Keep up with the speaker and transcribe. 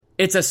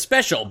It's a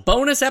special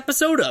bonus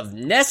episode of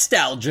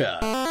Nostalgia.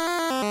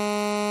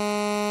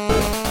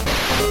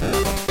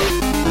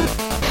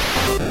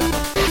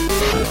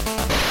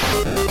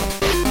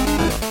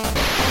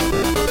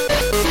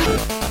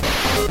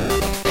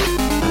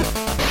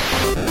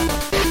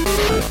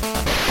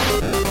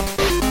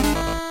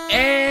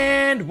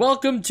 And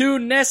welcome to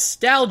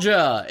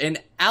Nostalgia, an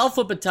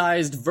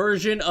alphabetized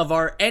version of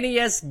our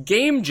NES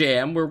Game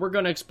Jam, where we're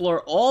going to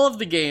explore all of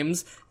the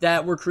games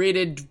that were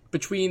created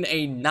between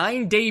a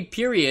 9-day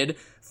period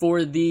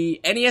for the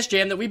NES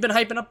Jam that we've been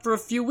hyping up for a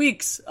few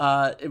weeks.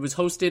 It was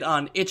hosted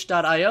on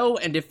itch.io,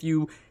 and if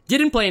you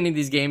didn't play any of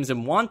these games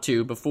and want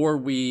to before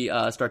we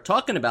start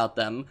talking about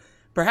them,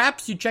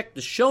 perhaps you check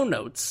the show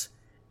notes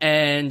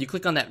and you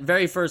click on that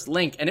very first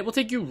link, and it will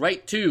take you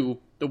right to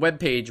the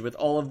webpage with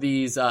all of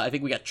these. I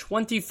think we got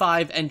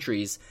 25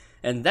 entries.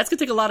 And that's going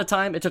to take a lot of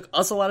time. It took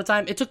us a lot of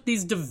time. It took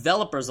these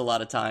developers a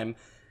lot of time.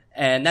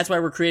 And that's why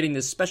we're creating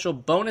this special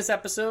bonus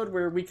episode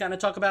where we kind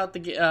of talk about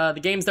the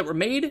games that were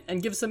made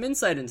and give some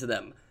insight into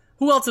them.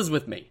 Who else is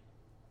with me?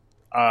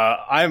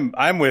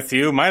 I'm with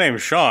you. My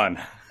name's Sean.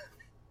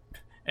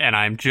 And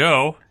I'm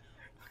Joe.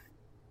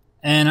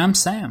 And I'm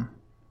Sam.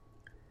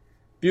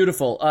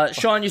 Beautiful.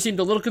 Sean, you seemed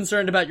a little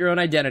concerned about your own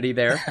identity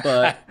there,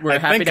 but we're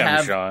happy to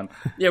have Sean.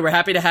 Yeah, we're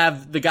happy to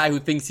have the guy who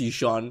thinks he's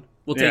Sean.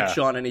 We'll take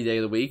Sean any day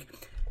of the week.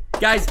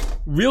 Guys,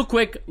 real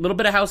quick, a little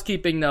bit of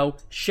housekeeping, though.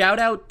 Shout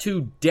out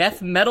to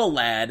Death Metal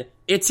Lad.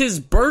 It's his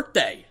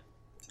birthday.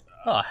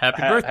 Oh,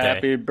 happy birthday.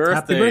 Happy birthday.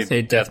 Happy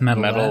birthday, Death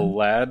Metal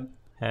Lad.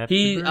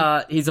 He's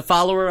a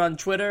follower on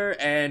Twitter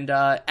and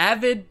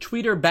avid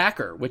tweeter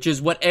backer, which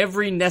is what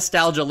every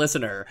Nostalgia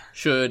listener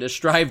should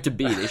strive to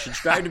be. They should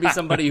strive to be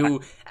somebody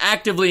who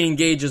actively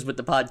engages with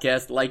the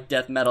podcast like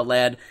Death Metal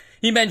Lad.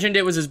 He mentioned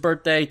it was his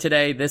birthday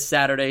today, this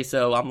Saturday,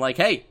 so I'm like,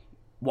 hey,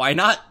 why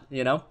not,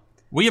 you know?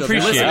 We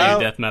appreciate you,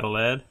 Death Metal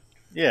Lad.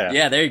 Yeah.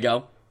 Yeah, there you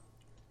go.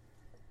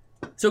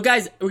 So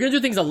guys, we're going to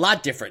do things a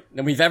lot different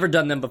than we've ever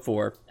done them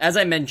before. As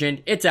I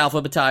mentioned, it's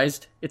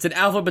alphabetized. It's an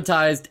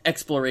alphabetized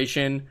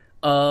exploration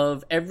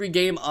of every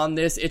game on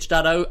this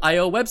itch.io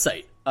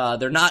website.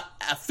 They're not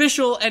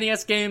official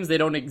NES games. They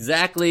don't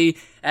exactly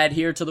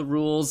adhere to the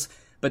rules.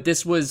 But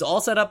this was all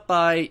set up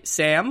by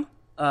Sam.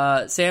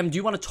 Sam, do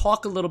you want to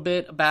talk a little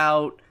bit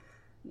about,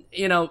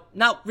 you know,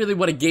 not really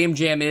what a game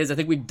jam is. I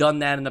think we've done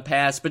that in the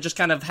past, but just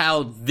kind of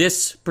how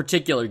this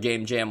particular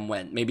game jam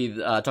went. Maybe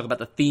talk about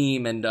the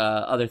theme and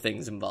other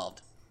things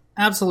involved.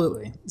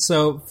 Absolutely.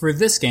 So for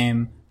this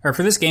game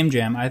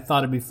jam, I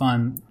thought it'd be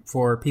fun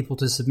for people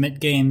to submit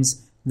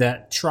games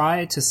that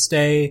try to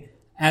stay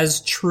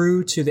as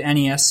true to the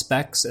NES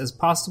specs as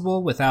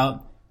possible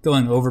without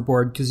going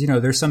overboard. Because, you know,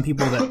 there's some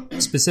people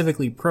that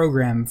specifically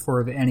program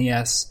for the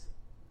NES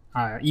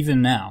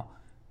even now.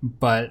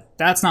 But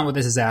that's not what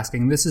this is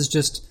asking. This is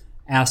just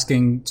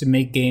asking to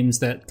make games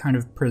that kind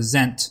of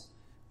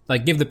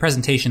give the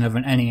presentation of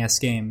an NES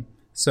game.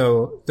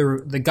 So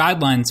the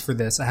guidelines for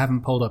this, I have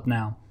them pulled up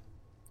now,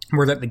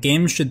 were that the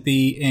game should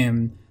be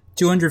in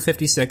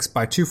 256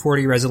 by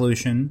 240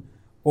 resolution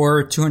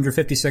or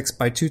 256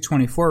 by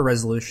 224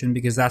 resolution,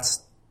 because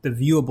that's the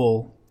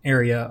viewable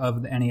area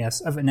of the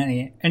NES, of an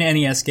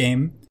NES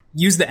game.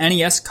 Use the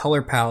NES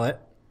color palette.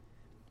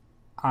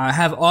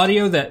 Have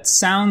audio that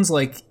sounds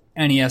like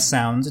NES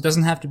sounds. It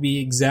doesn't have to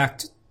be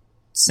exact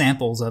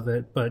samples of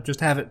it, but just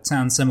have it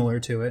sound similar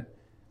to it.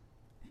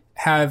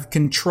 Have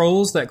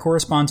controls that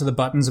correspond to the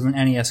buttons of an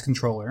NES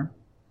controller.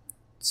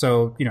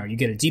 So, you know, you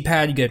get a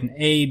D-pad, you get an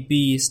A,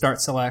 B,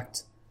 start,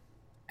 select,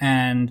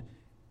 and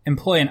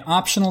employ an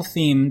optional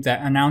theme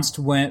that I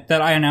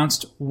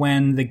announced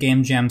when the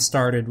game jam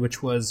started,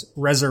 which was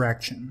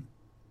Resurrection.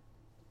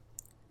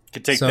 You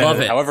can take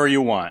that however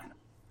you want.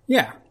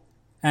 Yeah.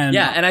 And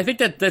I think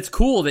that's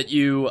cool that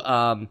you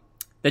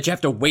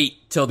have to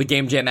wait till the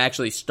game jam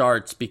actually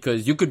starts,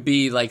 because you could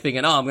be like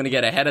thinking, oh, I'm going to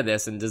get ahead of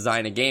this and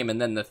design a game,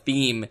 and then the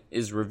theme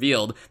is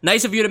revealed.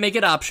 Nice of you to make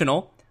it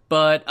optional,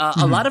 but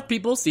a lot of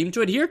people seem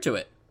to adhere to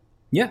it.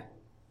 Yeah.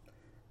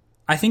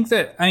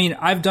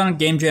 I've done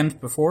game jams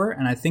before,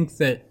 and I think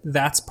that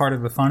that's part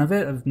of the fun of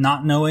it, of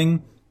not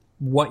knowing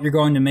what you're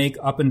going to make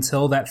up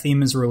until that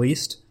theme is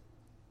released.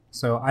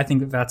 So I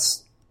think that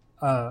that's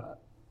a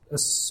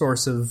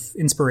source of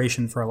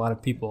inspiration for a lot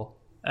of people.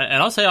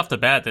 And I'll say off the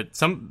bat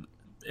that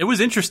it was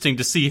interesting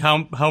to see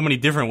how many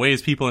different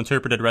ways people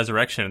interpreted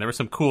Resurrection. There were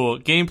some cool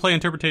gameplay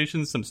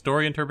interpretations, some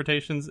story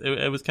interpretations.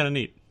 It was kind of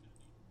neat.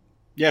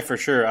 Yeah, for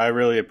sure. I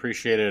really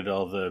appreciated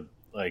all the,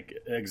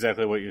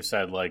 exactly what you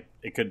said. Like,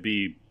 it could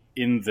be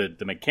in the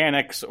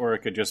mechanics, or it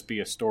could just be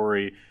a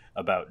story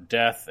about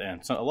death.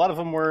 And so a lot of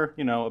them were,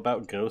 you know,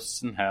 about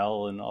ghosts and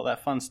hell and all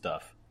that fun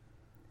stuff.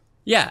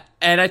 Yeah,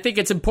 and I think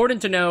it's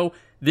important to know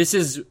this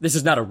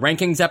is not a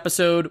rankings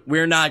episode.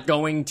 We're not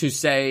going to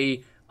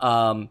say,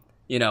 in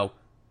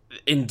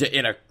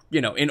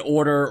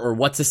order or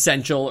what's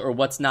essential or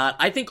what's not.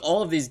 I think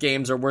all of these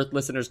games are worth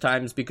listeners'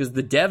 times because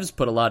the devs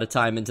put a lot of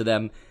time into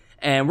them.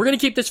 And we're going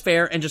to keep this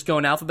fair and just go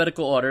in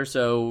alphabetical order,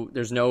 so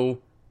there's no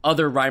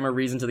other rhyme or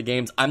reason to the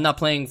games. I'm not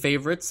playing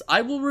favorites.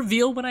 I will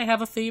reveal when I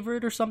have a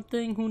favorite or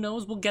something. Who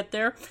knows? We'll get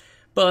there.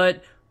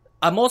 But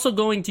I'm also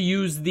going to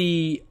use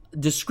the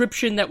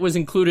description that was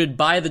included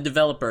by the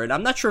developer, and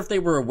I'm not sure if they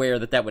were aware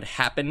that that would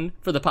happen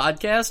for the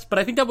podcast, but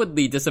I think that would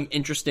lead to some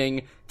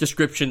interesting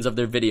descriptions of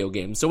their video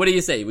games. So what do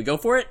you say? We go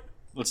for it?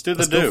 Let's do the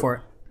Let's do. go for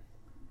it.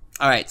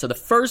 All right, so the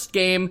first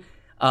game,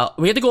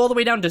 we had to go all the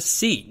way down to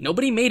C.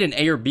 Nobody made an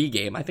A or B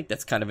game. I think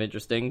that's kind of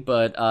interesting,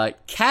 but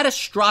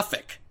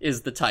Catastrophic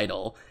is the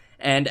title.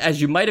 And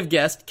as you might have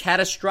guessed,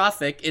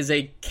 Catastrophic is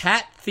a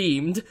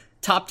cat-themed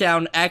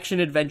top-down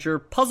action-adventure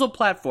puzzle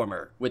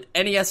platformer with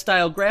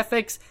NES-style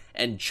graphics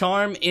and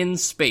charm in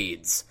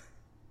spades.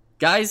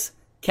 Guys,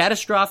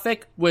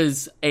 Catastrophic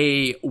was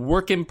a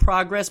work in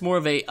progress, more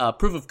of a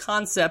proof of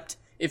concept,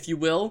 if you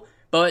will,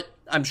 but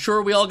I'm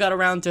sure we all got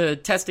around to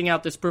testing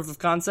out this proof of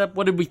concept.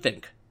 What did we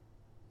think?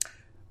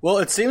 Well,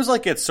 it seems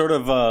like it's sort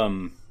of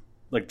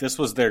like this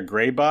was their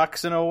gray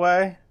box in a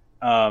way,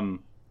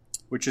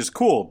 which is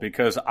cool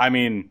because, I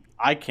mean,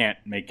 I can't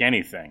make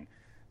anything.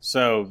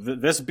 So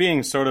this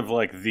being sort of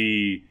like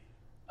the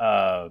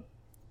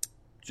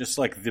just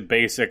like the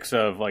basics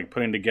of like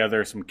putting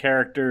together some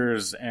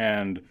characters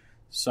and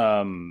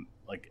some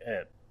like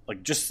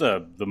just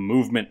the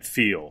movement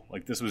feel.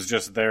 Like this was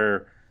just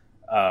their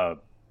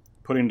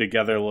putting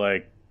together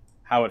like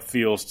how it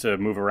feels to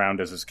move around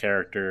as this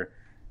character.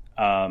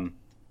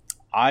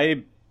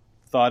 I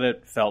thought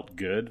it felt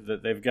good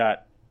that they've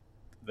got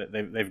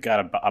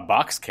a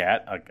box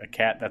cat, a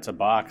cat that's a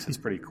box. It's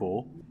pretty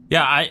cool.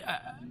 Yeah, I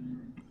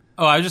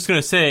was just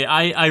gonna say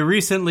I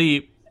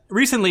recently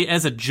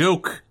as a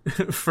joke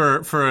for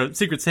a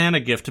Secret Santa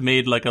gift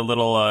made like a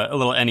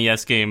little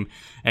NES game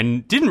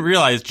and didn't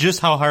realize just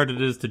how hard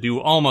it is to do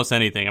almost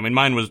anything. I mean,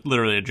 mine was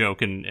literally a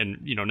joke and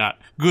not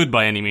good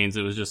by any means.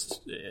 It was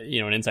just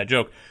an inside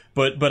joke.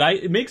 But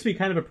it makes me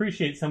kind of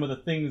appreciate some of the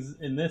things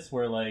in this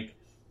where like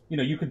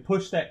you can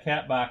push that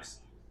cat box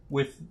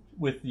with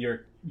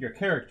your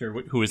character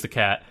who is the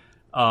cat.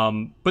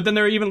 But then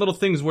there are even little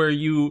things where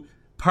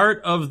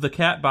part of the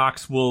cat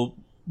box will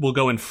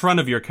go in front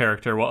of your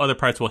character while other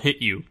parts will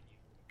hit you,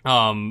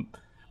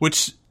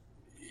 which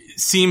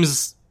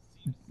seems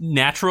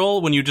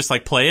natural when you just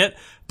like play it.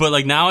 But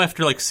like now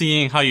after like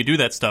seeing how you do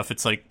that stuff,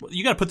 it's like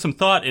you got to put some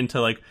thought into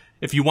like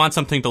if you want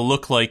something to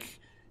look like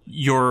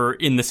you're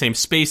in the same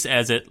space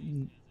as it,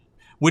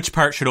 which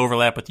part should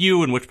overlap with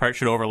you and which part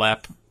should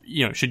overlap,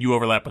 should you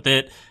overlap with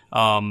it?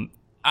 I'm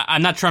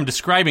not sure I'm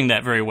describing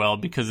that very well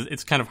because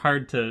it's kind of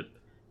hard to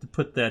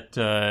put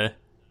that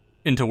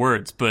into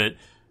words, but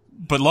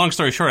long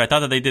story short, I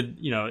thought that they did,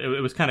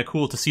 it was kind of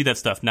cool to see that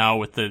stuff now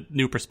with the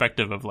new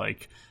perspective of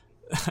like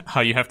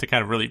how you have to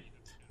kind of really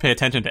pay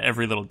attention to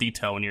every little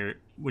detail when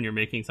you're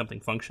making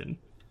something function.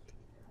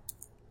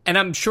 And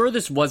I'm sure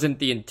this wasn't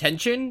the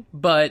intention,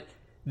 but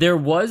there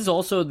was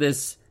also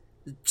this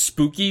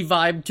spooky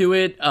vibe to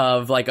it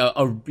of like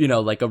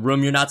like a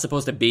room you're not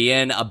supposed to be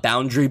in, a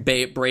boundary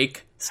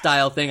break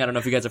style thing. I don't know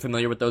if you guys are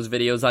familiar with those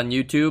videos on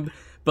YouTube,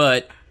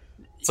 but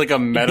it's like a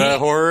meta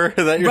horror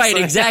that you're right,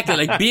 saying. exactly.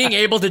 Like being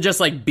able to just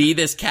like be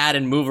this cat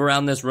and move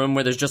around this room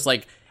where there's just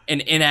like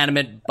an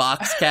inanimate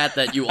box cat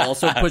that you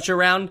also push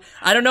around.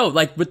 I don't know,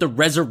 like with the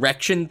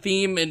resurrection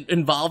theme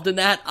involved in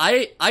that,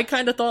 I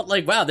kind of thought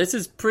like, wow, this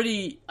is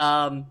pretty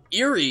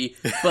eerie,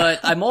 but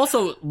I'm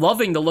also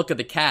loving the look of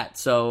the cat.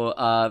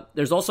 So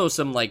there's also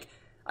some like,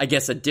 I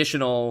guess,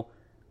 additional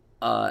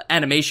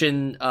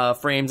animation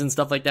frames and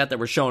stuff like that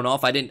were shown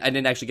off. I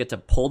didn't actually get to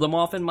pull them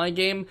off in my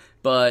game,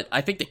 but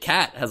I think the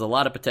cat has a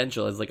lot of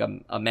potential as like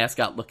a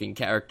mascot looking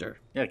character.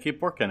 Yeah,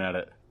 keep working at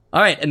it. All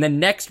right, and then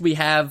next we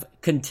have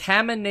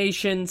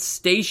Contamination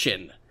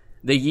Station.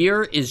 The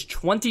year is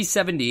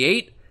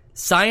 2078.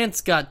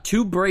 Science got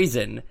too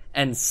brazen,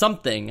 and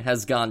something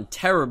has gone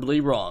terribly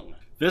wrong.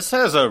 This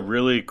has a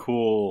really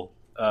cool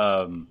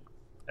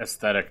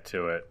aesthetic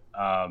to it.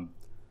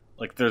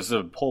 Like there's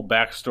a whole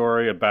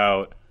backstory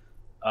about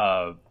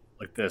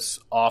like this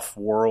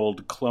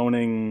off-world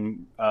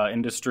cloning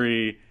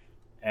industry,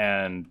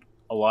 and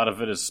a lot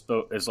of it is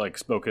like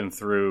spoken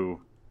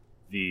through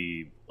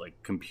the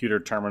like computer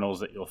terminals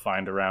that you'll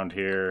find around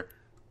here,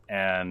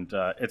 and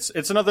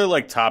it's another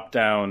like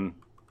top-down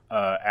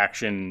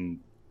action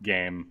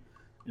game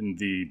in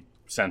the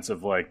sense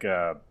of like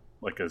a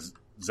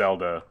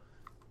Zelda,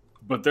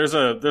 but there's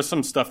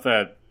some stuff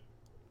that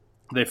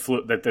they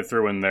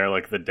threw in there,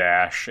 like the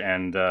dash,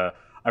 and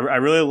I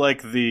really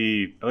like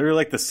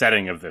the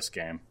setting of this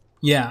game.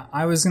 Yeah,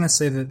 I was gonna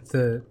say that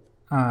the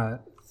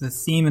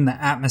theme and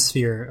the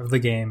atmosphere of the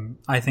game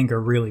I think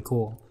are really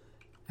cool.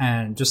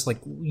 And just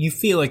like you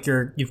feel like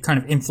you've kind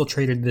of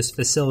infiltrated this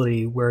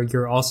facility where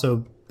you're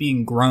also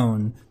being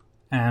grown.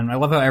 And I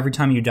love how every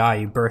time you die,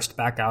 you burst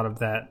back out of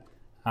that,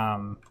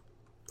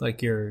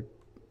 like I'm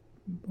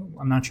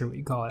not sure what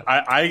you call it.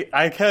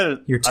 I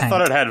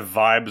thought it had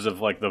vibes of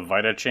like the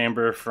Vita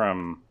chamber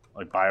from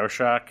like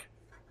BioShock,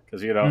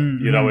 because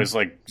you'd always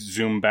like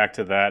zoom back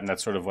to that, and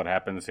that's sort of what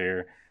happens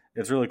here.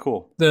 It's really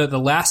cool. The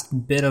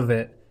last bit of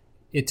it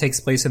takes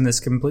place in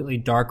this completely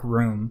dark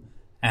room.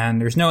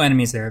 and there's no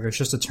enemies there. There's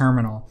just a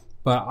terminal.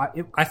 But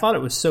I thought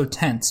it was so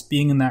tense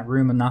being in that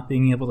room and not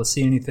being able to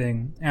see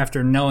anything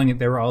after knowing that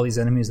there were all these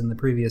enemies in the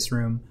previous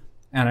room.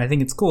 And I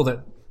think it's cool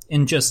that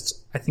in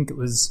just, I think it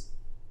was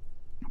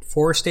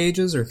 4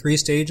 stages or 3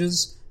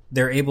 stages,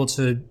 they're able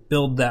to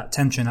build that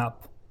tension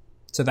up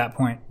to that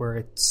point where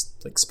it's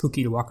like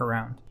spooky to walk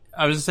around.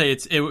 I was going to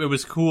say, it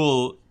was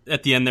cool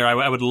at the end there.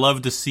 I would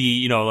love to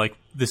see, like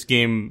this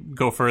game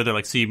go further,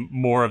 like see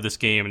more of this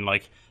game and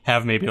like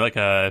have maybe like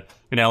an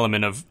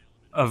element of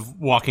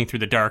walking through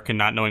the dark and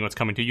not knowing what's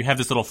coming to you. You have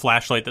this little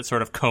flashlight that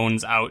sort of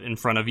cones out in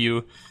front of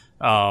you.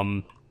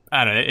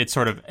 I don't know, it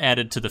sort of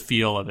added to the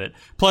feel of it.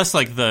 Plus,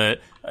 like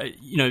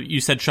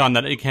you said, Sean,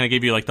 that it kind of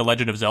gave you like the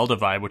Legend of Zelda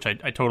vibe, which I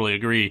totally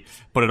agree.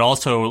 But it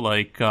also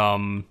like,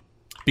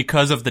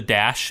 because of the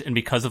dash and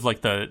because of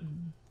like the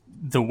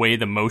way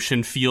the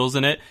motion feels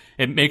in it,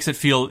 it makes it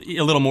feel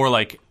a little more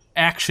like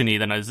action-y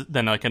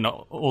than like an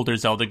older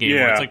Zelda game.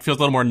 Yeah. Where it's like feels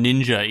a little more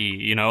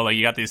ninja-y, like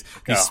you got these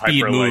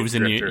speed moves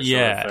and sort of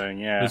thing.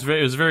 Yeah.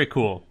 It was very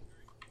cool.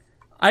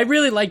 I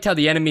really liked how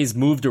the enemies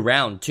moved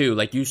around too.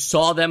 Like you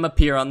saw them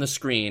appear on the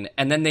screen,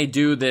 and then they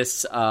do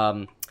this.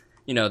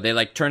 They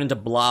like turn into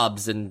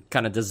blobs and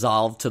kind of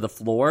dissolve to the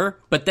floor.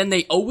 But then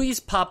they always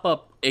pop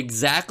up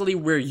exactly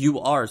where you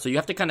are, so you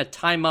have to kind of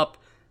time up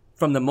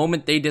from the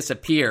moment they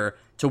disappear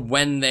to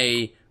when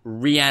they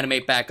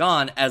reanimate back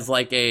on as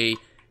like a.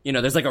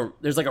 There's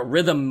like a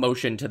rhythm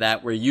motion to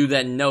that where you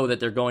then know that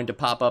they're going to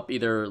pop up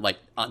either like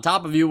on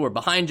top of you or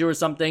behind you or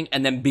something,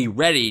 and then be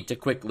ready to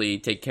quickly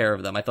take care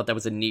of them. I thought that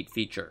was a neat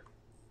feature.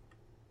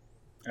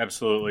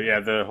 Absolutely, yeah.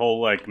 The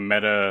whole like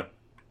meta,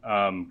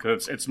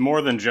 because it's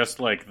more than just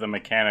like the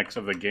mechanics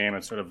of the game.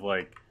 It's sort of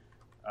like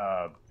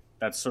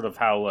that's sort of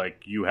how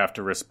like you have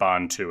to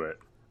respond to it.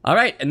 All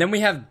right, and then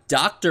we have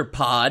Dr.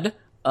 Pod,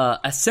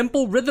 a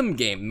simple rhythm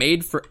game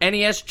made for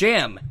NES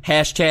Jam.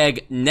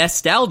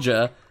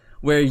 #nostalgia.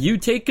 Where you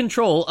take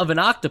control of an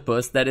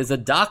octopus that is a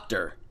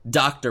doctor,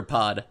 Dr.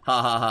 Pod,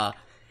 ha ha ha,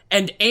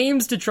 and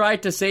aims to try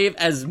to save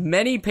as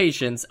many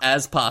patients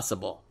as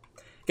possible.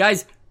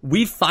 Guys,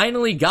 we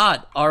finally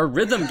got our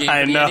rhythm game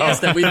for the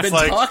NES that we've been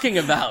talking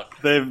about.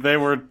 They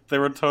were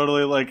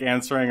totally like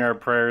answering our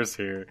prayers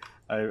here.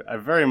 I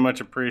very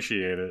much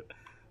appreciate it.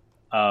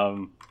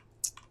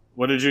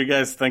 What did you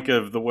guys think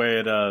of the way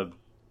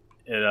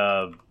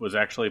it was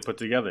actually put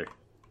together?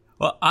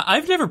 Well,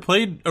 I've never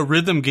played a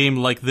rhythm game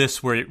like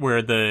this where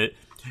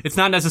it's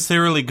not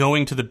necessarily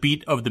going to the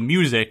beat of the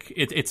music.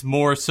 It's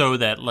more so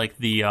that like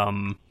the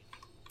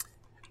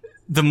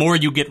more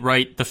you get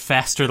right, the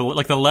faster the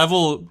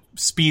level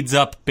speeds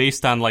up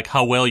based on like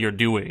how well you're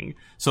doing.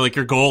 So like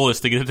your goal is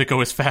to get it to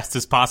go as fast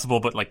as possible,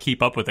 but like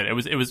keep up with it. It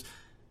was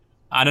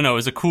I don't know.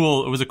 It was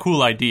a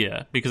cool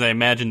idea because I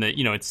imagine that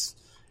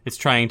it's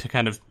trying to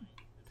kind of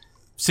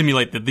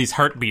simulate these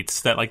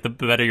heartbeats that like the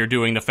better you're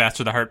doing, the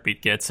faster the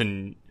heartbeat gets,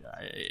 and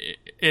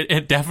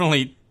it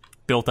definitely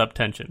built up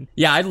tension.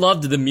 Yeah, I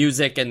loved the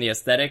music and the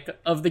aesthetic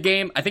of the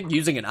game. I think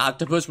using an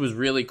octopus was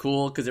really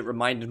cool because it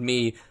reminded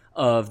me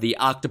of the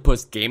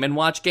Octopus Game &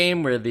 Watch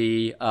game where in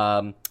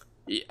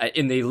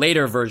the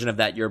later version of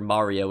that, you're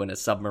Mario in a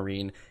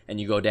submarine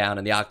and you go down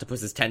and the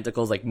octopus's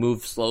tentacles like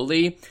move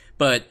slowly.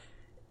 But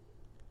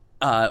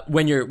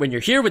when you're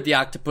here with the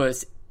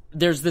octopus,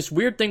 there's this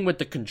weird thing with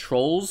the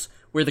controls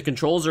where the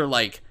controls are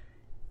like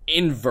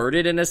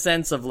inverted in a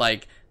sense of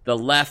like the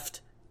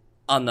left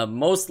on the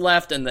most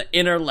left and the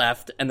inner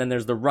left, and then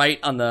there's the right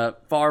on the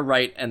far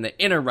right and the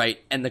inner right,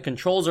 and the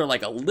controls are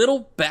like a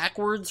little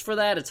backwards for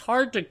that. It's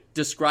hard to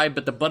describe,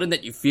 but the button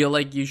that you feel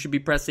like you should be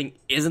pressing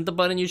isn't the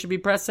button you should be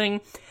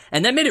pressing,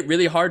 and that made it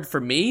really hard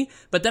for me.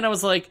 But then I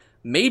was like,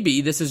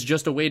 maybe this is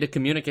just a way to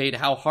communicate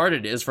how hard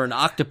it is for an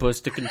octopus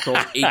to control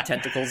 8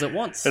 tentacles at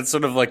once. It's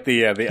sort of like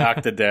the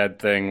Octodad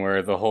thing,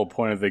 where the whole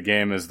point of the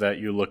game is that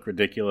you look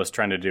ridiculous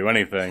trying to do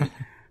anything.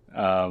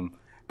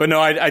 But no,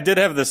 I did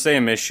have the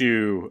same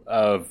issue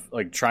of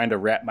like trying to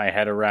wrap my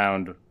head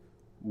around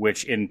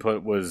which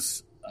input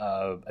was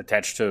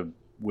attached to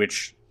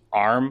which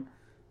arm.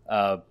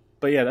 But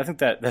yeah, I think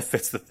that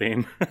fits the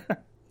theme.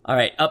 All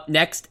right, up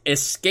next,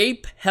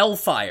 Escape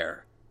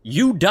Hellfire.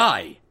 You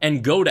die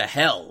and go to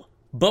hell.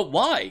 But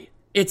why?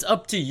 It's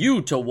up to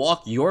you to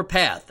walk your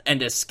path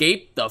and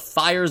escape the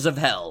fires of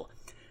hell.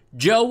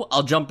 Joe,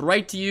 I'll jump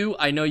right to you.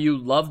 I know you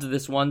loved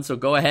this one, so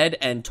go ahead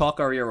and talk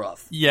our ear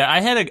off. Yeah,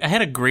 I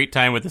had a great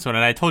time with this one,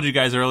 and I told you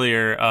guys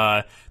earlier,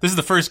 this is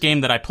the first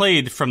game that I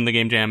played from the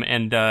Game Jam,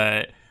 and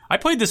I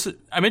played this,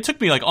 I mean, it took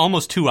me like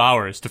almost 2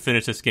 hours to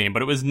finish this game,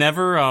 but it was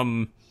never,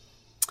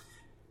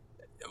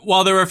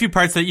 while there were a few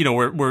parts that,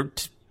 were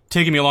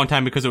taking me a long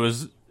time because I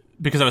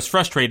was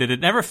frustrated, it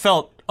never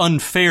felt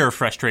unfair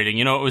frustrating.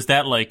 It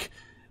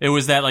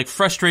was that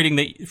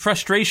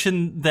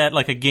frustration that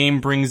like a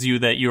game brings you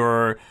that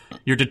you're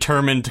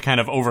determined to kind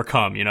of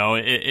overcome,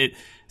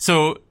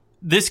 So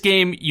this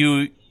game,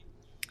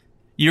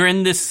 you're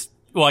in this,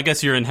 well, I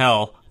guess you're in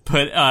hell,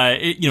 but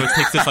it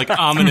takes this like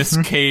ominous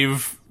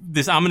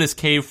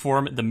cave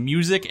form. The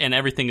music and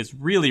everything is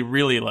really,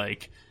 really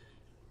like,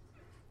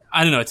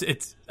 I don't know.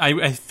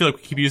 I feel like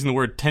we keep using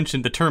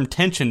the term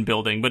tension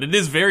building, but it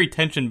is very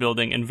tension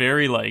building and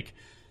very like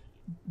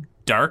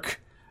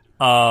dark.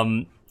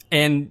 And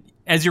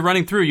as you're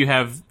running through, you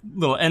have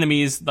little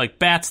enemies like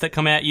bats that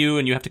come at you,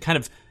 and you have to kind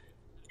of.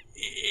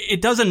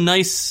 It does a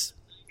nice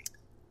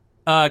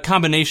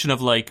combination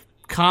of like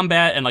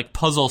combat and like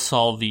puzzle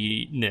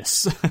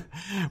solviness,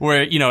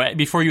 where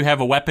before you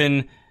have a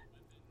weapon.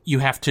 You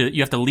have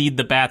to lead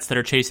the bats that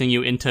are chasing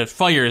you into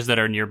fires that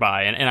are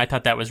nearby, and I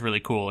thought that was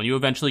really cool. And you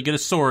eventually get a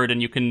sword,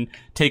 and you can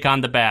take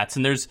on the bats.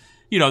 And there's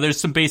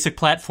some basic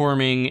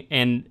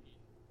platforming,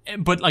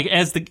 but like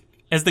as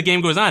the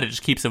game goes on, it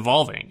just keeps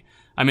evolving.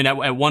 I mean,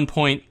 at one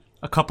point,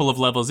 a couple of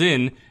levels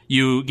in,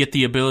 you get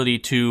the ability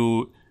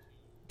to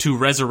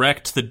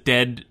resurrect the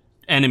dead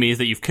enemies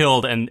that you've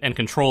killed and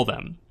control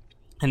them.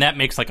 And that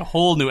makes like a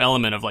whole new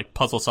element of like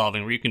puzzle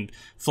solving, where you can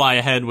fly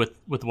ahead with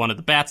one of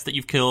the bats that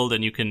you've killed,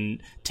 and you can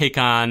take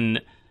on,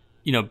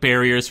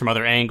 barriers from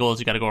other angles.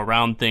 You got to go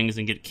around things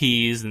and get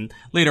keys. And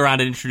later on,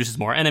 it introduces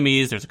more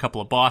enemies. There's a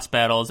couple of boss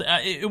battles.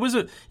 It was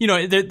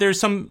there's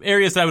some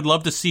areas that I would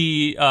love to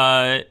see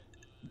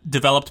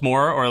developed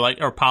more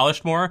or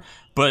polished more.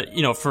 But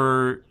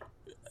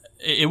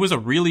it was a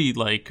really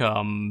like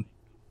I don't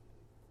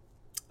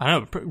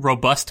know,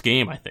 robust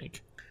game, I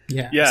think.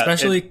 Yeah,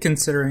 especially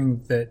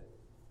considering that.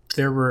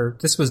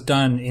 This was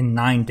done in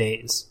 9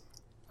 days,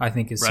 I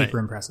think is super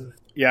impressive.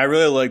 Yeah, I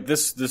really like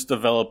this. This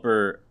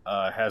developer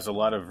has a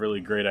lot of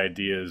really great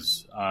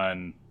ideas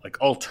on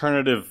like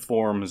alternative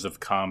forms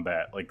of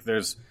combat. Like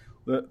there's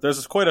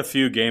quite a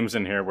few games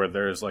in here where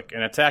there's like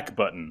an attack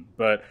button,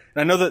 but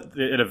I know that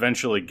it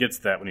eventually gets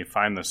that when you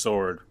find the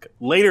sword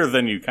later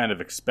than you kind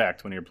of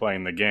expect when you're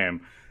playing the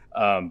game.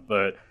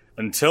 But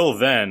until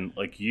then,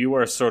 like you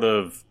are sort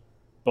of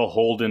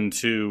beholden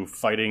to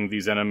fighting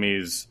these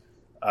enemies.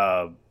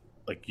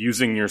 Like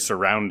using your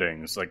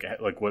surroundings,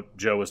 like what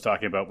Joe was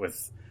talking about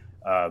with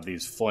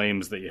these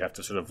flames that you have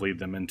to sort of lead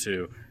them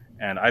into.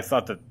 And I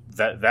thought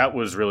that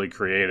was really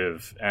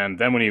creative. And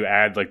then when you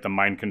add like the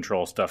mind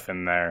control stuff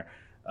in there,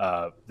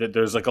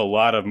 there's like a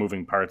lot of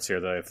moving parts here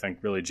that I think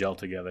really gel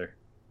together.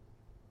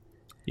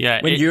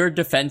 Yeah, when you're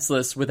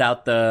defenseless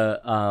without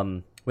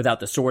the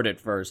sword at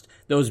first,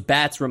 those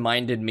bats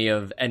reminded me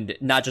of, and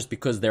not just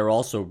because they're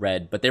also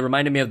red, but they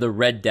reminded me of the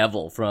Red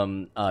Devil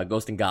from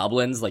Ghost and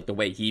Goblins, like the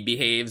way he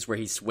behaves, where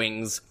he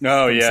swings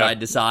from side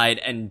to side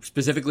and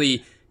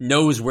specifically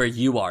knows where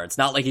you are. It's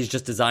not like he's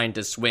just designed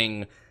to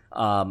swing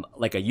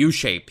like a U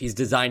shape. He's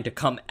designed to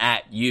come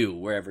at you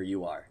wherever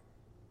you are.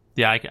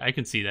 Yeah, I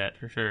can see that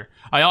for sure.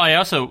 I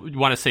also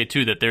want to say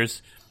too that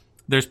there's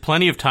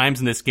plenty of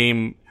times in this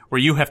game where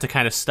you have to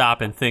kind of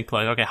stop and think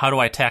like, okay, how do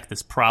I attack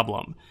this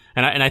problem?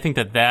 And I think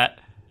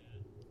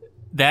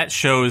that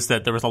shows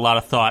that there was a lot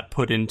of thought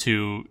put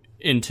into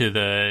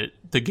the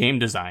game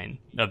design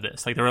of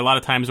this. Like there were a lot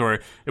of times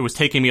where it was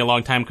taking me a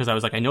long time because I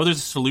was like, I know there's a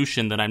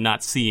solution that I'm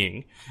not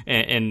seeing,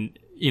 and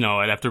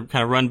I'd have to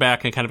kind of run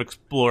back and kind of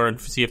explore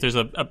and see if there's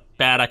a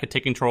bat I could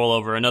take control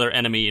over, another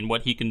enemy, and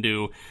what he can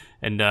do,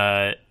 and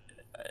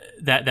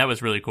that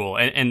was really cool.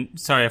 And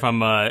sorry if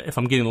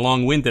I'm getting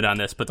long winded on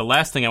this, but the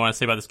last thing I want to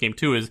say about this game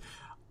too is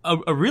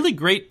a really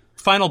great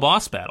final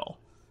boss battle.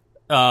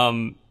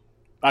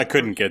 I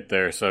couldn't get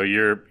there, so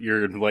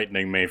you're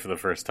enlightening me for the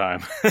first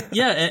time.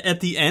 Yeah,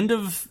 at the end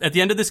of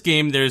this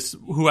game, there's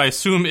who I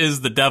assume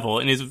is the devil,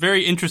 and it's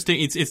very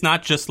interesting. It's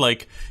not just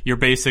like your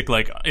basic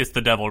like it's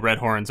the devil, red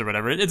horns or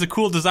whatever. It's a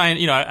cool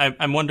design.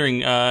 I'm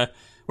wondering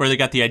where they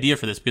got the idea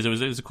for this,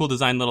 because it was a cool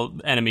design little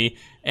enemy,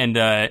 and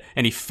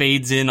he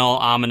fades in all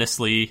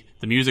ominously.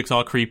 The music's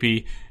all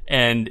creepy,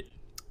 and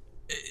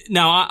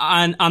now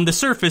on the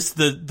surface,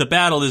 the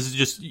battle is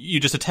just you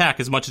just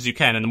attack as much as you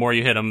can, and the more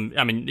you hit him,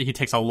 I mean, he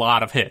takes a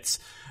lot of hits.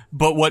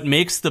 But what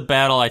makes the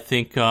battle, I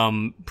think,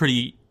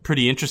 pretty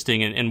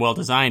interesting and well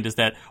designed is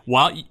that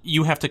while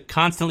you have to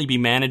constantly be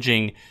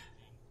managing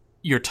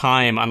your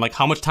time on like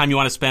how much time you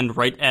want to spend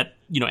right at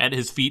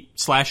his feet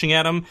slashing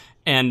at him,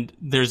 and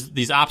there's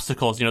these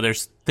obstacles,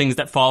 there's things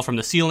that fall from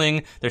the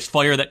ceiling, there's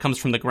fire that comes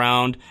from the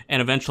ground,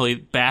 and eventually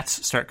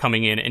bats start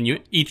coming in, and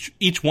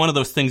each one of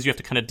those things you have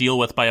to kind of deal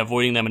with by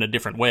avoiding them in a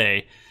different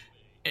way.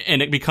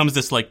 And it becomes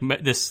this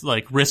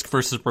risk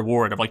versus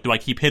reward of like, do I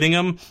keep hitting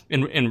them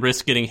and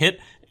risk getting hit?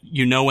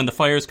 When the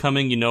fire is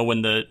coming,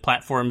 when the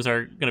platforms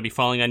are going to be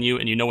falling on you,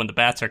 and when the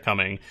bats are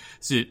coming.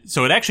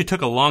 So it actually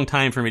took a long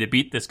time for me to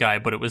beat this guy,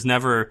 but it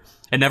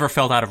never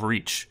felt out of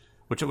reach,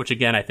 which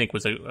again I think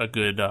was a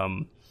good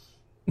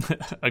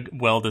a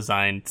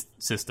well-designed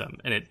system,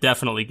 and it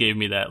definitely gave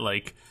me that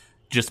like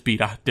just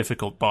beat a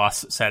difficult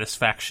boss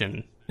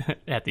satisfaction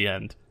at the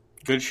end.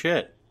 Good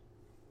shit.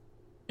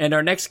 And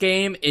our next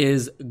game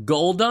is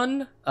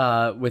Gul'dan,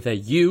 with a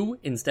U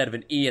instead of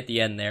an E at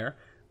the end there.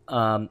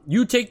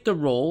 You take the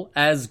role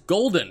as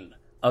Gul'dan,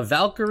 a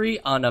Valkyrie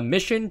on a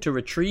mission to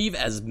retrieve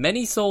as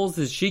many souls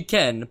as she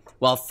can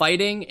while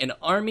fighting an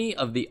army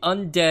of the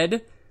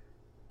undead.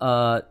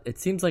 It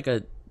seems like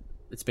a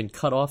it's been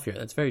cut off here.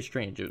 That's very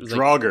strange. It was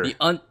Draugr.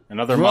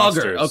 Another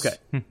monsters.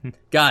 Okay,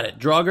 got it.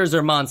 Draugrs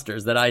are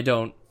monsters that I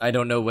don't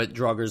know what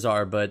Draugrs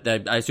are, but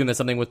I assume that's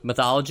something with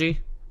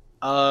mythology.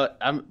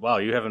 Wow,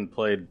 you haven't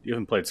played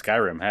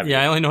Skyrim, have you?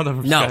 Yeah, I only know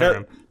them from No.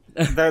 Skyrim.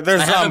 They're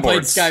I haven't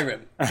played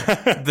Zomboards.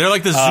 Skyrim. They're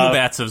like the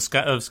Zubats of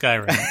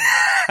Skyrim.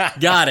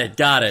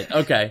 Got it.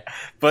 Okay.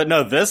 But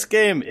no, this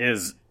game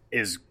is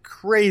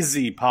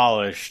crazy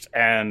polished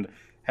and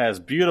has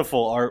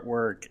beautiful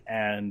artwork,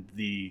 and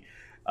the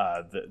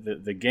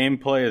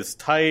gameplay is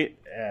tight.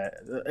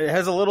 It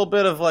has a little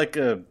bit of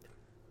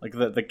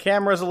the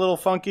camera's a little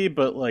funky,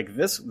 but like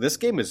this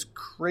game is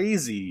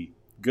crazy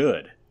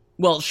good.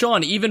 Well,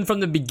 Sean, even from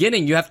the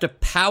beginning, you have to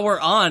power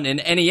on an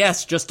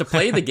NES just to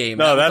play the game.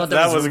 No, I thought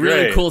that was a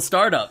really great. cool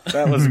startup.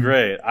 That was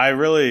great.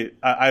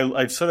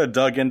 I sort of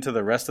dug into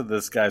the rest of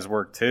this guy's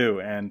work too,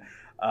 and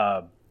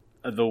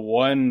the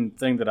one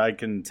thing that I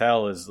can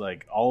tell is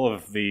like all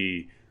of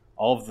the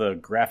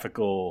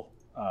graphical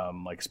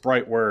like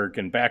sprite work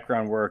and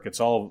background work. It's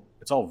all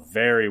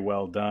very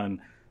well done.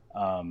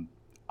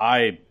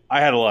 I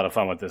had a lot of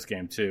fun with this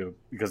game too,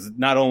 because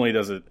not only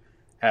does it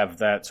have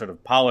that sort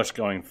of polish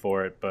going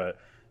for it, but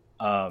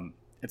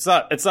it's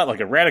not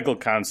like a radical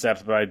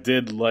concept. But I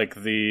did like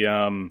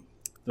the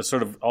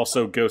sort of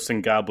also Ghosts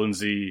and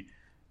Goblins-y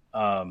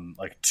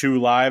like 2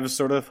 lives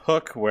sort of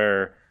hook,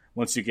 where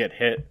once you get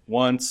hit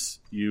once,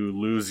 you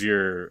lose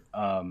your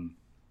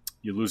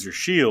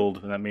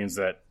shield, and that means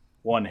that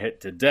 1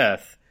 hit to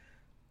death.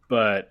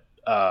 But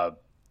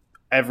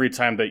every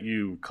time that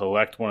you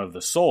collect one of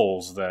the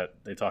souls that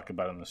they talk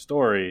about in the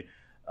story,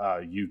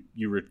 you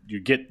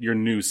get a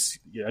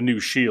new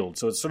shield.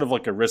 So it's sort of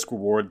like a risk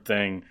reward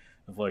thing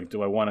of like,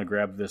 do I want to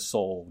grab this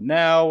soul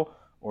now,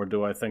 or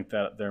do I think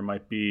that there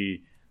might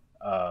be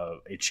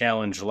a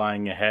challenge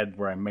lying ahead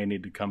where I may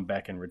need to come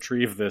back and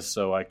retrieve this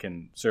so I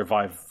can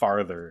survive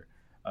farther.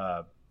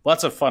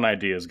 Lots of fun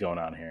ideas going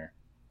on here.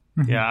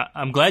 Yeah,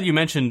 I'm glad you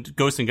mentioned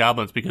Ghosts and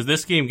Goblins, because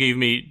this game gave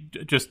me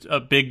just a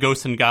big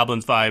Ghosts and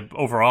Goblins vibe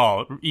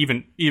overall,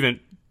 even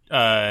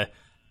the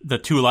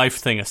 2 life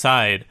thing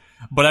aside.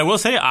 But I will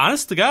say,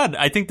 honest to God,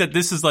 I think that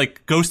this is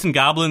like Ghosts and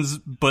Goblins,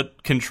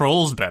 but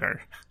controls better.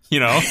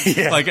 You know,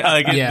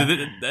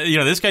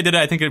 this guy did,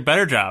 I think, a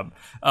better job.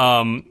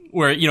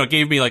 Where it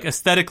gave me like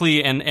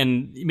aesthetically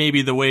and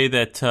maybe the way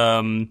that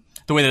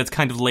it's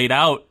kind of laid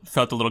out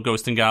felt a little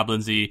Ghosts and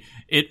Goblins-y.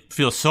 It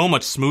feels so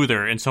much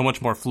smoother and so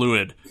much more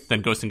fluid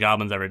than Ghosts and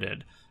Goblins ever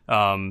did.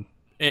 And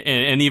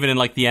even in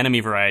like the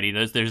enemy variety,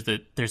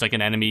 there's like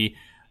an enemy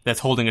that's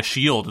holding a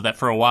shield that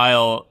for a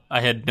while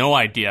I had no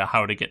idea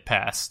how to get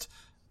past.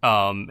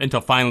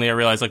 Until finally I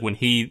realized, like, when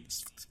he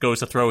goes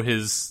to throw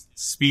his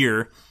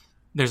spear,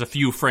 there's a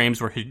few frames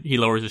where he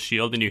lowers his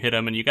shield and you hit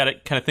him, and you got to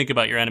kind of think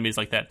about your enemies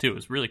like that too.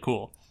 It's really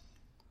cool.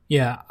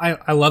 Yeah,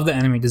 I love the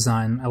enemy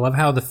design. I love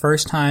how the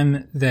first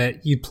time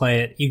that you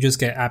play it, you just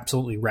get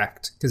absolutely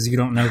wrecked because you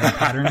don't know the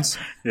patterns.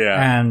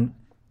 Yeah. And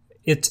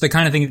it's the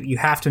kind of thing that you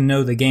have to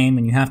know the game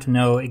and you have to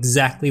know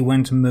exactly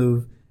when to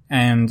move.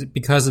 And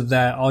because of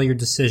that, all your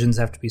decisions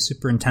have to be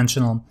super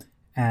intentional,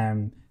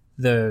 and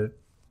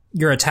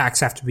your attacks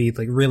have to be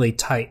like really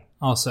tight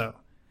also.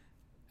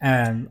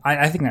 And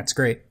I think that's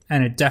great.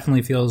 And it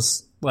definitely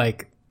feels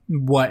like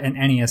what an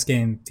NES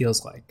game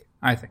feels like,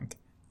 I think.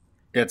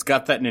 Yeah, it's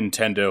got that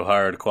Nintendo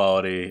hard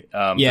quality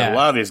that Yeah. a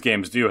lot of these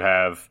games do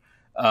have.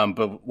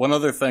 But one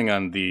other thing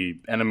on the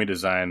enemy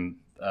design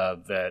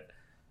that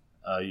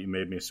you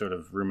made me sort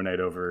of ruminate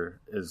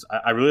over is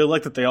I really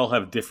like that they all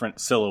have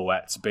different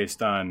silhouettes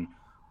based on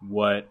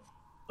what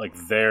like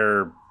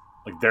their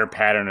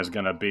pattern is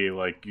going to be.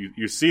 Like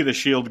you see the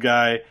shield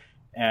guy,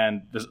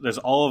 and there's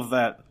all of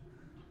that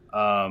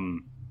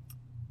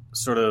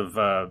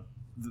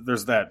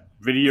there's that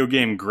video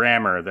game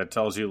grammar that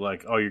tells you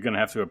like, oh, you're going to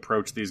have to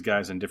approach these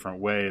guys in different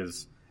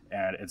ways,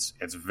 and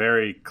it's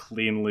very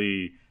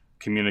cleanly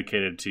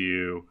communicated to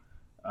you,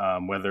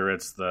 whether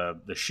it's the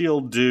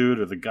shield dude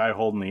or the guy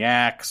holding the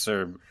axe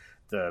or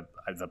the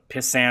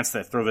pissants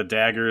that throw the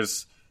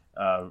daggers.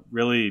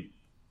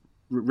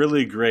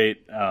 Really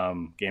great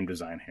game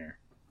design here.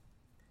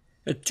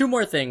 2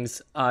 more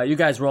things. You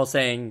guys were all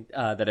saying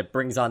that it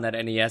brings on that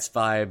NES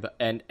vibe,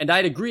 and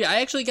I'd agree.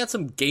 I actually got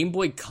some Game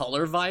Boy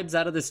Color vibes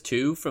out of this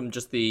too, from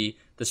just the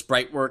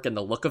sprite work and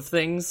the look of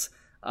things.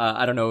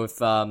 I don't know if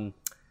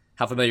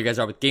how familiar you guys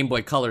are with Game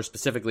Boy Color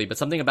specifically, but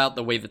something about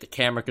the way that the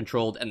camera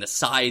controlled and the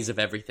size of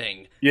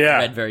everything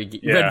read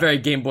very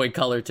Game Boy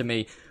Color to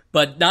me.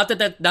 But not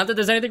that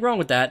there's anything wrong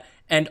with that.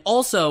 And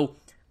also,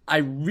 I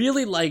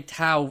really liked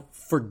how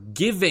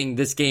forgiving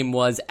this game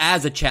was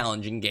as a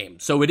challenging game.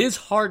 So it is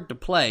hard to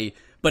play,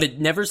 but it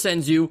never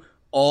sends you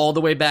all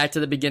the way back to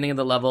the beginning of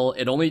the level.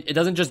 It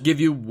doesn't just give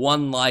you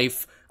 1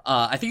 life.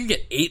 I think you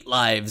get 8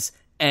 lives,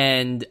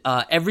 and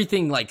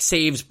everything like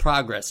saves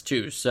progress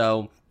too.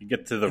 So You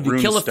get to the if you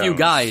kill a few runestones.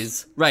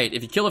 guys, right?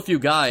 If you kill a few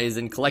guys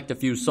and collect a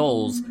few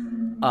souls,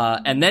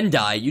 and then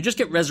die, you just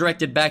get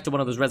resurrected back to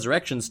one of those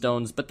resurrection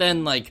stones. But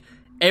then like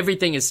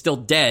everything is still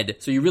dead,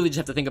 so you really just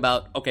have to think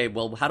about, okay,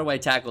 well, how do I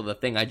tackle the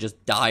thing I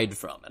just died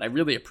from? And I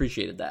really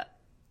appreciated that.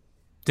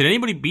 Did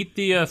anybody beat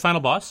the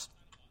final boss?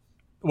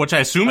 Which I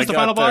assume is the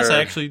final boss.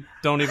 I actually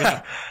don't even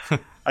know.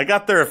 I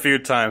got there a few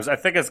times. I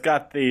think it's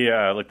got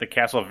the like the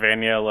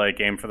Castlevania like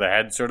aim for the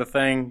head sort of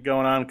thing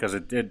going on, because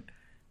it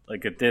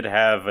did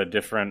have a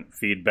different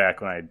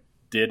feedback when I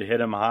did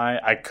hit him high.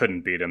 I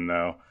couldn't beat him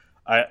though.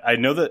 I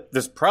know that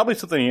there's probably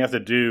something you have to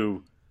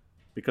do,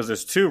 because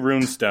there's 2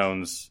 rune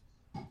stones,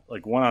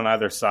 like one on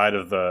either side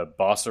of the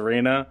boss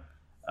arena.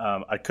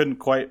 I couldn't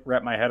quite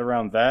wrap my head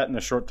around that in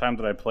the short time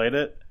that I played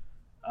it,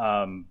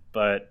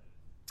 but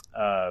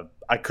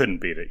I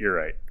couldn't beat it. You're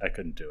right. I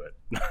couldn't do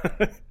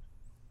it.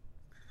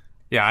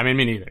 Yeah, I mean,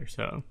 me neither.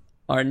 So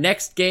our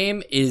next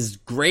game is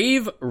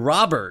Grave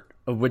Robert,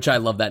 which I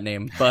love that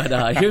name.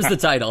 But here's the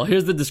title.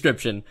 Here's the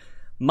description.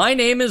 My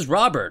name is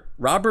Robert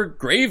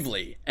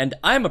Gravely, and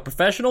I'm a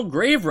professional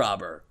grave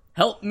robber.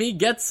 Help me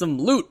get some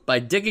loot by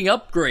digging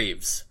up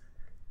graves.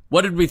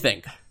 What did we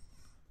think?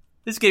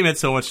 This game had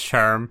so much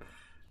charm.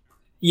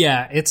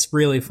 Yeah, it's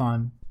really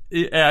fun.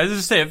 Yeah, I was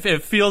just saying,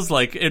 it feels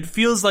like an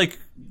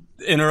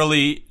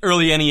early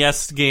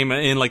NES game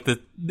in like the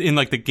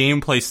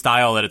gameplay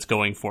style that it's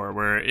going for,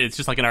 where it's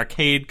just like an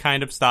arcade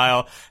kind of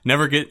style.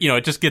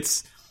 It just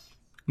gets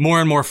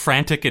more and more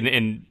frantic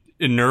and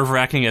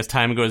nerve-wracking as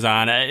time goes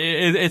on.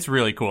 It's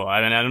really cool.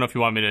 I don't know if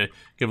you want me to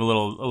give a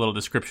little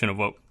description of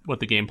what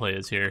the gameplay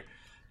is here,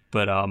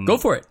 but go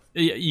for it.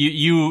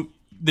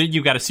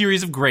 You've got a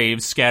series of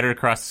graves scattered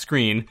across the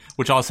screen,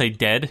 which all say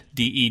dead,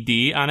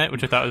 D-E-D, on it,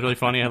 which I thought was really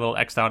funny. It had little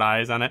X'd out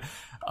eyes on it.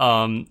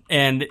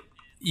 And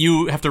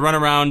you have to run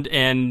around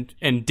and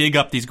dig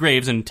up these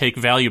graves and take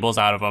valuables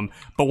out of them.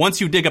 But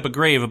once you dig up a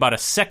grave, about a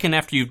second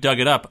after you've dug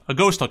it up, a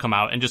ghost will come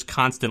out and just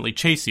constantly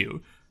chase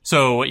you.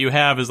 So what you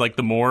have is like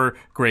the more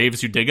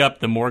graves you dig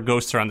up, the more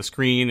ghosts are on the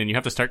screen, and you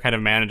have to start kind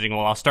of managing,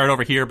 well, I'll start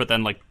over here, but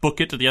then like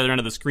book it to the other end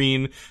of the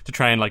screen to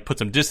try and like put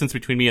some distance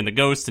between me and the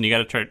ghosts, and you got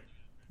to try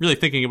really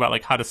thinking about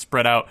like how to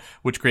spread out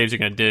which graves you're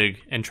going to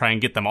dig and try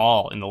and get them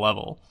all in the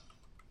level.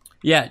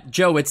 Yeah,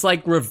 Joe, it's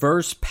like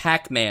reverse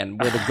Pac-Man,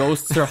 where the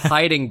ghosts are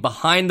hiding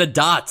behind the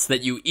dots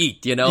that you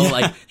eat, you know? Yeah.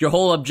 Like, your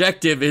whole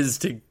objective is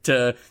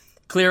to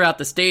clear out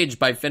the stage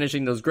by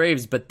finishing those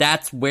graves, but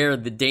that's where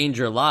the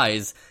danger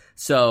lies.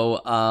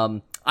 So,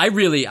 I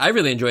really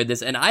enjoyed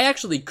this, and I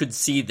actually could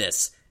see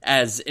this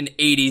as an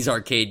 80s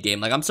arcade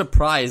game. Like, I'm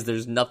surprised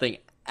there's nothing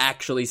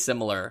actually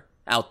similar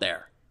out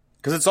there.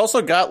 Because it's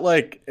also got,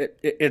 like,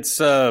 it's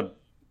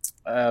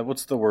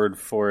what's the word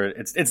for it?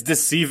 It's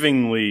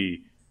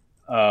deceivingly...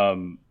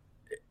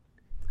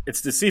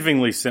 it's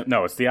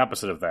the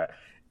opposite of that.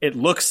 It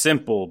looks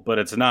simple, but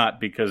it's not,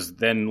 because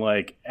then,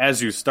 like,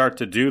 as you start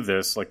to do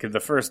this, like,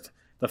 the first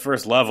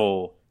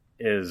level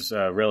is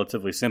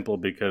relatively simple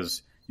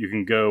because you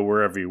can go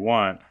wherever you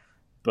want.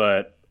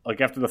 But,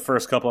 like, after the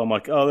first couple, I'm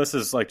like, oh, this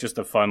is, like, just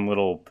a fun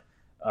little,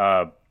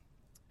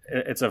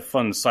 it's a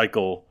fun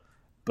cycle.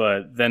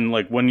 But then,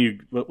 like, when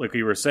you, like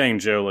you were saying,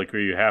 Joe, like,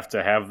 where you have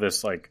to have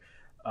this, like,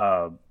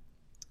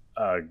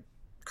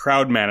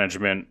 crowd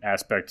management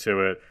aspect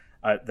to it,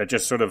 that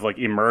just sort of like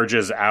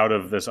emerges out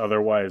of this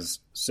otherwise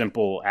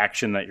simple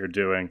action that you're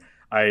doing.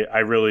 I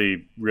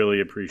really,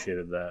 really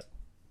appreciated that.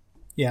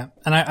 Yeah,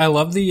 and I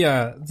love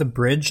the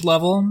bridge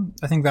level.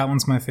 I think that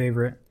one's my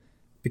favorite,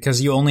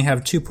 because you only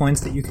have 2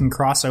 points that you can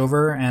cross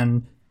over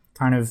and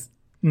kind of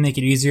make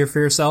it easier for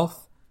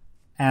yourself.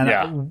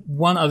 And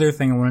one other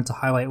thing I wanted to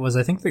highlight was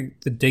I think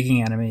the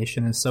digging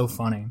animation is so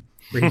funny,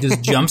 where he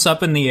just jumps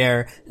up in the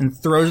air and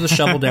throws the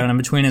shovel down in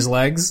between his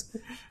legs,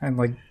 and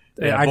like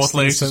both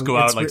legs just go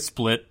out like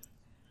split.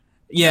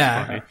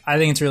 Yeah, I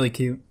think it's really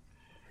cute.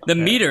 The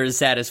meter is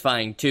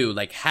satisfying too,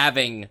 like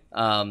having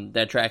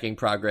that tracking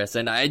progress.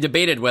 And I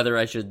debated whether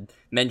I should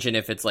mention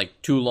if it's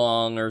like too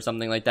long or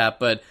something like that,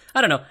 but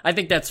I don't know. I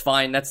think that's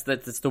fine. That's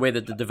the way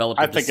that the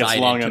developer I think decided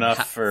it's long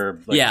enough for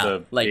the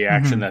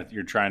action that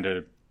you're trying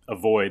to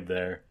avoid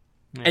there.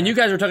 Yeah. And you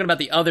guys were talking about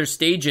the other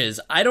stages.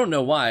 I don't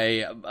know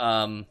why,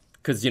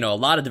 because, a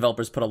lot of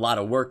developers put a lot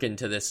of work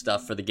into this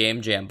stuff for the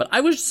Game Jam, but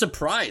I was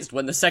surprised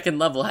when the second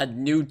level had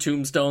new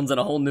tombstones and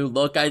a whole new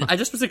look. I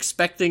just was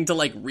expecting to,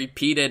 like,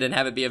 repeat it and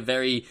have it be a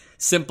very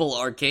simple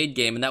arcade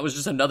game, and that was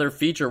just another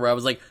feature where I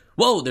was like,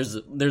 whoa,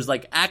 there's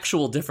like,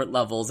 actual different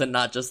levels and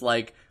not just,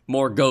 like,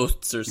 more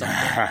ghosts or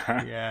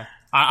something. Yeah.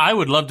 I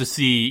would love to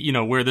see,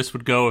 where this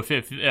would go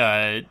if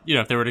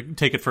they were to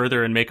take it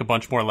further and make a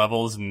bunch more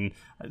levels, and,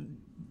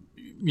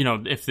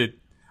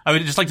 I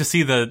would just like to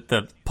see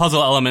the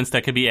puzzle elements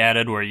that could be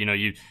added, where,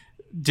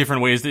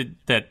 different ways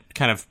that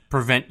kind of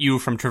prevent you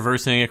from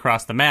traversing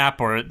across the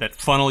map, or that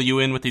funnel you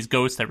in with these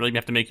ghosts that really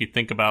have to make you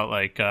think about,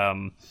 like,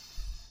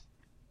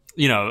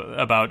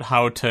 about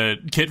how to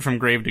get from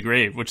grave to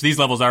grave, which these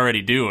levels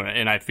already do,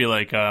 and I feel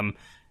like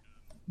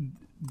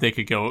they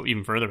could go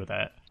even further with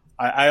that.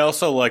 I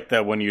also like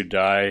that when you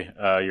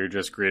die, you're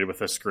just greeted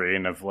with a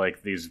screen of,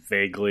 like, these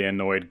vaguely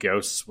annoyed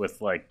ghosts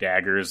with, like,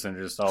 daggers, and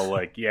just all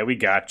like, yeah, we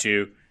got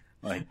you.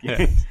 Like,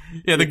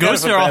 yeah, the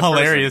ghosts are all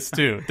hilarious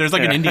too. There's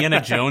like an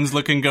Indiana Jones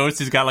looking ghost.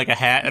 He's got like a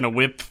hat and a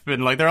whip,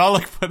 and like they're all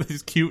like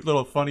these cute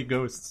little funny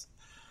ghosts.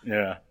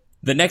 Yeah.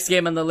 The next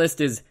game on the list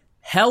is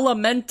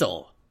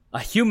Hellemental. A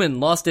human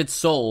lost its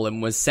soul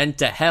and was sent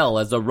to hell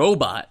as a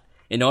robot.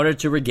 In order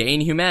to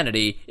regain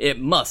humanity, it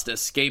must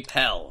escape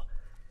hell.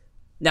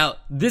 Now,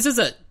 this is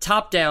a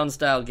top-down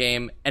style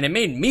game, and it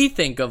made me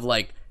think of,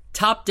 like,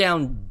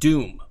 top-down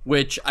Doom,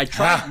 which I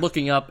tried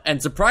looking up,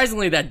 and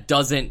surprisingly that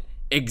doesn't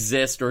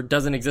exist, or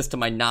doesn't exist to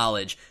my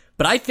knowledge.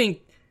 But I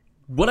think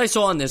what I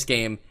saw in this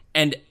game,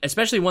 and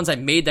especially once I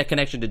made that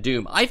connection to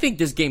Doom, I think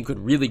this game could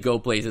really go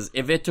places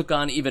if it took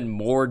on even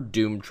more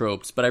Doom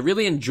tropes. But I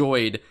really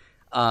enjoyed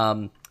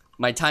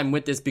my time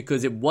with this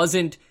because it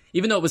wasn't,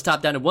 even though it was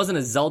top-down, it wasn't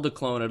a Zelda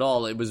clone at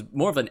all. It was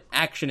more of an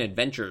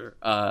action-adventure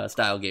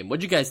style game.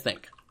 What'd you guys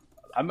think?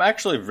 I'm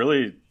actually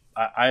really...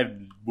 I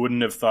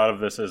wouldn't have thought of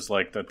this as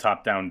like the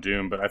top-down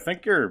Doom, but I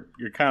think you're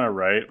kind of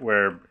right,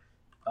 where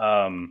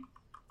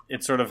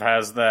it sort of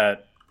has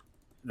that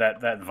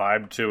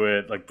vibe to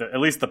it. Like at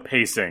least the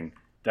pacing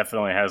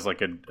definitely has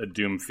like a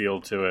Doom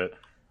feel to it.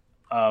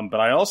 But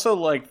I also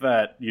like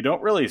that you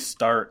don't really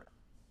start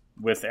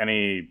with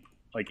any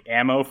like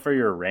ammo for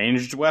your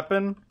ranged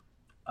weapon,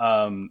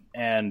 and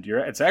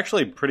it's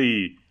actually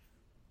pretty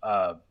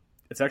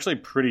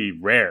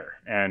rare,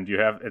 and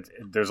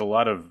there's a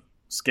lot of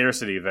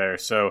scarcity there,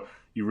 so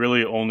you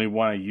really only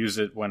want to use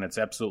it when it's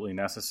absolutely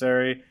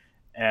necessary.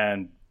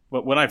 And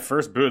when I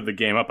first booted the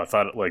game up, I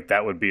thought like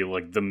that would be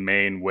like the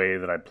main way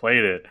that I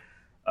played it.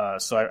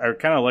 So I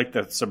kind of like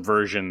the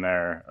subversion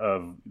there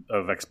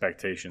of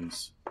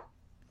expectations.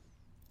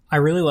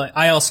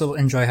 I also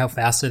enjoy how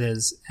fast it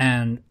is,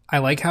 and I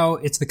like how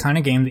it's the kind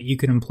of game that you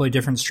can employ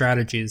different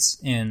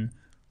strategies in,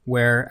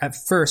 where at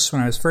first,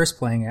 when I was first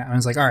playing it, I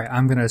was like, all right,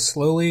 I'm going to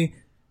slowly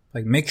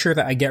like make sure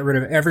that I get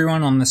rid of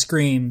everyone on the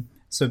screen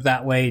so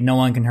that way no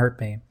one can hurt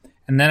me.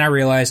 And then I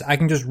realized I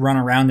can just run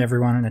around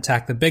everyone and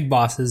attack the big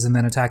bosses and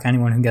then attack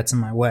anyone who gets in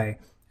my way.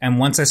 And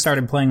once I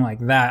started playing like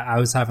that, I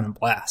was having a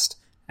blast.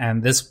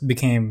 And this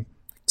became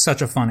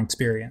such a fun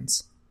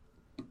experience.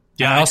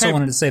 Yeah, and I also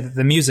wanted to say that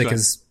the music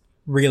is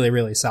really,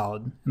 really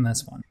solid in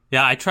this one.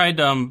 Yeah, I tried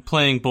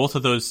playing both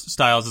of those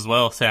styles as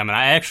well, Sam, and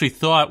I actually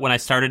thought when I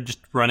started just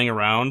running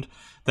around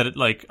that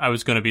I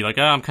was going to be like,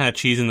 oh, I'm kind of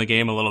cheesing the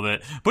game a little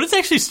bit. But it's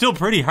actually still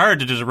pretty hard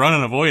to just run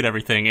and avoid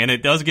everything, and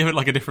it does give it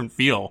like a different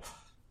feel.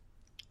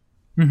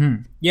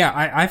 Mm-hmm. Yeah,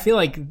 I feel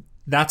like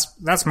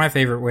that's my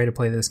favorite way to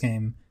play this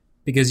game,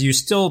 because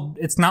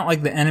it's not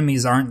like the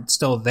enemies aren't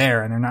still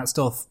there and they're not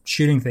still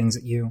shooting things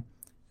at you.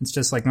 It's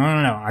just like, no,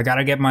 I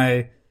gotta get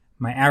my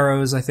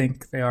arrows, I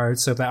think they are,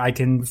 so that I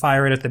can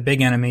fire it at the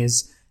big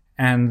enemies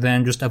and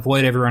then just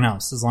avoid everyone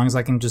else. As long as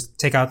I can just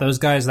take out those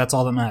guys, that's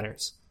all that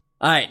matters.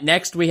 Alright,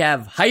 next we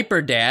have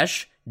Hyper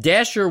Dash.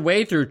 Dash your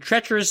way through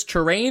treacherous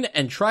terrain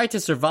and try to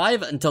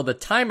survive until the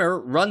timer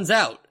runs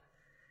out.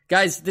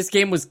 Guys, this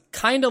game was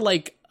kind of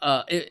like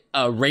a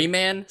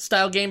Rayman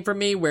style game for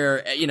me,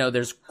 where,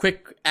 there's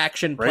quick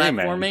action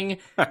platforming.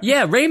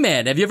 Yeah,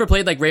 Rayman. Have you ever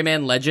played like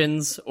Rayman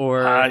Legends or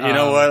you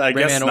know what? I Rayman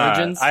guess not.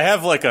 Origins? I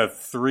have like a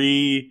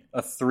three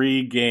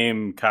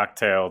game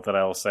cocktail that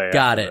I'll say.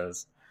 Got it.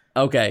 This.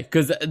 Okay,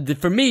 because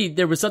for me,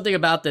 there was something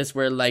about this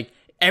where like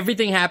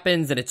everything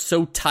happens and it's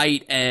so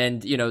tight,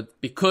 and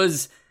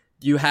because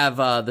you have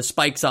the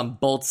spikes on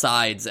both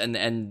sides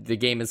and the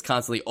game is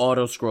constantly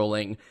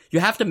auto-scrolling, you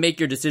have to make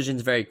your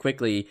decisions very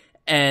quickly.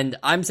 And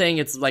I'm saying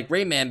it's like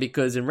Rayman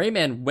because in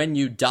Rayman, when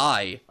you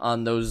die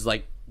on those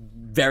like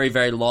very,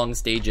 very long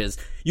stages,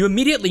 you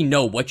immediately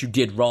know what you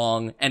did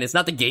wrong, and it's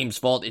not the game's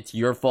fault, it's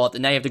your fault,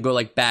 and now you have to go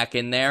like back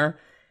in there.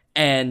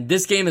 And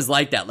this game is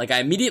like that. Like I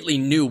immediately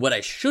knew what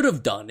I should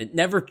have done. It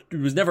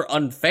was never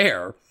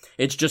unfair.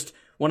 It's just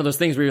one of those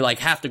things where you like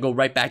have to go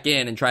right back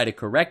in and try to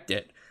correct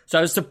it. So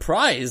I was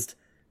surprised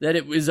that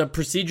it was a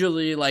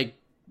procedurally like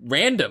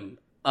random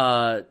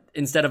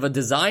instead of a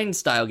design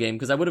style game,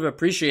 because I would have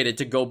appreciated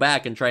to go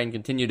back and try and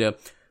continue to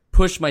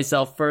push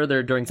myself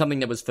further during something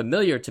that was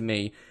familiar to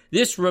me.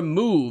 This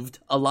removed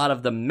a lot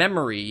of the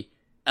memory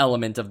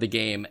element of the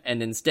game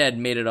and instead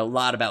made it a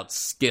lot about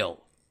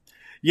skill.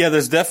 Yeah,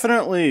 there's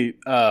definitely,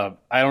 I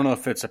don't know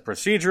if it's a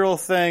procedural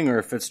thing or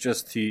if it's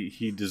just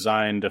he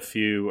designed a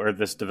few, or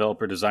this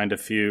developer designed a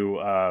few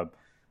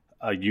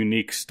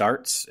unique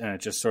starts, and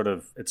it just sort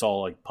of, it's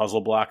all like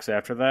puzzle blocks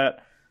after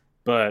that.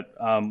 But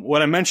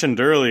what I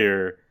mentioned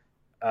earlier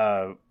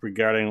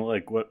regarding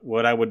like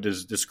what I would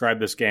describe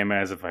this game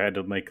as if I had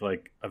to make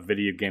like a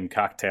video game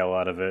cocktail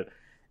out of it,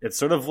 it's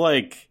sort of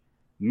like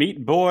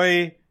Meat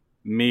Boy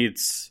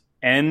meets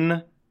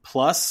N+,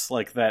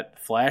 like that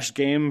Flash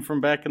game from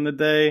back in the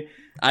day.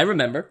 I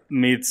remember.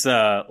 Meets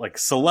like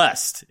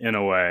Celeste in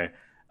a way,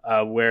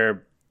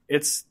 where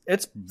it's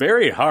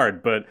very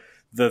hard, but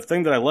the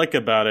thing that I like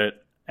about it,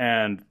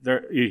 and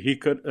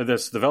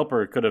this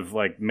developer could have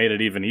like made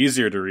it even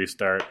easier to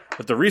restart,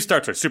 but the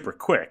restarts are super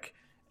quick.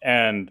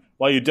 And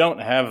while you don't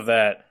have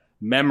that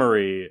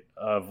memory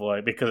of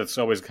like, because it's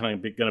always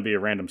going to be a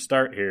random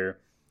start here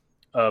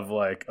of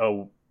like,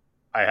 oh,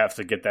 I have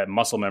to get that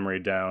muscle memory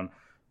down.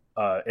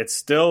 It's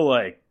still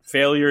like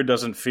failure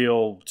doesn't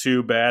feel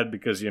too bad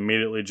because you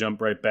immediately jump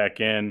right back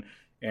in,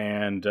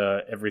 and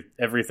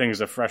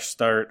everything's a fresh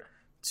start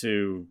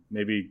to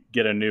maybe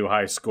get a new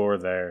high score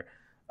there.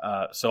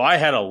 So I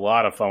had a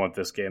lot of fun with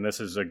this game. This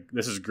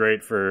is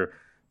great for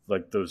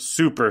like those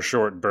super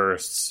short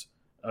bursts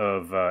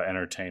of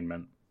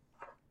entertainment.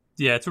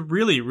 Yeah, it's a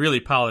really, really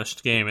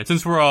polished game. And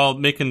since we're all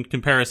making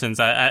comparisons,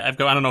 I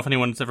don't know if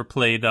anyone's ever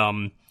played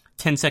 10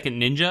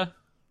 Second Ninja.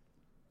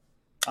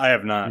 I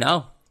have not.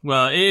 No.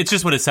 Well, it's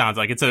just what it sounds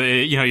like. It's you're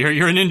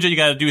a ninja. You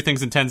got to do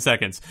things in 10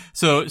 seconds.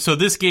 So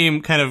this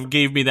game kind of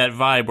gave me that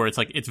vibe where it's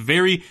like it's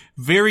very,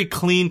 very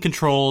clean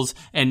controls,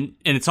 and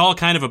it's all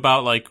kind of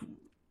about like,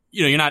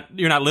 you're not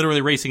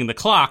literally racing the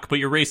clock, but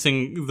you're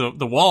racing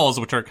the walls,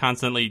 which are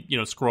constantly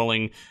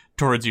scrolling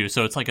towards you.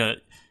 So it's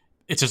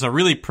just a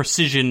really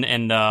precision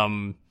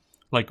and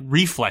like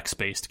reflex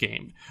based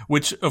game,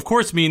 which of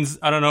course means,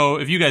 I don't know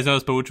if you guys know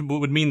this, but which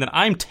would mean that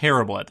I'm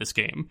terrible at this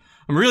game.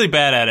 I'm really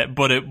bad at it,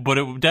 but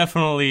it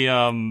definitely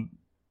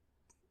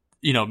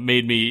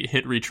made me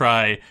hit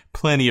retry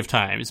plenty of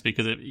times,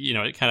 because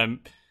it kind of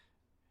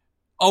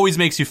always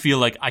makes you feel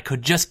like I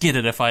could just get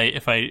it if I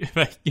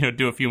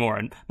do a few more.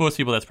 And most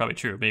people, that's probably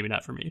true. Maybe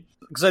not for me.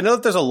 Because I know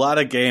that there's a lot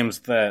of games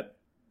that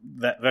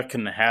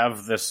can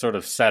have this sort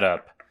of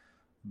setup,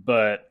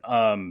 but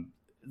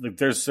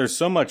there's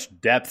so much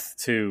depth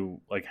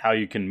to like how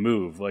you can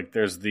move. Like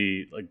there's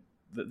the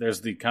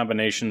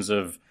combinations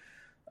of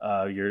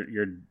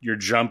your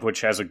jump,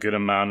 which has a good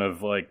amount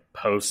of like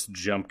post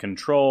jump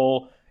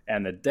control,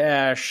 and the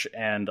dash,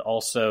 and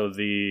also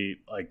the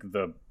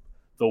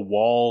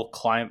wall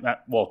climb,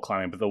 not wall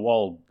climbing, but the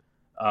wall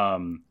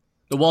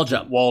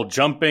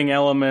jumping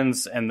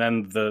elements, and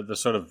then the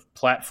sort of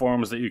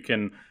platforms that you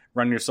can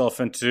run yourself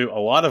into, a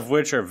lot of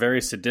which are very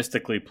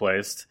sadistically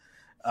placed.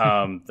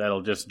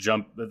 That'll just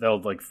jump,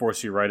 they'll like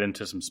force you right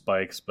into some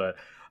spikes. But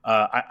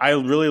I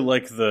really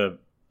like the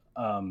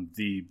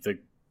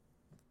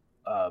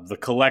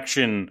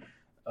collection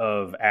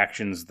of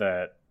actions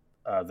that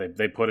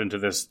they put into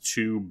this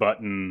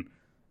 2-button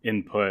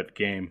input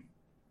game.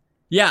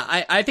 Yeah,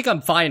 I think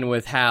I'm fine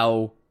with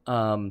how,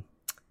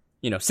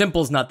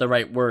 simple's not the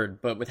right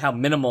word, but with how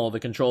minimal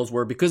the controls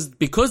were, because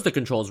the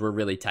controls were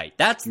really tight.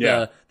 That's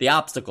the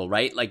obstacle,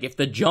 right? Like, if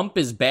the jump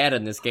is bad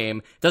in this game,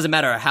 it doesn't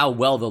matter how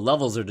well the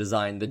levels are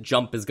designed, the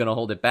jump is going to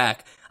hold it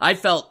back. I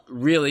felt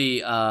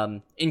really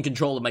in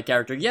control of my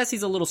character. Yes,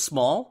 he's a little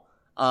small,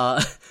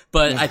 but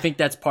I think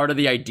that's part of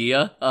the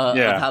idea of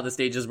how the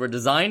stages were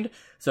designed.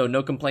 So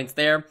no complaints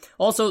there.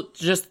 Also,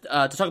 just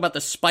to talk about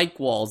the spike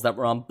walls that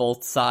were on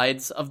both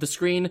sides of the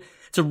screen.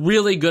 It's a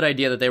really good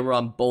idea that they were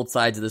on both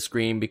sides of the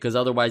screen, because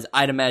otherwise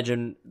I'd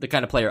imagine the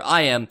kind of player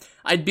I am,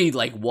 I'd be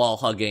like wall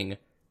hugging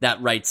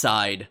that right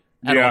side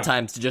at all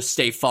times to just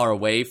stay far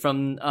away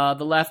from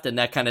the left, and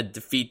that kind of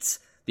defeats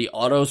the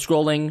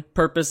auto-scrolling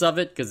purpose of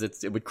it, because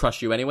it would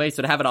crush you anyway.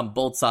 So to have it on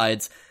both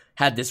sides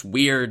had this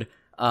weird,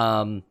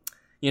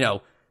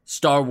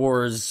 Star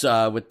Wars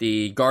with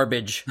the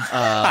garbage, in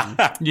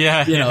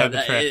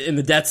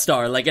the Death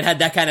Star. Like, it had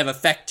that kind of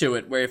effect to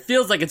it, where it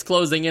feels like it's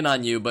closing in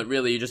on you, but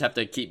really you just have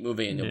to keep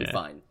moving and you'll be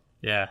fine.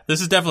 Yeah,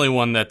 this is definitely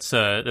one that's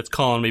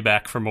calling me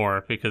back for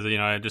more, because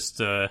I just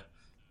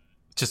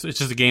it's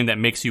just a game that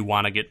makes you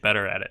want to get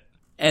better at it.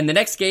 And the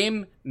next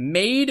game,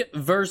 Made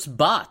vs.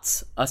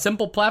 Bots, a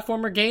simple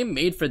platformer game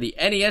made for the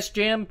NES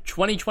Jam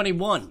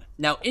 2021.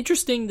 Now,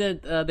 interesting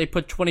that they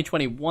put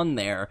 2021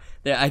 there.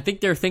 I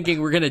think they're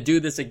thinking we're going to do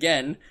this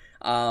again.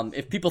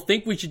 If people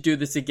think we should do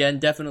this again,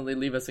 definitely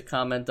leave us a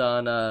comment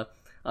on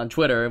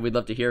Twitter, and we'd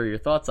love to hear your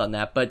thoughts on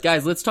that. But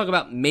guys, let's talk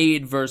about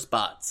Made vs.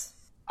 Bots.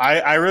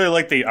 I really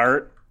like the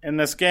art in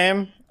this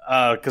game,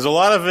 because a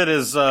lot of it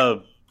is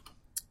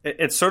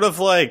it's sort of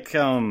like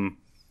a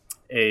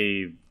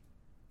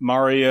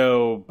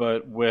Mario,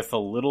 but with a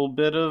little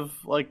bit of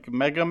like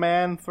Mega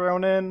Man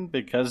thrown in,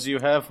 because you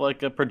have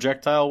like a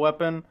projectile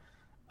weapon.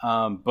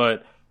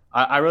 But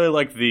I really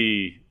like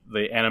the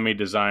enemy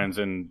designs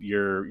and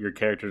your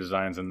character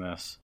designs in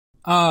this.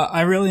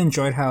 I really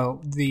enjoyed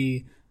how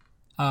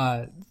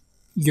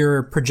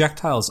your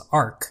projectiles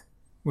arc,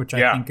 which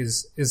I think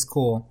is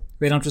cool.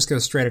 They don't just go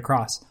straight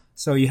across.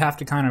 So you have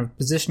to kind of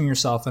position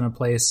yourself in a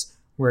place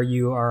where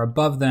you are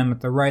above them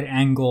at the right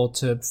angle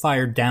to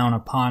fire down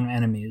upon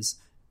enemies,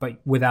 but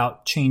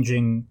without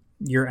changing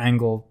your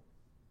angle,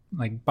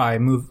 like by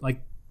aiming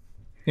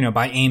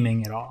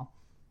at all.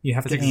 You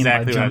have to aim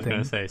by jumping. Exactly what I was going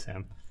to say,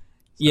 Sam.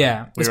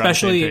 Yeah,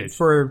 especially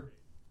for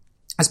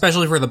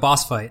the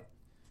boss fight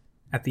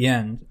at the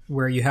end,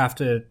 where you have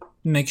to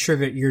make sure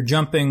that you're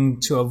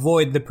jumping to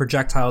avoid the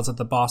projectiles that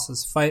the boss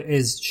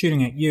is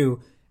shooting at you,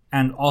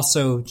 and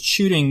also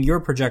shooting your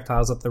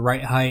projectiles at the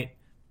right height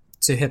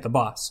to hit the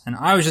boss. And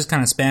I was just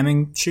kind of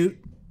spamming shoot,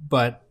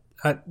 but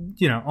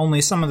only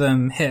some of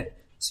them hit.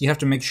 So you have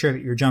to make sure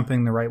that you're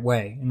jumping the right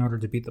way in order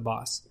to beat the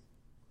boss.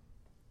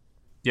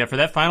 Yeah, for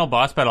that final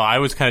boss battle, I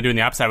was kind of doing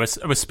the opposite. I was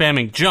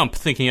spamming jump,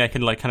 thinking I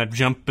could like kind of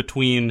jump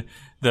between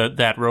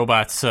that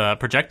robot's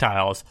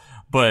projectiles.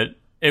 But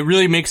it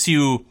really makes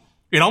you.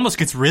 It almost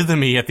gets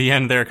rhythmy at the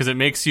end there, because it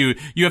makes you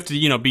have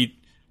to be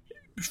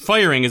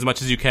firing as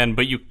much as you can,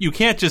 but you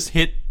can't just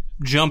hit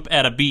jump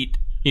at a beat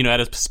at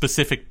a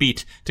specific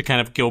beat to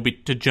kind of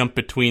to jump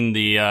between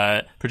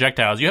the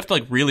projectiles. You have to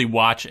like really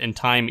watch and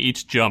time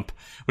each jump,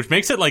 which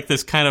makes it like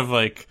this kind of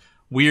like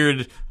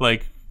weird,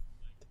 like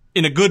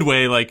in a good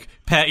way, like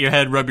pat your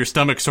head, rub your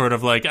stomach sort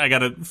of like I got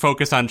to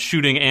focus on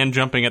shooting and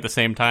jumping at the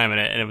same time. And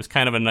it was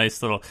kind of a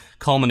nice little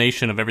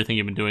culmination of everything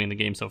you've been doing in the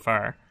game so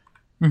far.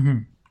 Mm-hmm.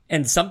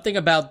 And something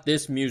about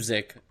this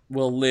music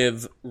will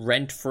live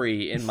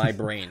rent-free in my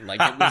brain. Like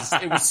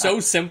it was so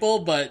simple,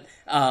 but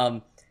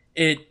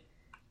it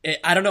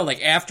I don't know,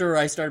 like after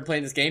I started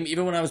playing this game,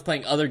 even when I was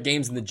playing other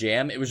games in the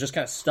jam, it was just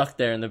kind of stuck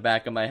there in the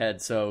back of my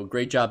head. So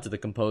great job to the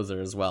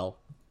composer as well.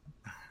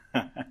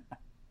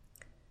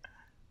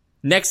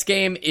 Next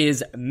game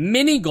is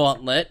Mini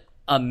Gauntlet,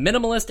 a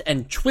minimalist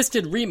and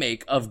twisted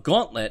remake of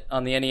Gauntlet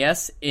on the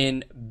NES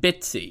in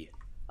Bitsy.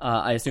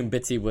 I assume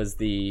Bitsy was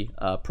the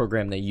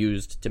program they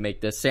used to make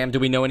this. Sam, do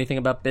we know anything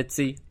about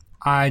Bitsy?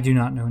 I do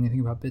not know anything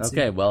about Bitsy.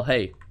 Okay, well,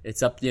 hey,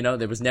 it's up,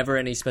 there was never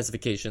any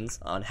specifications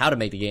on how to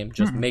make the game,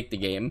 just make the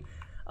game.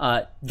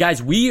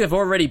 Guys, we have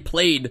already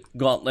played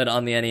Gauntlet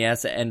on the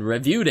NES and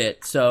reviewed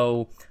it,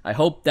 so I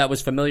hope that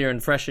was familiar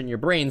and fresh in your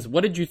brains.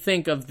 What did you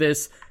think of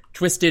this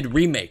twisted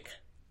remake?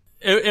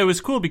 It was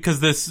cool because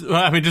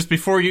just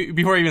before you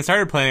even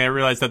started playing, I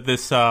realized that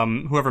this,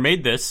 whoever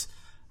made this,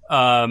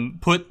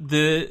 put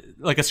a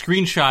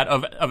screenshot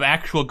of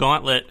actual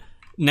Gauntlet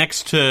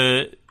next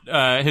to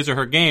his or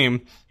her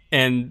game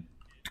and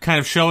kind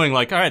of showing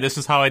like, all right, this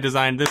is how I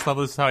designed this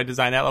level, this is how I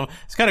designed that level.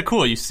 It's kind of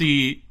cool. You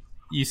see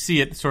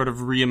it sort of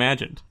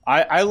reimagined.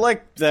 I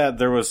liked that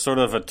there was sort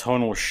of a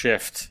tonal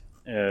shift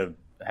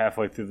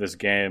halfway through this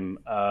game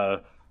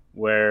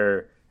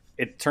where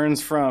it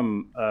turns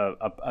from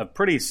a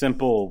pretty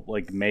simple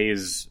like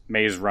maze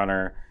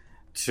runner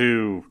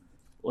to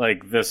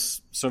like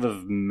this sort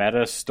of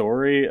meta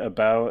story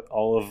about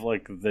all of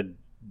like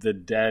the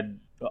dead,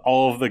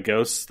 all of the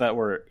ghosts that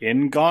were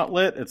in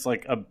Gauntlet. It's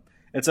like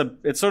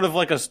it's sort of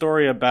like a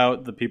story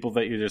about the people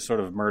that you just sort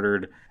of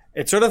murdered.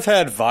 It sort of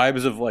had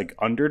vibes of like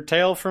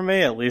Undertale for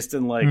me, at least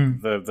in like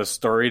the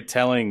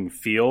storytelling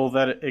feel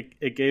that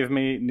it gave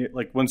me.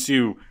 Like once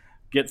you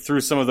get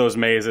through some of those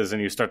mazes and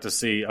you start to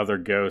see other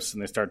ghosts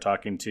and they start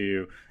talking to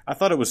you, I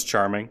thought it was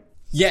charming.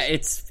 Yeah,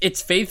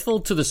 it's faithful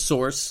to the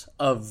source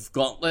of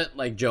Gauntlet.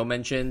 Like Joe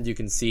mentioned, you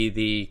can see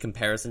the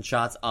comparison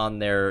shots on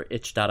their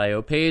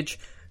itch.io page,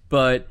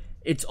 but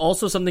it's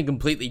also something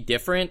completely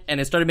different, and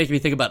it started making me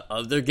think about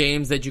other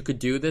games that you could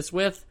do this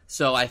with.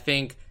 So I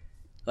think,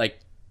 like,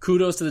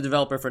 kudos to the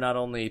developer for not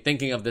only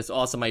thinking of this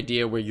awesome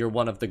idea where you're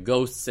one of the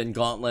ghosts in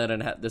Gauntlet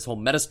and this whole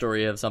meta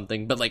story of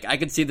something, but like I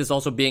could see this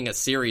also being a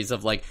series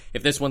of like,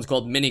 if this one's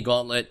called Mini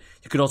Gauntlet,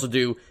 you could also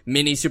do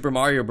Mini Super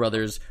Mario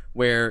Brothers,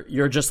 where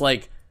you're just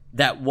like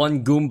that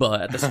one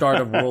Goomba at the start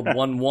of World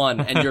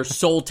 1-1, and your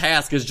sole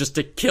task is just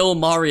to kill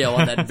Mario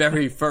on that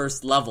very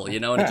first level, and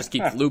it just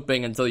keeps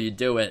looping until you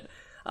do it.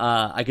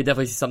 I could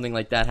definitely see something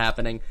like that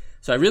happening.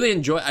 So I really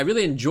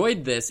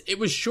enjoyed this. It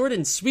was short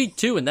and sweet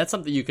too, and that's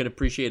something you can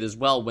appreciate as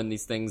well when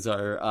these things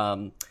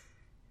are,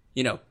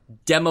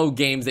 demo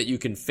games that you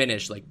can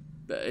finish. Like,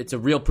 it's a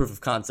real proof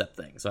of concept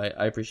thing. So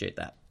I appreciate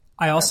that.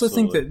 I also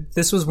think that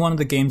this was one of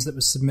the games that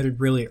was submitted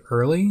really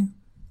early.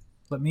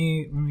 Let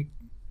me double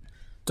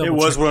check. It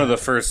was one of the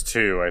first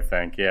two, I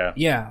think. Yeah.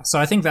 Yeah. So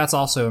I think that's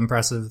also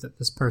impressive that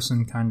this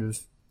person kind of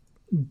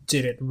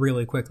did it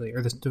really quickly,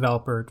 or this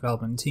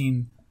development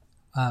team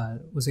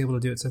was able to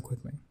do it so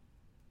quickly.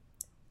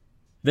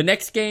 The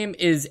next game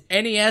is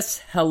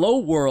NES Hello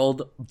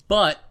World,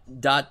 but ...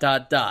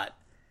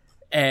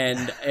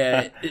 And,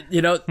 there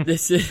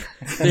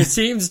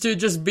seems to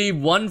just be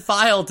one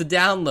file to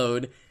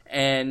download,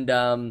 and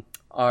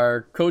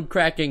our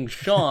code-cracking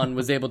Sean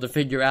was able to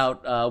figure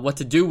out what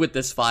to do with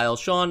this file.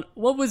 Sean,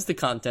 what was the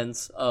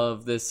contents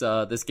of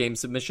this game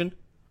submission?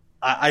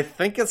 I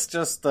think it's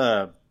just...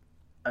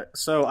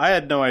 So I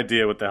had no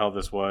idea what the hell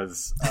this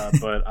was,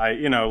 but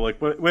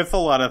with a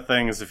lot of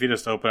things, if you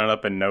just open it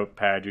up in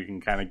Notepad, you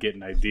can kind of get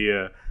an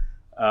idea.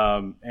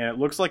 And it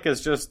looks like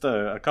it's just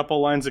a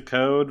couple lines of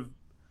code,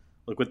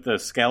 like with the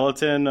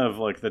skeleton of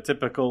like the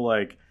typical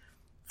like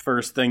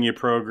first thing you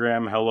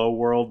program Hello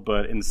World,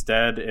 but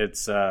instead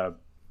it's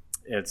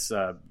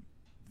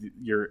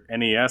your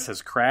NES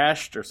has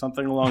crashed or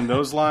something along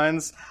those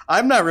lines.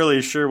 I'm not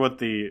really sure what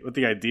the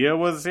idea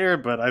was here,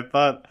 but I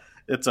thought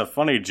it's a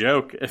funny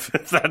joke if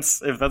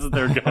that's what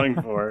they're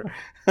going for.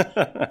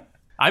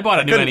 I bought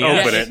a new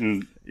NES. Open it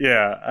and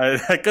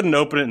I couldn't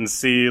open it and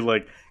see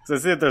like, because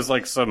I see that there's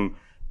like some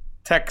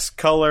text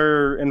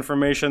color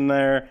information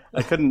there.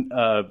 I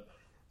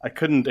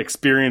couldn't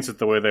experience it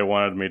the way they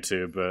wanted me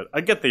to, but I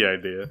get the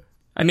idea.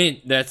 I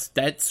mean,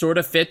 that sort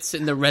of fits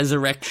in the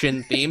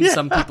resurrection theme. Yeah.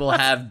 Some people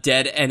have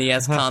dead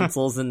NES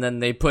consoles and then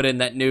they put in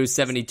that new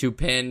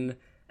 72-pin.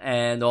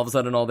 And all of a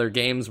sudden, all their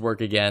games work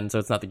again. So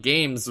it's not the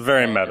game's fault.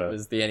 Very meta. It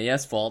was the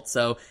NES fault.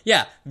 So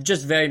yeah,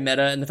 just very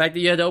meta. And the fact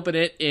that you had to open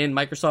it in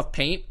Microsoft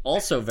Paint,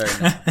 also very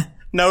meta.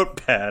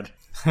 Notepad.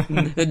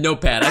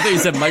 Notepad. I thought you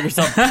said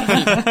Microsoft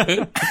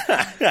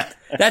Paint.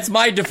 That's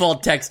my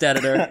default text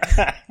editor.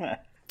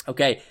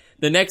 Okay,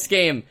 the next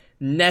game,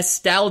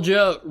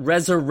 Nostalgia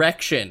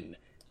Resurrection.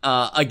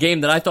 A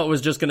game that I thought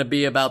was just going to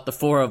be about the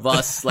four of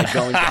us like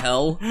going to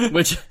hell,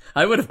 which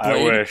I would have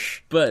played. I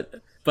wish.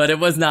 But it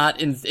was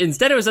not.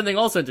 Instead, it was something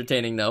also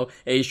entertaining, though.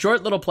 A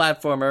short little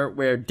platformer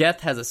where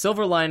death has a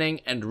silver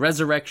lining and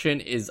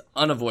resurrection is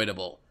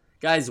unavoidable.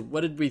 Guys,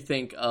 what did we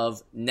think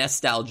of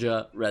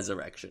Nostalgia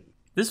Resurrection?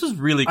 This was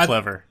really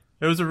clever.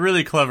 It was a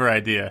really clever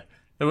idea.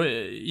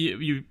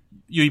 You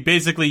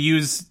basically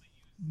use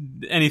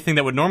anything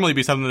that would normally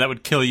be something that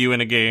would kill you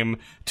in a game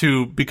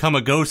to become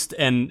a ghost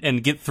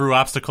and get through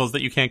obstacles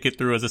that you can't get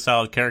through as a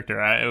solid character.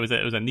 It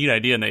was a neat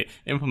idea, and they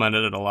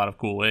implemented it in a lot of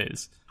cool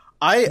ways.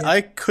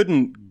 I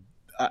couldn't.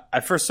 I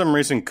for some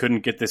reason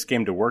couldn't get this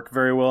game to work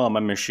very well on my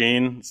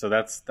machine, so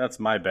that's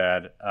my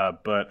bad.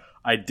 But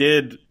I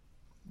did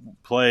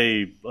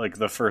play like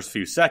the first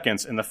few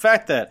seconds, and the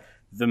fact that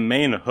the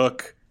main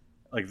hook,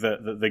 like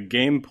the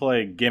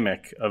gameplay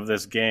gimmick of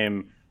this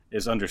game,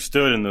 is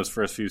understood in those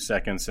first few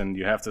seconds, and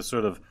you have to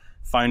sort of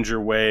find your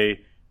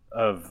way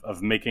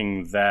of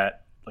making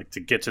that, like,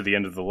 to get to the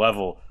end of the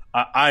level.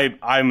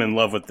 I'm in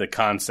love with the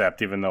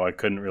concept, even though I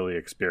couldn't really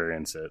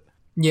experience it.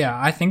 Yeah,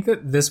 I think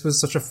that this was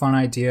such a fun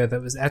idea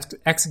that was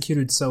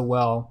executed so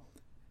well.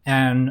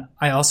 And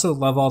I also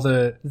love all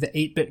the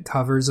 8-bit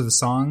covers of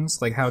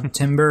songs, like how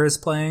Timber is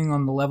playing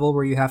on the level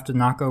where you have to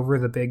knock over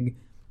the big,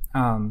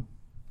 I'm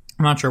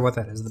not sure what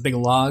that is, the big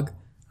log,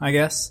 I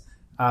guess,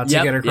 to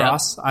get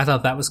across. Yep. I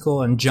thought that was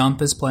cool. And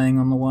Jump is playing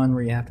on the one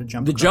where you have to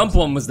jump across. The Jump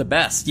one was the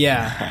best.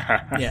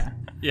 Yeah, yeah.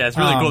 Yeah, it's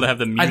really cool to have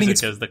the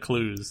music as the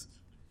clues.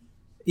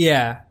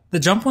 Yeah. The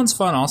jump one's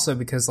fun also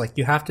because, like,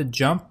 you have to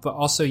jump, but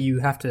also you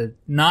have to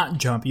not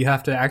jump. You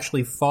have to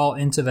actually fall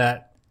into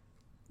that,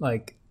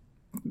 like,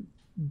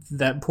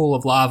 that pool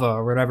of lava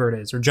or whatever it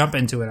is, or jump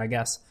into it, I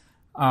guess,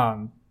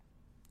 to,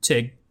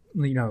 you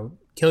know,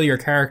 kill your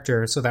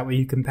character so that way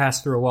you can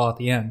pass through a wall at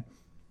the end.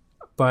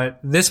 But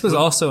this was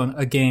also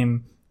a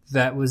game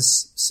that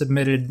was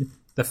submitted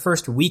the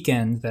first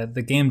weekend that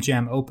the Game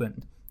Jam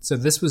opened. So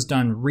this was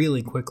done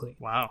really quickly.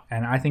 Wow.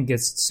 And I think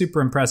it's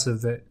super impressive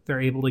that they're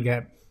able to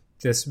get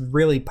this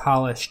really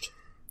polished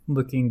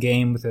looking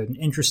game with an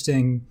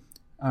interesting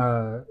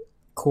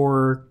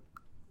core,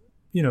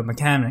 you know,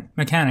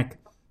 mechanic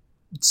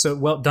so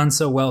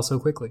well so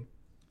quickly.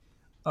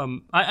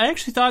 I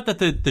actually thought that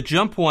the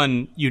jump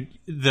one,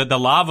 the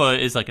lava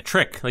is like a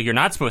trick. Like, you're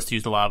not supposed to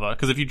use the lava,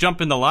 because if you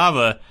jump in the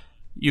lava,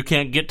 you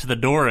can't get to the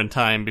door in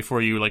time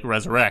before you, like,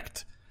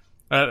 resurrect.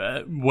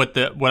 What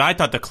I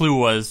thought the clue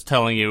was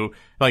telling you,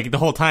 like, the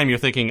whole time you're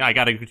thinking, I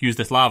gotta use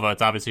this lava,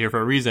 it's obviously here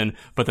for a reason,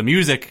 but the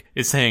music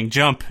is saying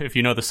jump if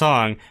you know the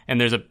song, and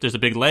there's a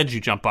big ledge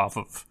you jump off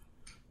of.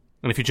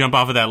 And if you jump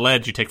off of that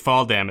ledge, you take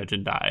fall damage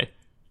and die.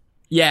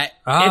 Yeah,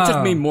 It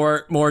took me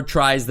more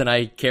tries than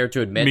I care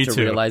to admit to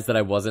too. realize that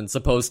I wasn't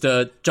supposed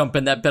to jump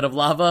in that bit of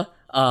lava.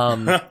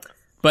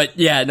 But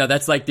yeah, no,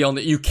 that's like the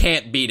only, you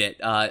can't beat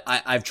it.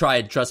 I've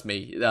tried, trust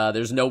me.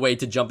 There's no way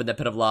to jump in that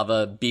pit of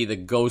lava, be the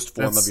ghost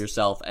form of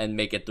yourself, and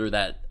make it through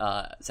that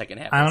second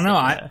half. I don't know.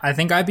 I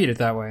think I beat it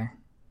that way.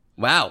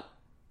 Wow.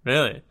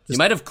 Really? You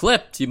might have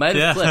clipped.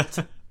 Clipped.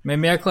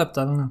 Maybe I clipped.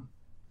 I don't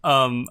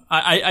know.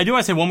 I do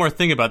want to say one more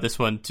thing about this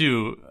one,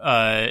 too,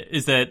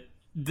 is that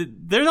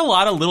there's a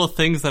lot of little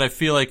things that I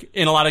feel like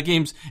in a lot of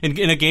games,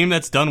 in a game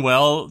that's done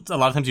well, a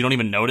lot of times you don't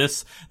even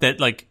notice that,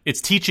 like, it's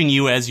teaching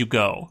you as you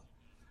go.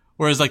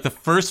 Whereas, like, the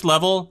first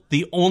level,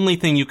 the only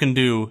thing you can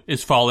do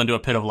is fall into a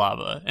pit of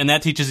lava. And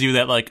that teaches you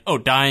that, like, oh,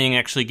 dying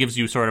actually gives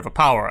you sort of a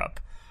power-up.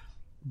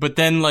 But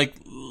then, like,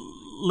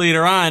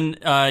 later on,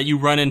 you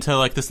run into,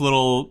 like, this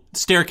little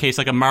staircase,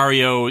 like a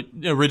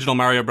original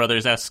Mario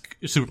Brothers-esque,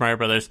 Super Mario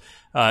Brothers,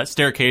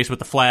 staircase with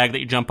the flag that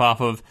you jump off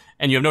of.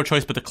 And you have no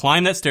choice but to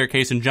climb that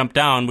staircase and jump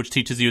down, which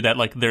teaches you that,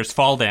 like, there's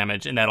fall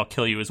damage, and that'll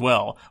kill you as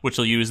well, which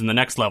you'll use in the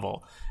next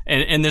level.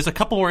 And there's a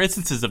couple more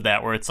instances of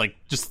that where it's, like,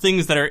 just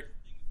things that are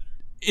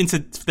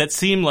that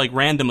seem like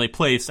randomly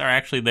placed are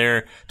actually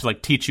there to,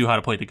 like, teach you how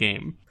to play the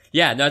game.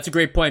 Yeah, no, that's a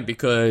great point,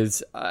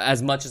 because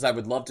as much as I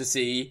would love to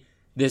see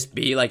this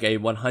be like a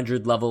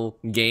 100 level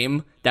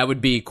game, that would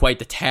be quite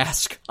the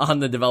task on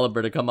the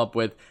developer to come up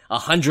with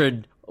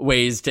 100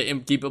 ways to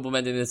keep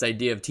implementing this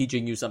idea of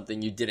teaching you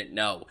something you didn't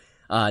know.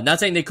 Not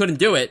saying they couldn't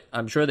do it.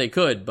 I'm sure they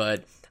could,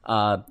 but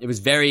it was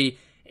very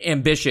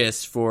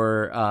ambitious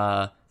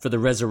for the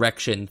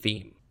resurrection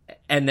theme.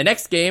 And the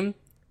next game,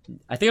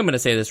 I think I'm going to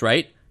say this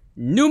right,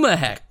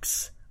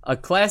 Numahex, a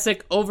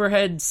classic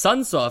overhead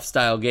Sunsoft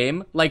style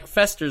game like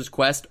Fester's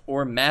Quest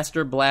or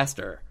Master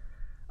Blaster.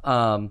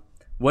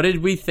 What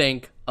did we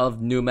think of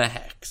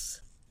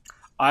Numahex?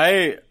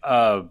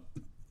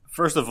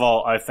 First of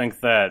all, I think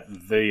that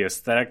the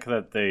aesthetic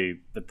that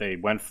they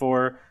went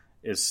for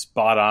is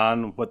spot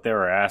on what they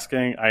were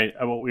asking.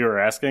 What we were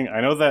asking.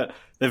 I know that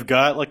they've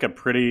got, like, a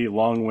pretty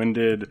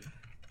long-winded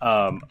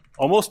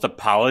almost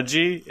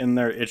apology in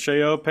their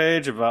itch.io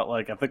page about,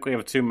 like, I think we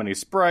have too many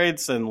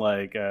sprites and,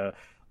 like, a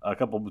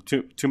couple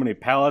too many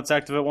palettes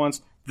active at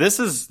once. This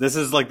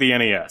is like the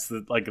NES.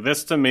 Like,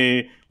 this to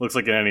me looks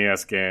like an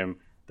NES game.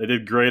 They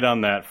did great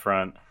on that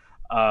front.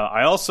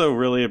 I also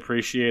really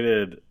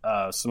appreciated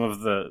some of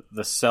the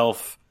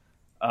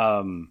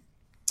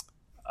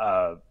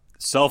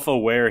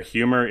self-aware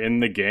humor in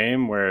the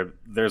game, where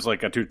there's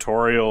like a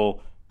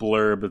tutorial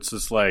blurb that's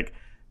just like,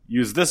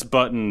 use this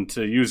button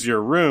to use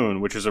your rune,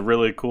 which is a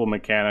really cool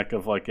mechanic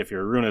of like, if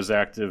your rune is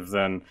active,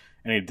 then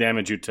any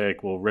damage you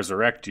take will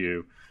resurrect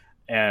you.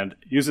 And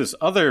use this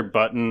other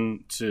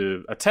button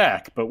to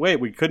attack. But wait,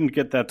 we couldn't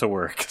get that to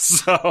work.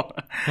 So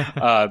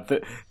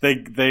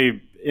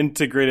they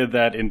integrated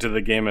that into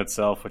the game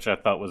itself, which I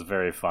thought was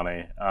very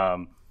funny.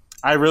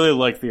 I really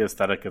like the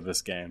aesthetic of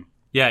this game.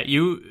 Yeah,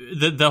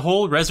 the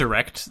whole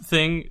resurrect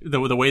thing, the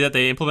way that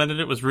they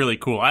implemented it was really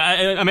cool.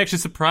 I'm actually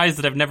surprised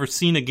that I've never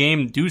seen a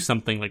game do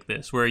something like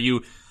this, where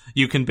you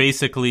can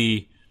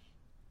basically,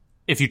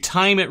 if you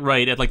time it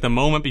right at like the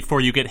moment before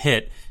you get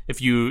hit,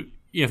 if you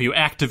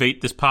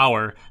activate this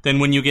power, then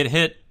when you get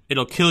hit,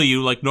 it'll kill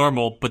you like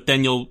normal, but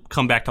then you'll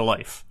come back to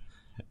life.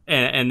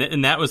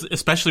 And that was,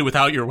 especially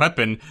without your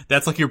weapon,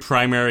 that's like your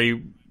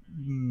primary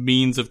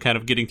means of kind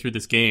of getting through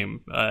this game.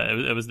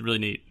 It was really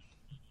neat.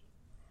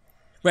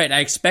 Right,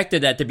 I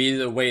expected that to be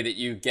the way that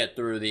you get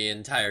through the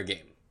entire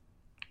game.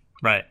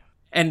 Right.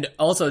 And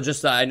also,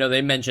 just I know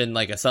they mentioned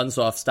like a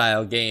Sunsoft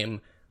style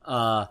game.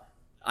 I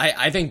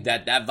think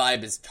that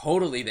vibe is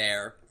totally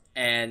there,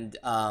 and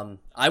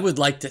I would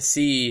like to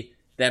see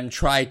them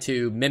try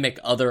to mimic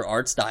other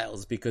art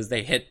styles, because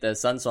they hit the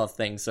Sunsoft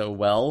thing so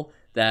well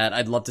that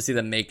I'd love to see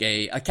them make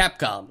a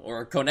Capcom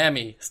or a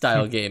Konami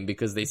style game,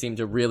 because they seem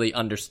to really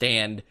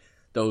understand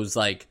those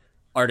like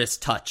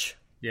artist touch.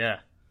 Yeah.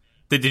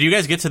 Did you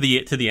guys get to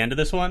the end of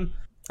this one?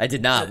 I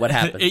did not. What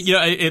happened?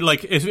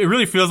 It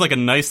really feels like a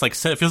nice it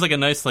feels like a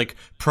nice like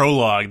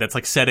prologue that's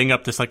like setting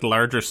up this like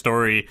larger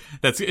story.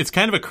 It's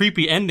kind of a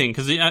creepy ending,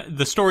 because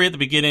the story at the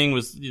beginning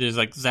was, there's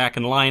like Zack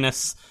and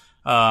Linus.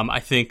 I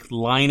think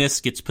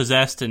Linus gets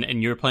possessed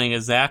and you're playing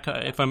as Zack.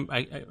 If I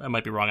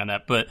might be wrong on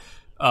that, but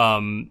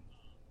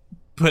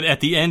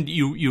at the end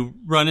you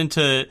run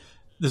into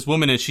this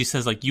woman and she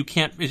says like, you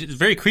can't. It's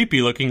very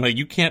creepy looking. Like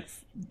you can't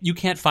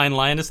find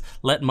Linus.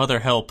 Let Mother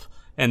help.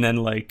 And then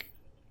like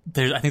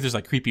I think there's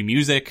like creepy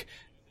music,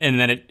 and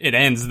then it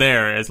ends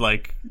there as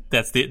like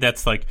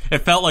that's like, it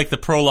felt like the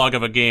prologue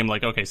of a game.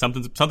 Like, okay,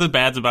 something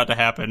bad's about to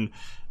happen.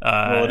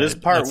 Well, it is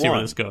part let's see one.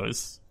 where this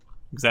goes.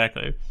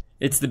 Exactly.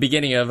 It's the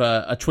beginning of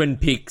a Twin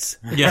Peaks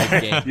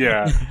game.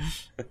 Yeah.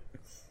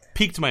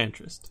 Piqued my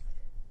interest.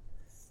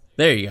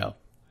 There you go.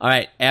 All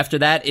right. After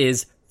that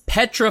is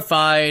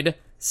Petrified.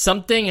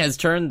 Something has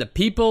turned the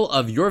people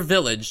of your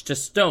village to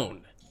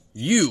stone.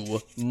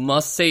 You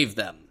must save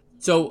them.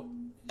 So,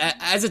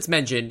 as it's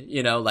mentioned,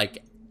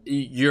 like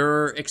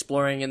you're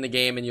exploring in the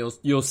game, and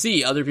you'll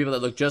see other people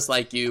that look just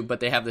like you, but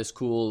they have this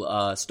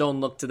cool stone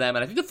look to them.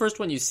 And I think the first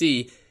one you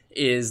see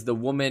is the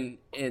woman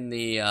in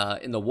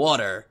the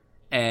water,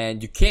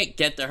 and you can't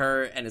get to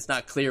her, and it's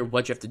not clear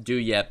what you have to do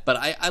yet. But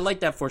I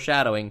like that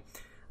foreshadowing.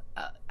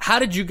 How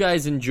did you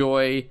guys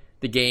enjoy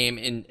the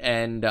game,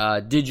 and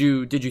did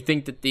you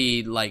think that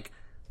the like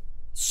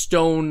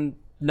stone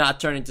not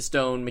turning to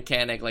stone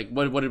mechanic, like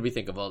what did we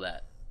think of all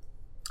that?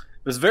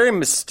 It was very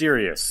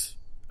mysterious,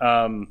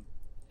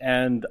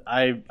 and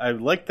I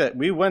like that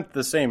we went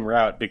the same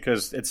route,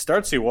 because it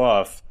starts you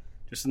off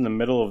just in the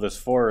middle of this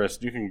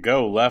forest. You can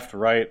go left,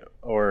 right,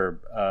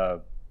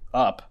 or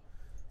up,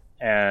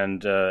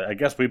 and I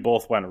guess we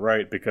both went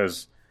right,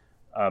 because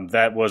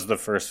that was the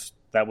first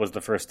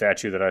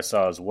statue that I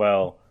saw as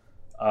well.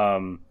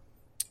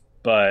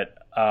 But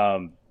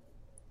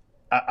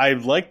I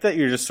like that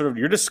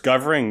you're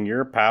discovering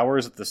your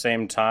powers at the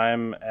same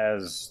time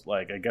as,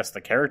 like, I guess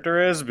the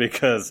character is,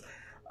 because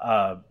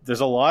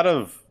there's a lot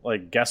of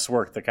like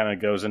guesswork that kind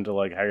of goes into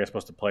like how you're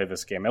supposed to play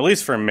this game, at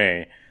least for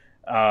me,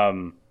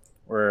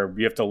 where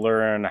you have to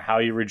learn how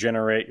you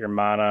regenerate your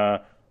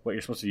mana, what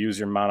you're supposed to use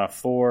your mana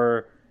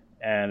for,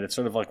 and it's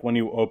sort of like when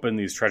you open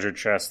these treasure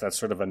chests, that's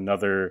sort of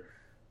another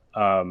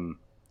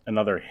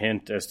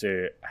hint as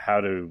to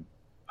how to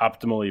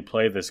optimally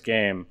play this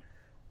game.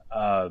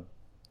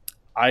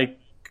 I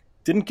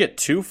didn't get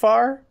too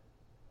far.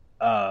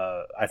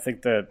 I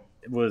think that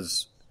it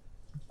was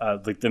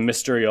like the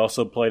mystery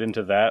also played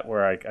into that,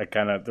 where I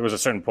kind of, there was a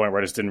certain point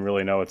where I just didn't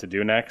really know what to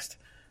do next.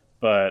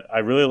 But I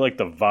really like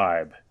the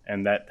vibe,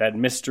 and that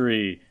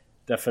mystery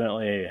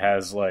definitely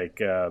has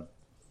like a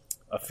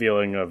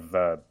feeling of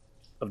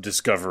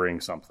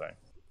discovering something.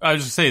 I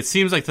was just say, it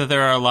seems like that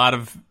there are a lot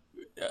of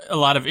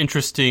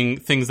interesting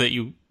things that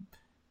you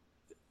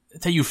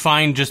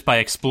find just by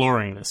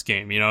exploring this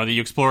game. That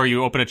you explore,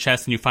 you open a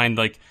chest, and you find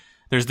like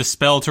there's the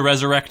spell to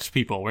resurrect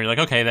people, where you're like,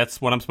 okay,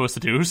 that's what I'm supposed to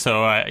do.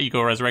 So you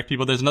go resurrect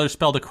people. There's another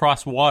spell to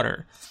cross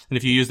water, and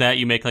if you use that,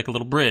 you make like a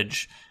little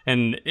bridge.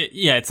 And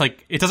it's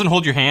like, it doesn't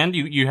hold your hand.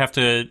 You have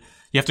to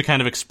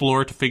kind of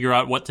explore to figure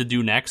out what to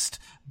do next.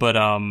 But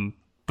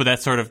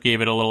that sort of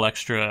gave it a little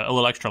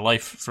extra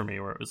life for me,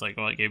 where it was like,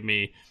 well, it gave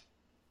me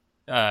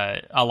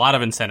a lot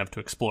of incentive to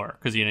explore,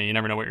 because you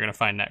never know what you're going to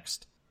find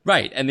next.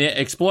 Right, and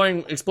the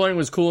exploring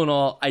was cool and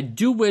all. I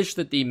do wish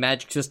that the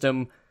magic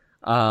system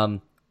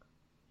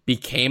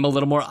became a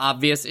little more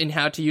obvious in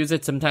how to use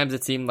it. Sometimes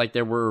it seemed like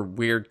there were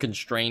weird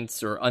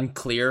constraints or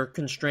unclear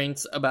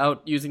constraints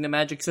about using the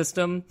magic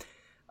system.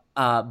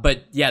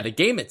 But yeah, the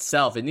game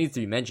itself, it needs to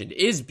be mentioned,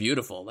 is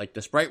beautiful. Like,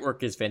 the sprite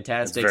work is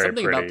fantastic.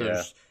 Something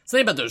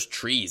about those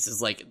trees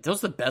is like,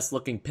 those are the best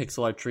looking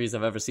pixel art trees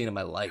I've ever seen in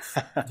my life.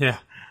 Yeah,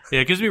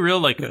 it gives me real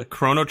like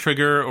Chrono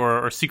Trigger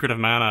or Secret of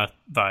Mana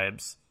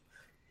vibes.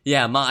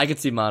 Yeah, I could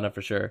see Mana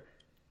for sure.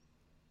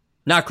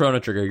 Not Chrono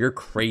Trigger, you're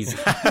crazy.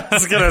 I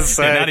was gonna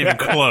say, Yeah, not even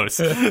close.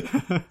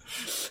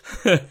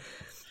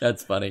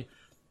 That's funny.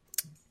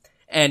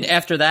 And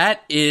after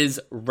that is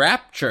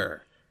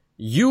Rapture.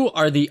 You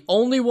are the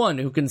only one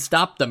who can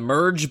stop the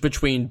merge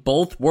between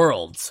both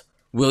worlds.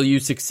 Will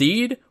you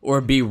succeed or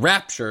be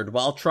raptured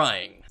while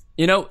trying?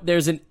 You know,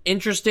 there's an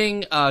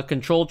interesting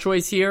control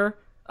choice here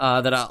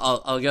that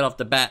I'll get off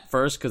the bat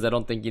first, because I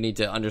don't think you need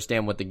to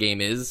understand what the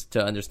game is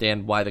to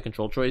understand why the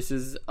control choice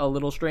is a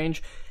little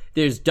strange.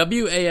 There's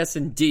W, A, S,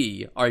 and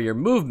D are your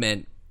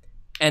movement,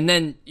 and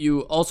then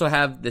you also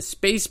have the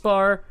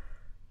spacebar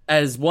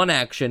as one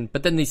action,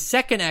 but then the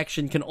second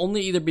action can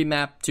only either be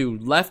mapped to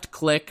left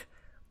click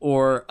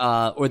or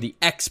the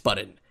X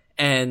button.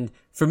 And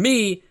for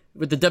me,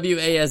 with the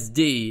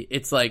WASD,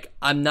 it's like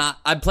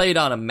I played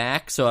on a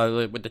Mac,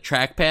 so with the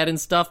trackpad and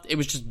stuff, it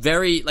was just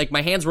very, like,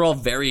 my hands were all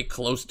very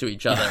close to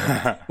each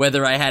other,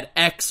 whether I had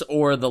X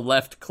or the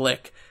left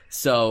click.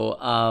 So,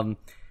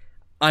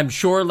 I'm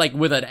sure, like,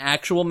 with an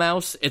actual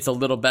mouse, it's a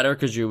little better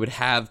because you would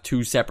have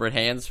two separate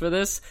hands for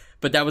this.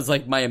 But that was,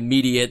 like, my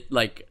immediate,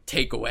 like,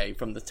 takeaway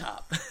from the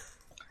top.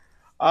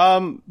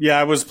 Yeah,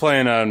 I was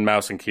playing on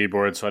mouse and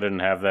keyboard, so I didn't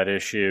have that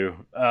issue.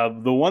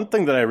 The one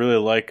thing that I really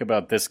like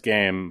about this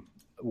game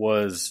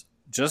was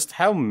just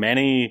how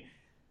many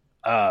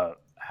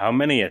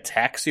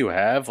attacks you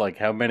have, like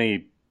how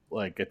many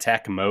like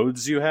attack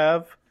modes you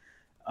have.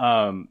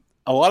 A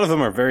lot of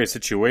them are very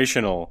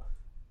situational.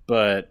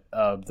 But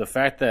the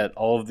fact that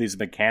all of these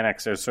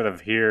mechanics are sort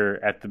of here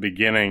at the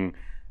beginning,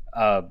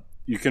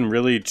 you can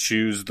really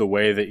choose the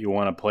way that you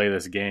want to play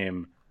this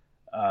game,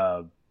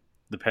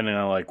 depending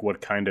on like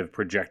what kind of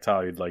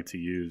projectile you'd like to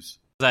use.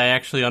 I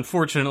actually,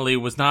 unfortunately,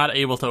 was not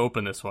able to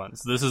open this one.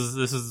 So this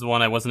is the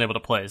one I wasn't able to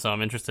play. So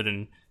I'm interested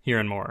in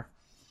hearing more.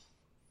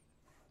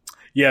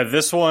 Yeah,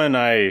 this one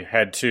I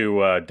had to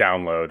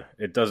download.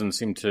 It doesn't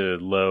seem to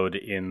load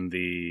in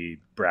the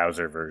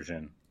browser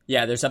version.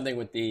 Yeah, there's something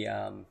with the.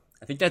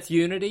 I think that's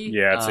Unity.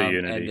 Yeah, it's a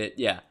Unity.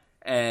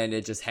 And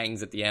it just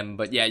hangs at the end.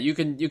 But yeah, you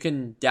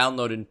can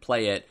download and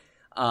play it.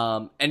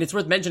 And it's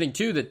worth mentioning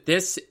too that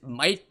this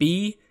might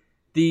be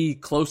the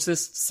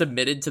closest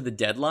submitted to the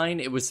deadline.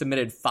 It was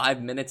submitted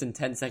 5 minutes and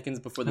 10 seconds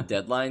before the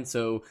deadline.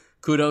 So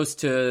kudos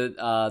to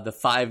the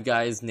 5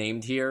 guys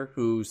named here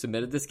who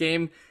submitted this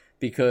game,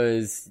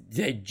 because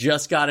they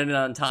just got it in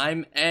on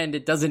time, and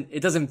it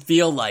doesn't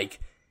feel like,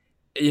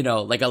 you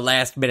know, like a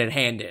last minute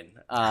hand in.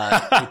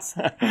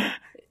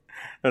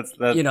 It's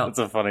That's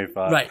a funny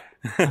thought. Right.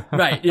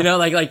 Right. You know,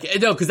 like,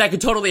 no, because that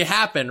could totally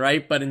happen,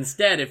 right? But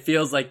instead, it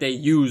feels like they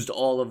used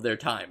all of their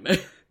time.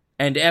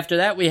 And after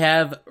that, we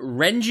have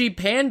Renji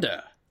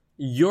Panda.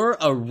 You're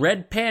a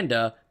red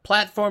panda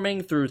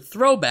platforming through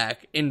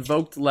throwback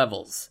invoked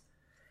levels.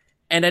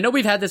 And I know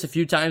we've had this a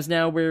few times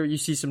now where you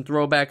see some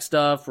throwback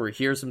stuff or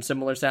hear some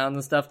similar sounds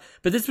and stuff,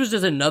 but this was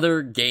just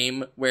another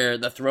game where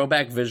the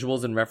throwback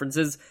visuals and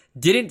references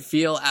didn't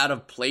feel out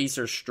of place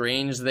or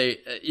strange. They,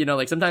 you know,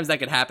 like sometimes that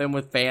could happen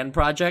with fan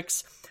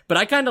projects, but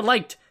I kind of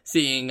liked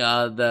seeing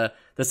the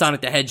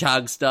Sonic the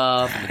Hedgehog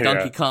stuff, the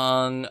Donkey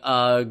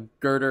Kong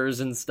girders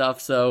and stuff.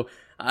 So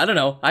I don't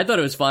know. I thought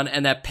it was fun,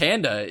 and that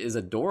panda is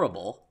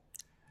adorable.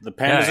 The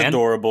panda's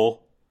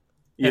adorable.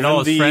 And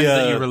all his friends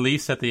that you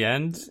release at the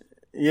end.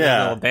 Yeah,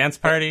 a little dance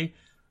party.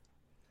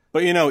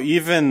 But you know,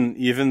 even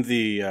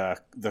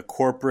the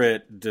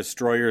corporate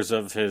destroyers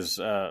of his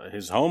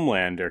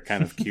homeland are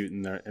kind of cute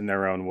in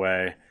their own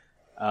way.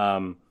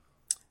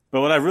 But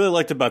what I really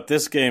liked about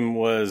this game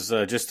was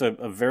just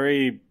a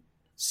very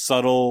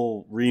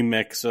subtle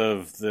remix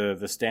of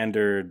the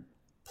standard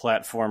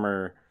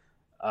platformer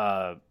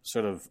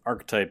sort of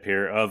archetype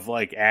here of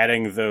like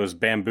adding those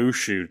bamboo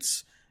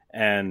shoots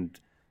and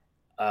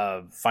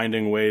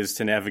finding ways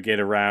to navigate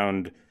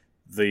around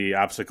the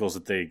obstacles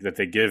that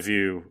they give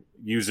you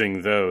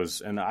using those.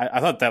 And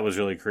I thought that was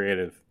really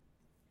creative.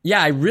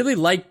 Yeah, I really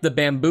liked the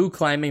bamboo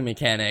climbing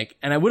mechanic,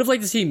 and I would have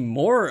liked to see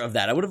more of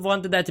that. I would have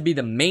wanted that to be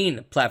the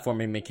main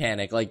platforming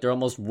mechanic. Like, there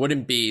almost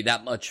wouldn't be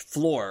that much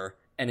floor,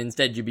 and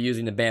instead you'd be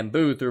using the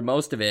bamboo through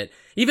most of it.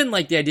 Even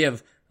like the idea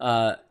of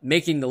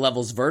making the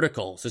levels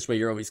vertical, so this way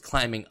you're always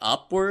climbing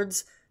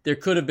upwards. There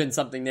could have been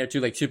something there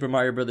too, like Super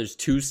Mario Brothers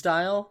 2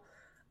 style.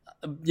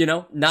 You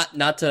know,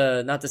 not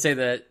to say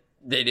that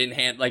they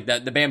didn't like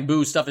that. The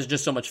bamboo stuff is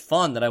just so much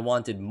fun that I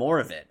wanted more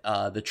of it.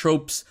 The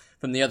tropes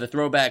from the other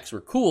throwbacks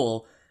were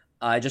cool.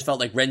 I just felt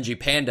like Renji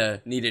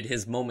Panda needed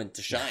his moment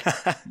to shine.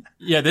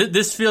 Yeah,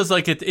 this feels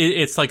like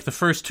it's like the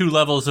first 2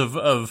 levels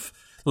of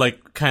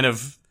like kind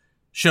of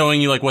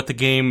showing you like what the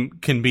game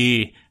can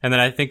be. And then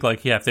I think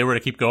like, yeah, if they were to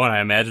keep going,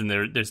 I imagine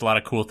there's a lot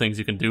of cool things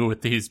you can do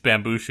with these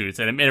bamboo shoots.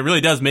 And it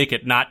really does make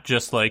it not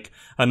just like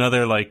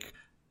another like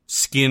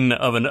skin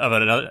of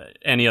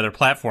any other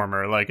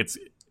platformer. Like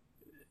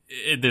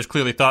there's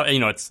clearly thought, you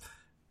know, it's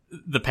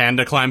the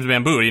panda climbs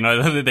bamboo, you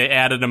know, they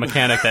added a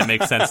mechanic that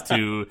makes sense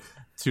to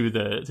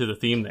the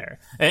theme there.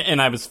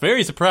 And I was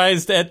very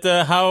surprised at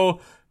how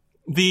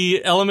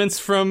the elements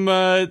from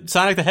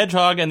Sonic the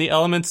Hedgehog and the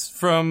elements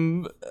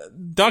from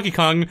Donkey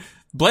Kong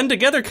blend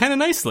together kind of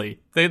nicely.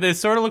 They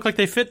sort of look like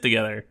they fit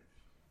together.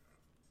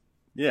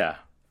 Yeah,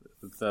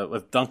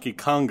 with Donkey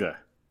Konga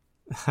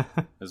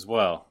as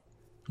well.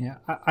 Yeah,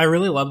 I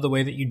really love the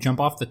way that you jump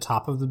off the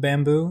top of the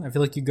bamboo. I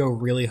feel like you go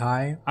really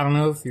high. I don't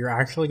know if you're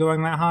actually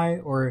going that high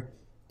or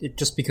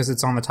just because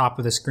it's on the top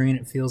of the screen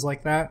it feels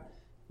like that.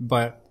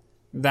 But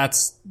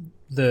that's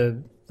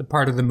the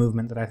part of the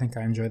movement that I think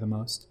I enjoy the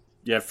most.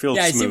 Yeah, it feels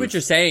smooth. I smooth. see what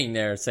you're saying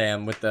there,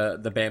 Sam, with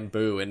the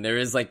bamboo, and there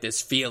is like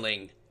this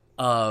feeling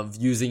of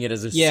using it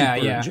as a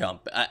super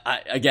jump.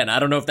 I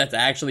don't know if that's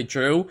actually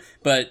true,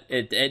 but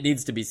it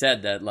needs to be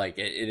said that like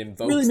it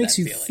invokes. It really makes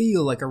you feeling.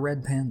 Feel like a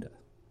red panda.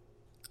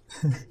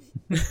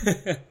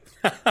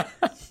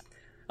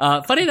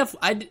 Funny enough,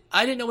 I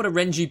didn't know what a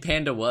Renji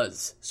panda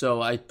was,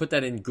 so I put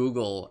that in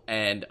Google,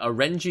 and a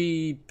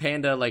Renji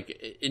panda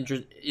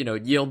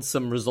yields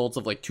some results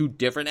of like two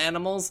different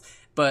animals.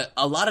 But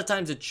a lot of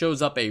times it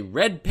shows up a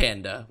red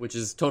panda, which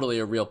is totally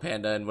a real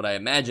panda, and what I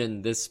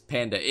imagine this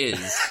panda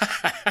is.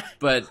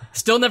 But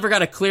still never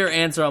got a clear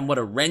answer on what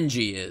a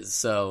Renji is.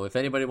 So if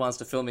anybody wants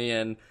to fill me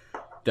in,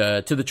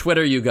 to the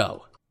Twitter you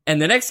go.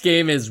 And the next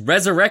game is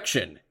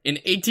Resurrection. In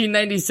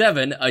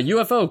 1897, a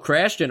UFO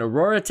crashed in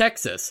Aurora,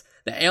 Texas.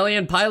 The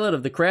alien pilot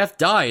of the craft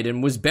died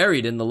and was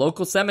buried in the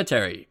local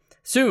cemetery.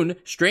 Soon,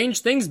 strange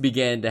things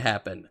began to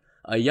happen.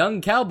 A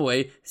young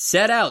cowboy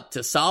set out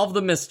to solve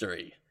the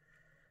mystery.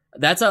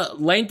 That's a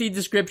lengthy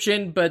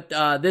description, but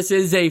this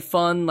is a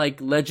fun,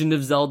 like, Legend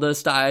of Zelda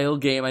style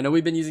game. I know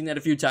we've been using that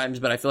a few times,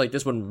 but I feel like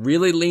this one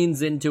really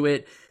leans into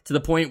it to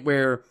the point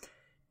where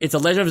it's a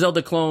Legend of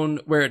Zelda clone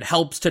where it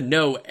helps to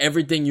know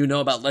everything you know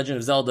about Legend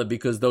of Zelda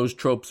because those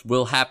tropes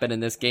will happen in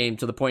this game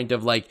to the point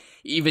of, like,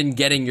 even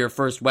getting your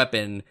first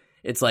weapon.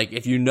 It's like,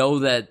 if you know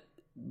that,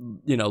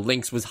 you know,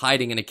 Link's was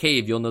hiding in a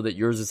cave, you'll know that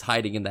yours is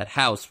hiding in that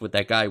house with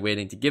that guy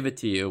waiting to give it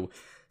to you.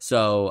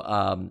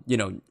 So, you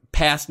know,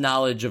 past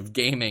knowledge of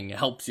gaming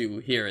helps you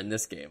here in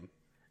this game.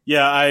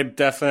 Yeah, I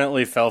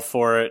definitely fell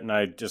for it, and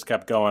I just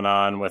kept going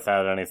on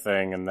without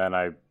anything, and then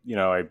I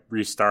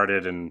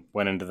restarted and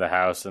went into the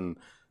house, and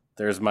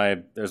there's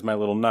my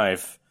little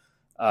knife.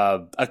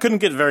 I couldn't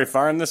get very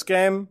far in this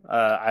game.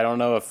 I don't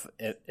know if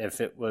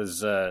it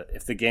was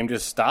if the game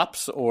just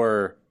stops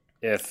or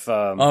if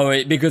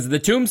because of the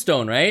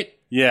tombstone, right?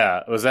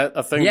 Yeah, was that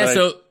a thing? Yeah, that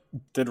so I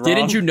did wrong?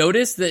 Didn't you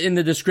notice that in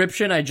the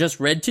description I just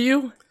read to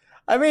you?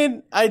 I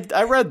mean,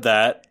 I read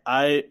that.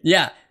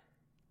 Yeah.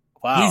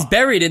 Wow. He's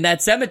buried in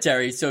that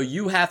cemetery, so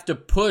you have to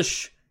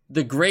push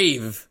the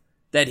grave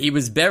that he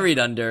was buried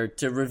under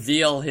to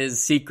reveal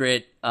his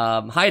secret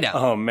hideout.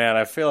 Oh man,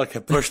 I feel like I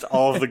pushed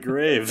all of the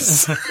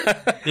graves.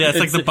 Yeah, it's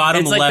like the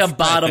bottom left. It's like the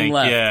bottom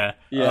left.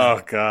 Yeah.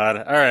 Oh god.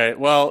 All right.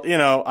 Well, you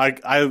know,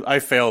 I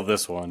failed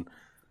this one.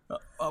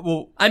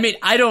 Well, I mean,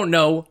 I don't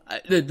know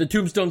the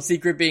Tombstone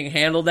secret being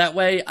handled that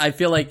way. I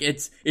feel like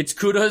it's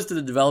kudos to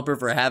the developer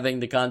for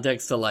having the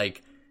context to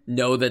like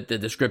know that the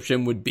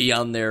description would be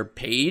on their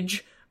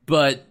page,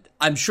 but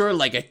I'm sure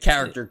like a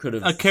character could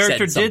have. A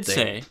character did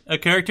say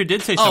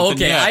something. Oh,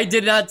 okay. Yeah. I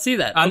did not see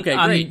that. Okay,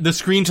 great. On the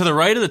screen to the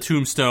right of the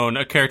tombstone,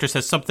 a character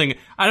says something.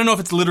 I don't know if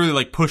it's literally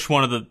like push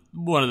one of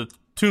the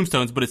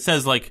tombstones, but it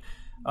says like.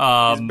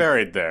 He's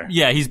buried there.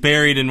 Yeah, he's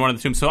buried in one of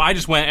the tombs. So I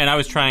just went and I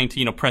was trying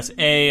to, press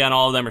A on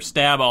all of them or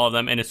stab all of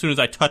them. And as soon as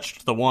I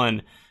touched the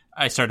one,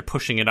 I started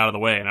pushing it out of the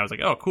way. And I was like,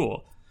 oh,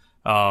 cool.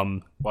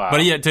 Wow.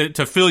 But yeah,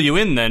 to fill you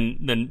in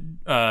then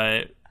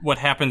what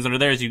happens under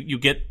there is you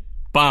get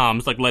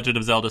bombs, like Legend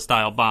of Zelda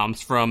style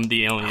bombs from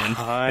the alien.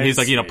 And he's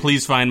like,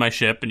 please find my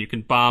ship. And you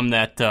can bomb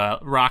that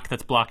rock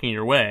that's blocking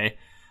your way.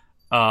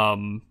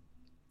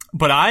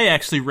 But I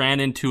actually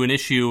ran into an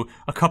issue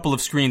a couple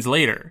of screens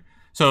later.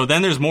 So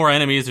then there's more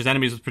enemies. There's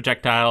enemies with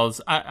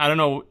projectiles. I don't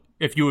know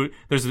if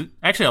there's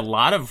actually a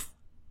lot of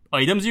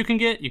items you can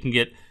get. You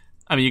get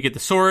the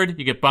sword,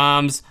 you get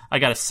bombs. I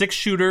got a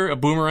 6-shooter, a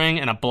boomerang,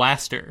 and a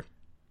blaster.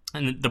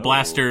 And the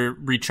blaster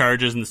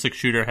recharges and the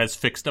 6-shooter has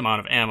fixed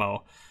amount of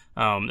ammo.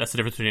 That's the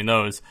difference between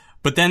those.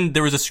 But then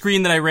there was a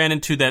screen that I ran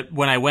into that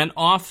when I went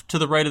off to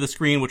the right of the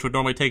screen, which would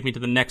normally take me to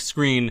the next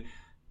screen,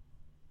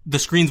 the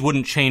screens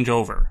wouldn't change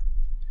over.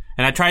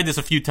 And I tried this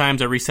a few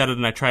times. I reset it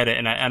and I tried it,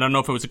 and I don't know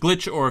if it was a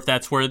glitch or if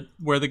that's where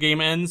the game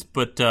ends.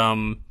 But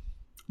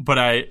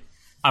I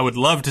would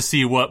love to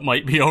see what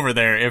might be over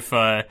there if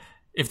that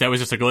was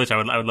just a glitch.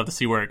 I would love to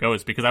see where it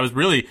goes because I was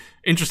really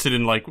interested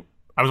in I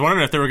was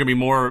wondering if there were going to be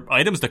more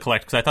items to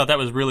collect because I thought that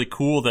was really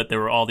cool that there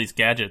were all these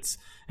gadgets,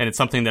 and it's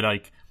something that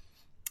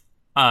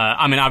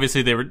I mean,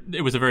 obviously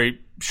it was a very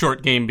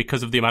short game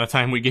because of the amount of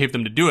time we gave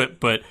them to do it,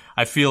 but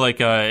I feel like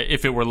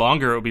if it were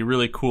longer, it would be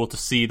really cool to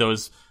see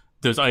those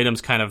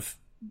items kind of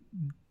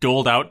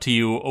doled out to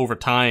you over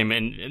time,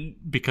 and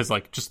because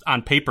like just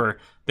on paper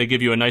they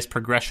give you a nice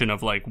progression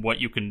of like what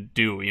you can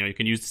do. You know, you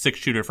can use the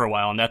 6-shooter for a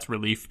while, and that's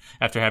relief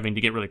after having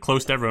to get really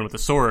close to everyone with a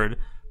sword.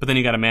 But then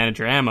you got to manage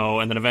your ammo,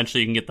 and then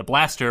eventually you can get the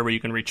blaster where you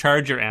can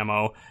recharge your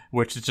ammo,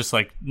 which is just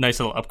like nice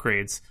little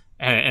upgrades.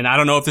 And I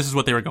don't know if this is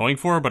what they were going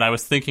for, but I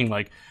was thinking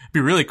like it'd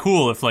be really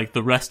cool if like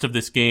the rest of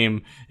this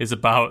game is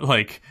about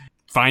like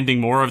finding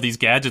more of these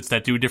gadgets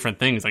that do different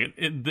things. Like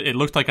it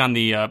looked like on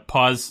the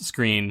pause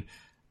screen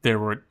there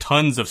were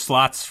tons of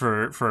slots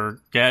for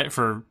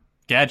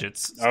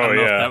gadgets. Oh, I don't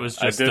know yeah. if that was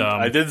just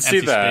I did see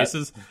empty that.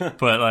 spaces,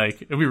 but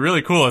like it'd be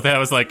really cool if that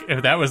was like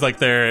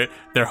their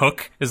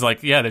hook is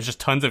like, yeah, there's just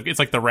tons of, it's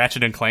like the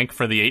Ratchet and Clank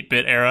for the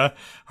 8-bit era,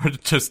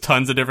 just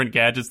tons of different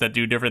gadgets that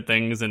do different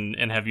things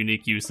and have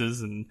unique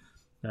uses, and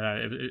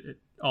it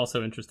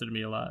also interested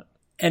me a lot.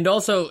 And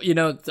also, you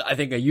know, I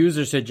think a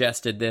user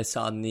suggested this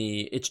on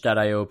the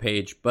itch.io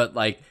page, but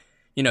like,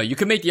 you know, you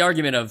can make the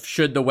argument of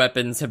should the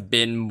weapons have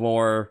been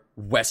more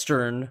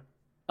Western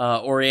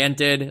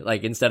oriented,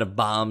 like instead of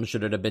bombs,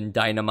 should it have been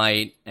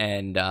dynamite?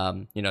 And,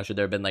 you know, should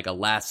there have been like a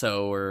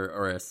lasso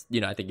or a, you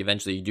know, I think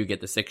eventually you do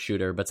get the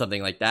 6-shooter, but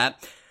something like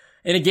that.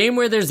 In a game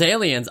where there's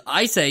aliens,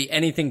 I say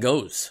anything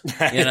goes,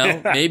 you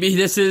know, maybe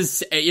this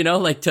is, you know,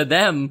 like to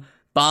them,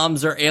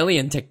 bombs are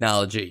alien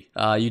technology.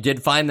 You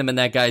did find them in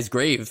that guy's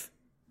grave.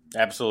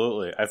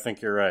 Absolutely. I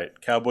think you're right.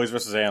 Cowboys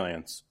versus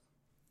aliens.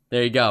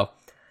 There you go.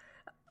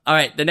 All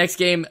right, the next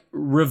game,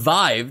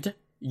 Revived.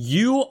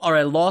 You are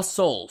a lost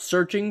soul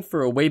searching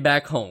for a way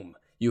back home.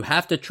 You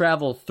have to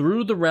travel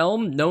through the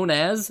realm known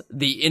as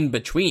the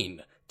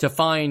In-Between to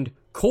find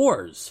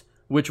cores,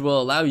 which will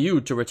allow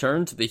you to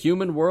return to the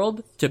human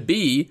world to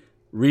be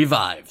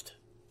revived.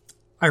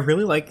 I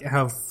really like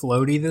how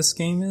floaty this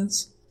game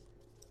is.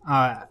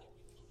 I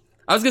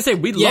was going to say,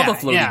 we love a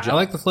floaty jump. I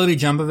like the floaty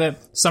jump of it.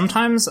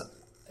 Sometimes,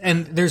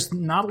 and there's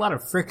not a lot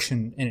of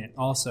friction in it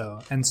also.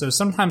 And so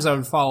sometimes I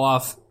would fall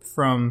off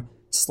from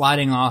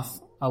sliding off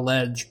a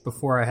ledge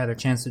before I had a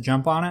chance to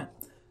jump on it.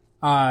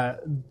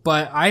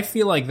 But I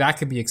feel like that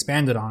could be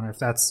expanded on if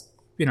that's,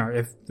 you know,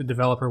 if the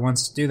developer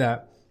wants to do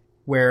that,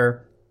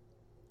 where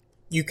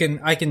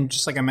I can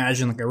just like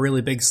imagine like a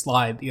really big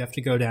slide that you have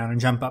to go down and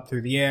jump up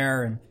through the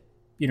air, and,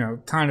 you know,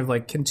 kind of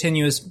like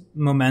continuous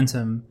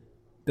momentum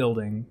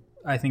building,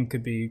 I think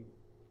could be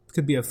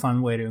a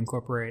fun way to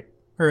incorporate,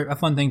 or a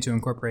fun thing to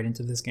incorporate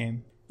into this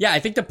game. Yeah, I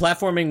think the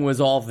platforming was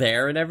all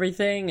there and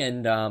everything,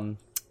 and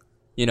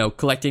you know,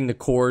 collecting the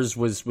cores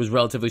was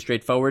relatively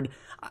straightforward.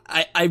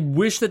 I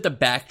wish that the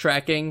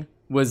backtracking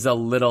was a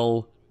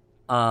little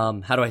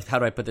how do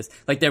I put this?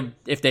 Like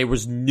if there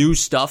was new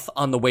stuff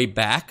on the way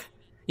back,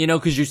 you know,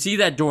 because you see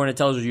that door and it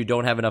tells you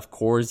don't have enough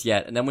cores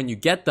yet, and then when you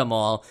get them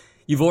all,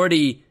 you've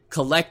already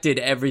collected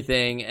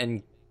everything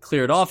and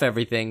cleared off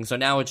everything. So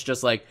now it's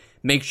just like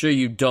make sure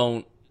you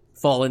don't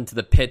fall into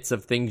the pits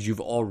of things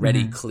you've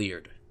already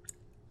cleared.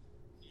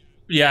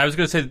 Yeah, I was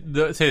going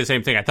to say the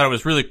same thing. I thought it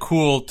was really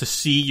cool to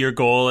see your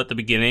goal at the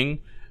beginning,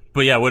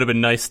 but yeah, it would have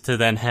been nice to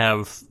then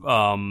have,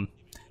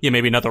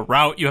 maybe another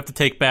route you have to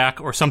take back,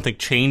 or something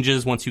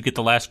changes once you get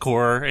the last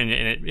core and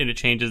it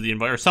changes the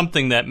environment, or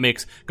something that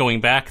makes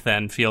going back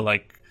then feel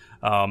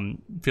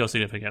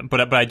significant.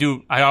 But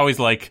I always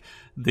like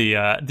the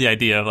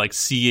idea of like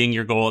seeing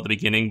your goal at the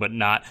beginning, but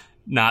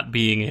not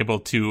being able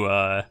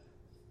to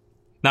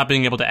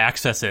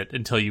access it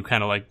until you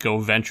kind of like go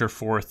venture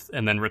forth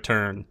and then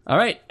return. All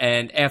right,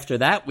 and after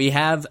that we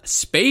have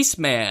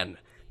Spaceman.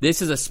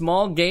 This is a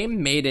small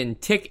game made in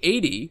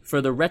TIC-80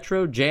 for the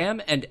Retro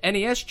Jam and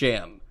NES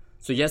Jam.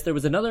 So yes, there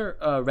was another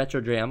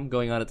Retro Jam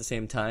going on at the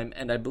same time,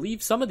 and I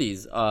believe some of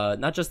these,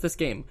 not just this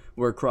game,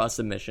 were cross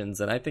submissions,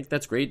 and I think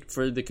that's great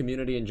for the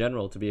community in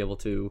general to be able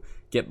to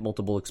get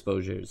multiple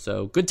exposures.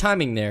 So good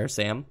timing there,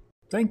 Sam.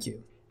 Thank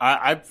you.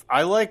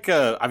 I like.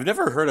 I've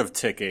never heard of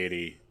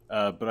TIC-80.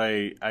 But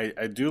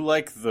I do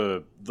like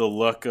the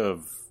look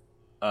of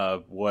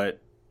what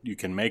you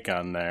can make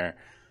on there.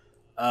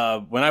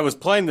 When I was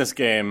playing this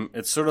game,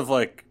 it's sort of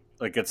like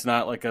it's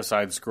not like a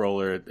side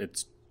scroller.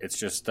 It's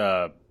just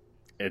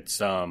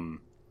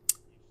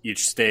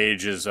each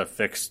stage is a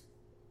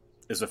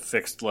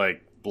fixed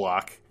like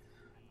block.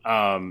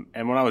 And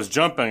when I was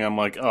jumping, I'm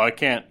like, oh, I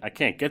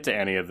can't get to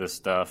any of this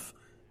stuff.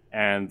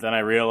 And then I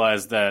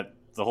realized that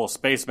the whole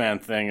Spaceman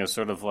thing is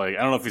sort of like,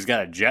 I don't know if he's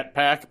got a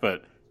jetpack,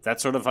 but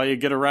that's sort of how you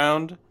get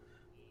around.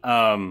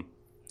 And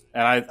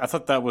I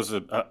thought that was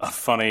a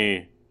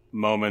funny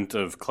moment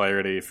of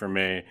clarity for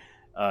me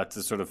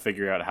to sort of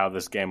figure out how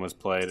this game was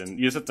played. And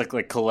you just have to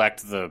like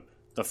collect the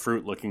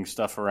fruit-looking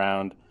stuff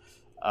around.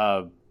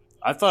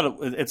 I thought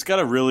it's got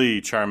a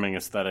really charming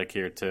aesthetic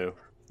here, too.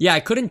 Yeah,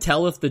 I couldn't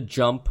tell if the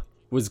jump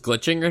was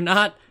glitching or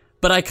not,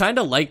 but I kind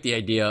of like the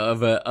idea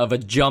of a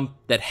jump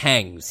that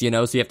hangs, you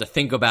know? So you have to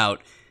think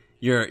about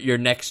your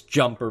next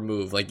jump or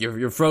move. Like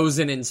you're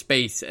frozen in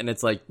space, and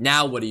it's like,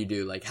 now what do you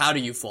do? Like, how do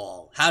you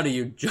fall? How do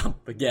you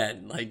jump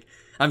again? Like,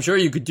 I'm sure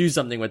you could do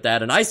something with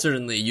that, and I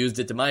certainly used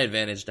it to my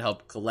advantage to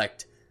help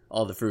collect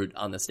all the fruit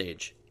on the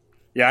stage.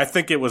 Yeah, I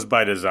think it was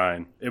by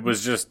design. It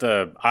was just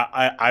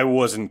I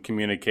wasn't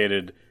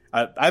communicated.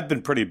 I've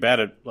been pretty bad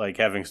at like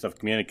having stuff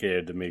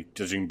communicated to me,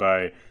 judging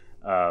by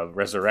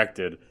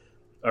resurrection.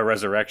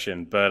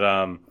 But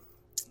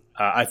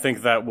I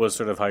think that was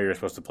sort of how you're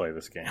supposed to play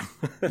this game.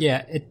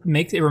 Yeah, it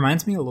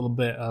reminds me a little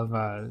bit of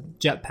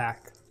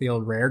Jetpack, the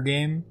old Rare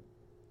game.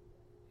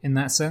 In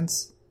that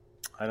sense,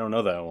 I don't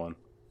know that one.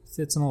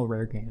 it's an old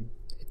Rare game.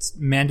 It's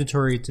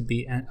mandatory to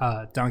beat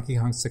Donkey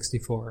Kong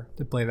 64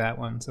 to play that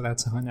one, so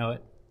that's how I know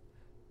it.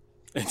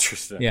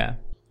 Interesting. Yeah.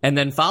 And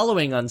then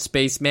following on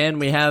Spaceman,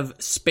 we have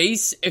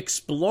Space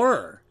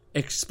Explorer.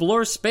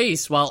 Explore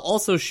space while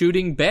also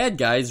shooting bad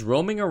guys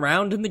roaming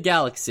around in the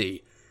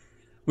galaxy.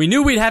 We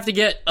knew we'd have to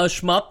get a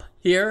shmup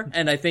here,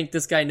 and I think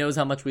this guy knows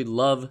how much we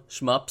love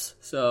shmups.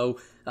 So,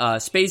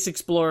 Space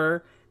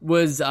Explorer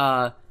was,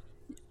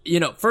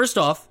 first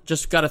off,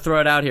 just got to throw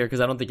it out here because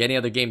I don't think any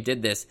other game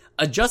did this.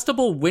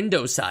 Adjustable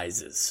window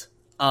sizes.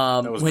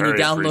 When you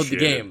download the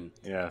game.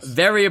 Yes.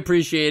 Very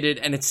appreciated,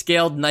 and it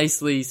scaled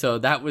nicely, so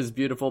that was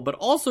beautiful. But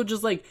also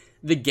just like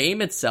the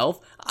game itself,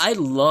 I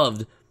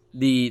loved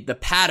the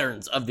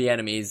patterns of the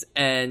enemies.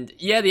 And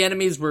yeah, the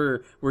enemies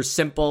were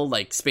simple,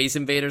 like Space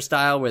Invader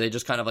style, where they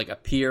just kind of like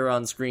appear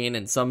on screen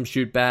and some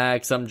shoot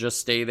back, some just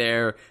stay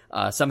there,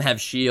 some have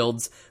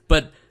shields.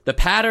 But the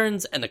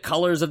patterns and the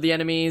colors of the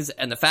enemies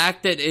and the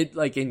fact that it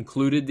like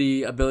included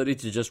the ability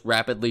to just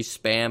rapidly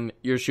spam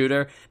your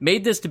shooter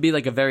made this to be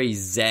like a very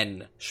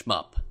zen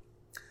shmup.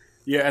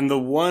 Yeah, and the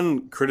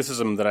one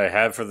criticism that I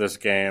have for this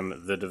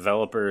game, the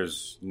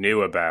developers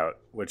knew about,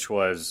 which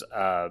was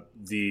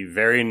the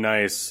very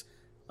nice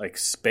like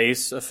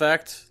space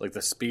effect, like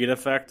the speed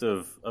effect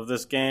of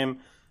this game,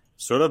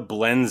 sort of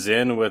blends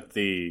in with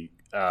the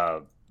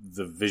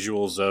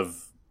visuals of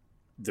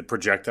the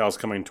projectiles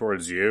coming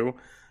towards you.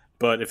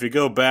 But if you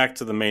go back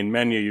to the main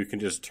menu, you can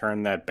just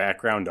turn that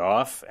background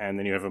off, and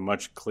then you have a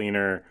much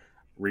cleaner,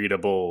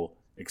 readable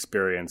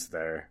experience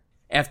there.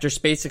 After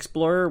Space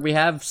Explorer, we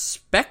have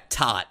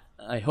Spectot.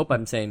 I hope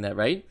I'm saying that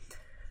right.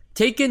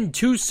 Taken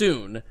too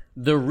soon,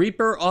 the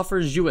Reaper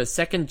offers you a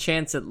second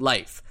chance at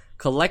life.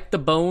 Collect the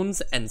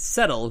bones and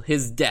settle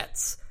his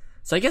debts.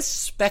 So I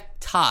guess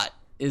Spectot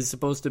is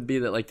supposed to be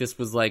that like this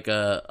was like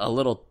a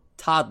little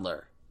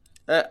toddler.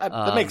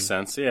 That makes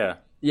sense, yeah.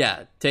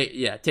 Yeah,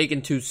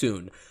 taken too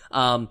soon.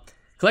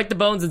 Collect the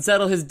bones and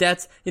settle his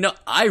debts. You know,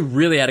 I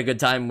really had a good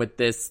time with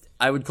this.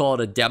 I would call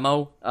it a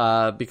demo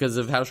because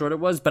of how short it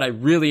was, but I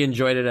really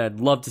enjoyed it. I'd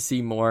love to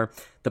see more.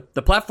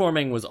 The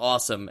platforming was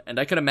awesome, and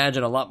I could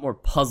imagine a lot more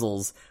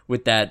puzzles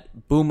with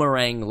that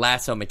boomerang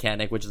lasso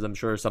mechanic, which is, I'm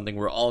sure, something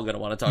we're all going to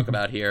want to talk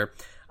about here.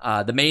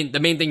 The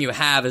main thing you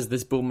have is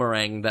this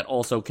boomerang that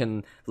also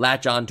can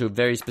latch on to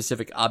very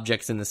specific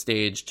objects in the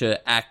stage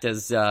to act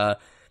as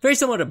very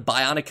similar to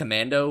Bionic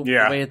Commando,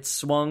 the way it's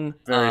swung.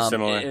 Very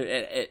similar.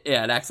 It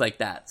acts like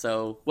that.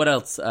 So what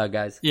else,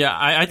 guys? Yeah,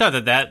 I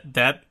thought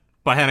that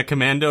Bionic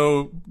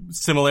Commando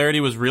similarity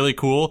was really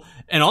cool,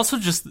 and also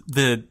just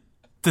the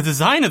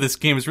design of this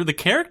game is the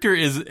character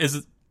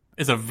is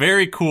a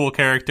very cool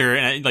character,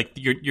 and like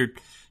you're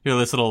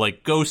this little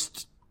like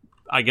ghost,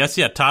 I guess,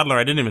 toddler.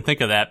 I didn't even think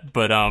of that,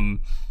 but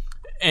and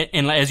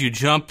as you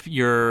jump,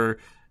 your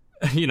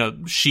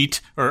sheet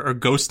or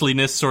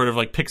ghostliness sort of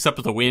like picks up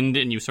the wind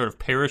and you sort of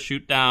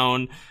parachute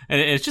down,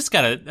 and it's just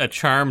got a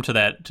charm to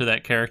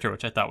that character,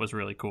 which I thought was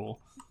really cool.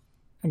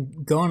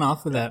 Going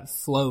off of that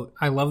float,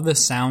 I love the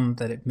sound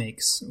that it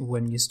makes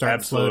when you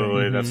start floating.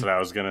 Absolutely, that's what I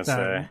was going to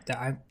say.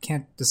 I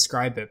can't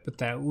describe it, but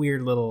that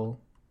weird little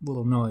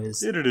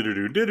noise.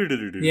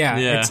 Yeah,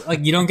 it's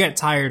like you don't get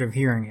tired of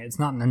hearing it. It's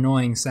not an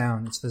annoying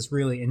sound. It's this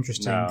really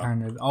interesting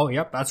kind of, oh,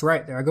 yep, that's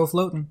right, there I go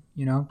floating,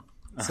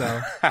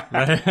 So...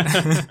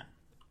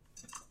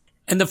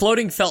 And the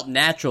floating felt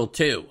natural,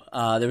 too.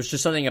 There was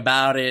just something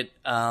about it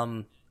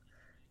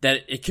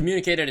that it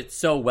communicated it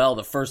so well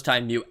the first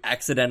time you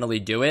accidentally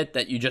do it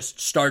that you just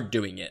start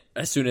doing it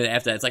as soon as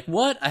after that. It's like,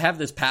 what? I have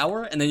this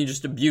power? And then you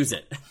just abuse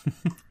it.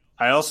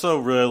 I also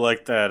really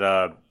like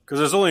that, because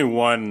there's only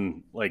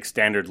one like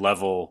standard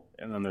level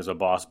and then there's a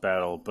boss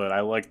battle, but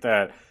I like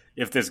that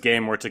if this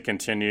game were to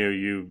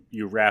continue,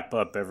 you wrap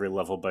up every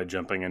level by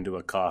jumping into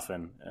a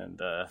coffin,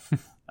 and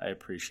I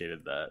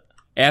appreciated that.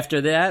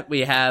 After that,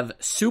 we have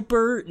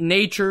Super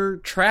Nature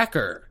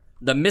Tracker.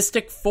 The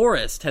Mystic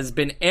Forest has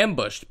been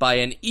ambushed by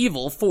an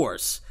evil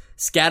force,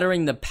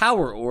 scattering the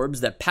power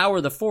orbs that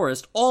power the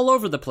forest all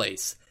over the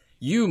place.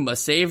 You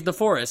must save the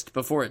forest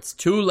before it's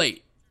too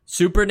late.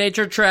 Super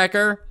Nature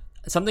Tracker.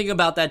 Something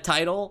about that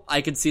title,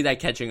 I could see that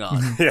catching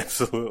on.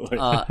 Absolutely.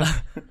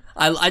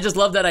 I just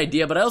love that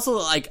idea, but I also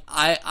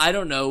I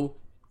don't know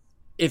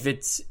if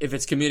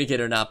it's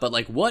communicated or not, but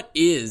like, what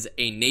is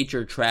a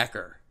nature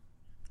tracker?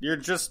 You're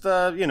just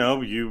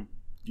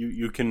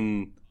you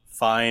can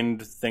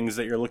find things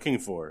that you're looking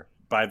for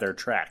by their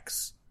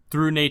tracks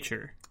through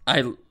nature. I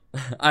love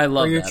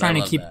or you're that.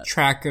 trying to keep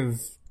track of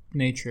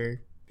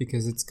nature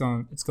because it's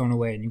going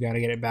away and you got to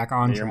get it back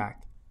on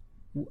track.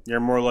 You're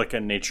more like a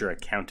nature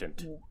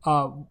accountant.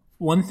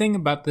 One thing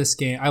about this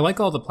game, I like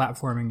all the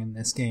platforming in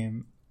this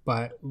game,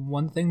 but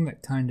one thing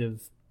that kind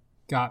of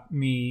got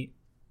me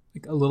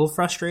like a little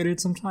frustrated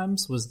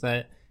sometimes was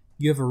that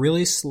you have a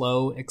really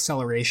slow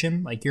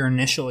acceleration. Like your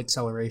initial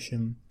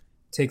acceleration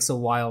takes a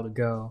while to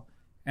go.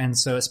 And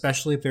so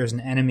especially if there's an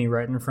enemy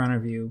right in front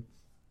of you,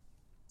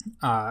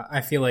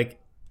 I feel like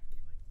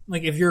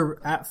if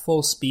you're at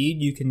full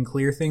speed, you can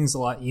clear things a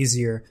lot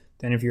easier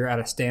than if you're at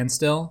a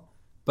standstill.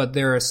 But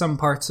there are some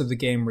parts of the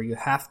game where you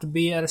have to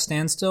be at a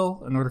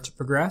standstill in order to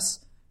progress.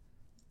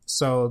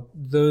 So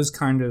those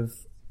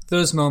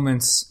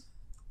moments,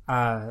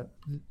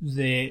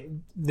 they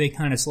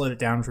kind of slowed it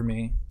down for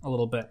me a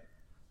little bit.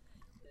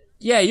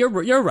 Yeah,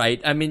 you're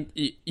right. I mean,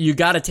 you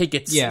got to take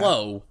it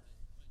slow,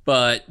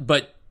 but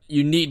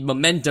you need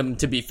momentum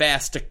to be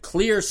fast to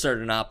clear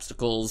certain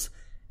obstacles,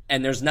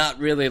 and there's not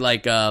really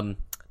like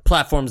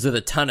platforms with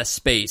a ton of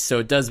space, so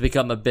it does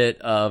become a bit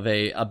of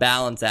a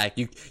balance act.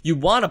 You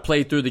want to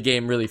play through the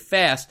game really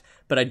fast,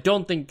 but I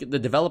don't think the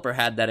developer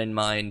had that in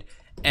mind.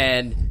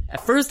 And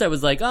at first I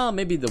was like, oh,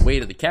 maybe the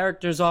weight of the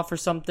character's off or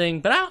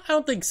something, but I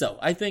don't think so.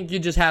 I think you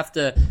just have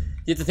to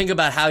think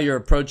about how you're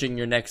approaching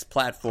your next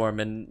platform,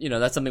 and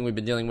that's something we've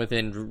been dealing with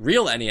in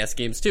real NES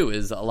games too.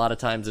 Is a lot of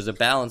times there's a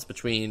balance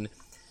between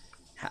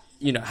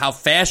how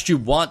fast you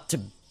want to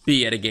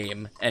be at a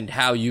game and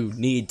how you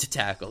need to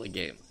tackle a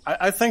game.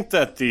 I think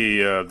that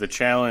the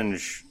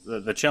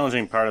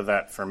challenging part of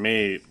that for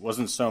me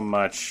wasn't so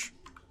much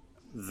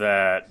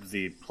that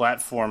the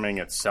platforming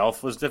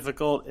itself was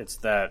difficult. It's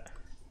that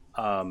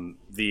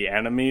the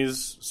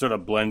enemies sort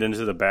of blend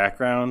into the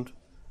background,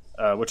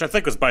 which I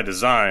think was by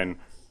design.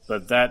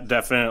 But that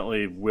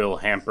definitely will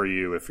hamper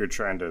you if you're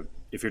trying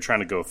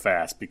to go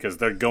fast, because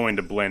they're going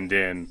to blend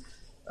in,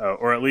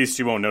 or at least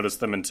you won't notice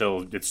them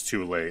until it's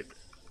too late.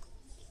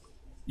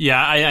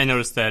 Yeah, I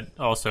noticed that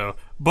also.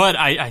 But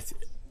I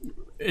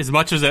as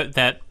much as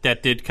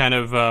that did kind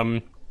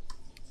of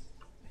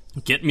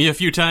get me a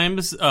few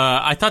times,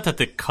 I thought that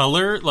the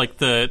color, like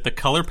the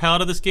color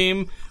palette of this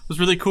game was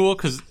really cool,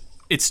 because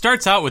it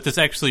starts out with this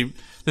nice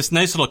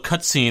little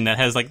cutscene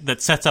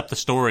that sets up the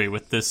story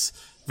with this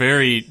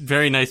very,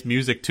 very nice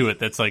music to it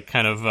that's like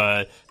kind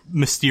of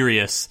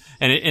mysterious,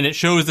 and it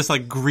shows this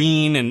like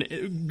green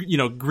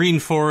and green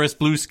forest,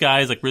 blue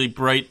skies, like really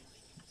bright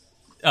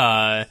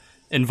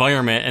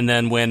environment, and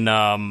then when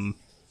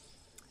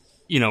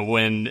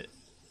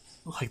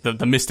like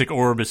the mystic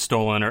orb is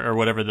stolen or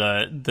whatever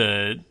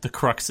the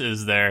crux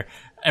is there,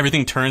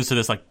 everything turns to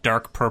this like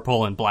dark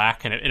purple and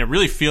black, and it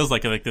really feels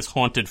like this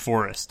haunted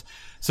forest.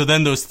 So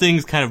then those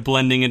things kind of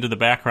blending into the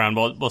background,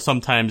 well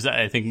sometimes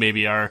I think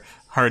maybe are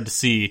hard to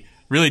see,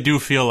 really do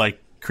feel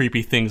like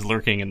creepy things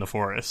lurking in the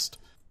forest.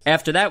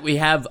 After that, we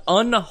have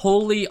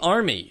Unholy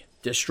Army.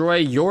 Destroy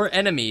your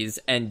enemies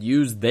and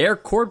use their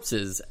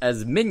corpses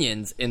as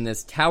minions in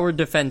this tower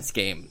defense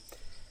game.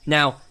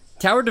 Now,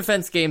 tower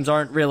defense games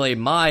aren't really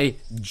my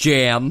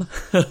jam,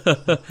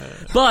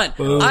 but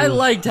I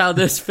liked how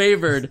this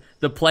favored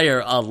the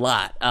player a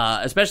lot,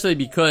 especially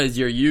because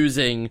you're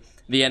using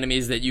the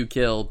enemies that you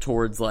kill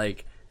towards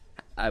like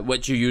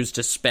what you use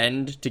to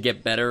spend to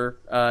get better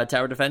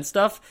tower defense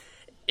stuff.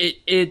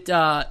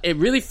 It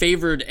really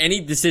favored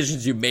any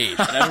decisions you made.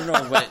 And I don't know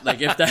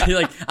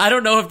I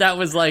don't know if that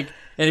was like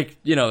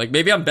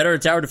maybe I'm better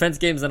at tower defense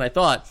games than I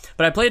thought,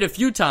 but I played a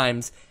few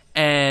times,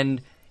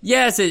 and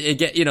yes,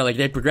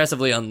 they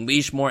progressively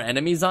unleash more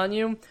enemies on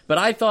you, but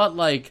I thought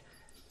like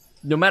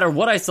no matter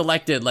what I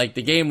selected, like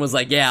the game was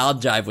like, yeah, I'll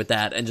jive with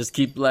that, and just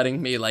keep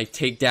letting me like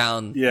take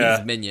down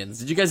these minions.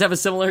 Did you guys have a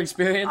similar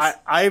experience?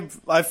 I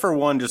for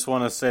one just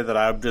want to say that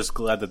I'm just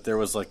glad that there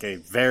was like a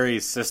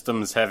very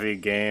systems heavy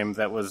game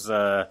that was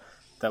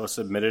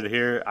submitted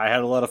here. I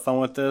had a lot of fun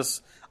with this.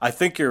 I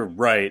think you're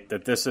right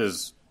that this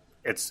is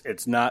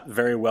it's not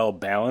very well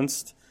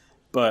balanced,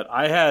 but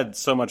I had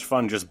so much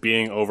fun just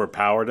being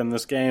overpowered in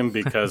this game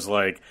because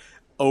like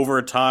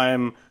over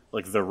time,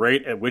 like the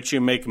rate at which you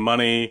make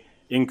money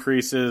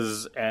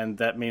increases, and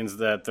that means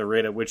that the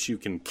rate at which you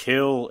can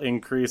kill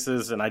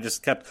increases, and I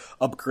just kept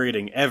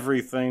upgrading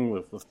everything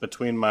with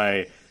between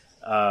my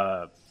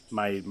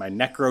my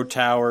necro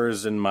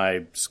towers and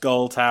my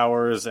skull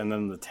towers, and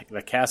then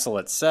the castle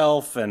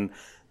itself, and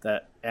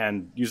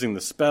using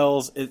the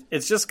spells.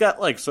 It's just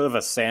got like sort of a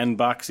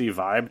sandboxy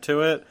vibe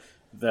to it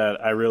that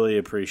I really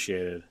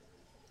appreciated.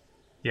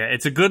 Yeah,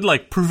 it's a good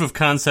like proof of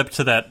concept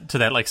to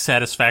that like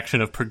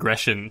satisfaction of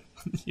progression.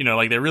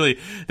 Like they really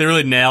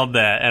nailed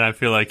that, and I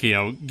feel like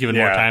given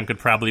more time could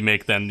probably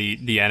make then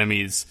the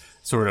enemies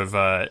sort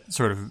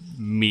of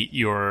meet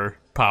your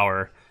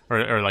power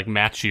or like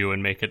match you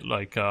and make it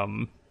like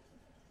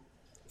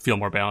feel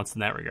more balanced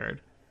in that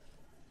regard.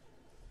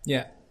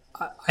 Yeah,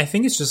 I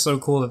think it's just so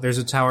cool that there's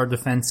a tower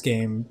defense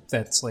game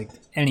that's like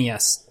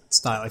NES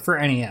style, like for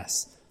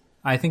NES.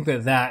 I think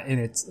that in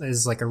it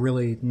is like a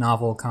really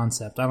novel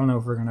concept. I don't know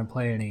if we're going to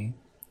play any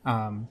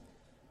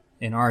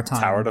in our time.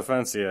 Tower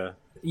defense, yeah.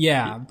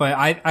 Yeah, but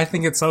I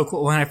think it's so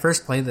cool. When I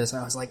first played this,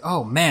 I was like,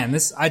 oh man,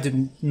 I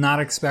did not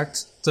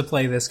expect to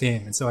play this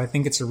game. And so I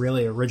think it's a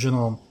really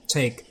original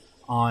take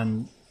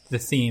on the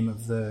theme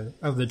of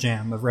the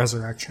jam of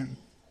Resurrection.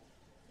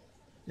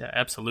 Yeah,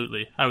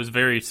 absolutely. I was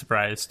very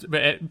surprised,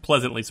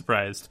 pleasantly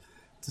surprised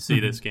to see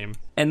this game.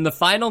 And the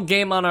final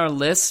game on our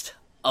list,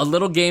 a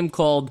little game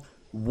called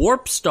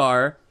Warp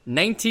Star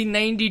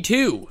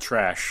 1992.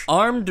 Trash.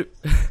 Armed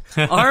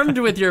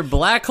with your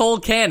black hole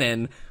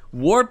cannon,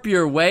 warp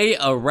your way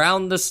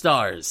around the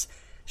stars.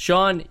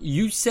 Sean,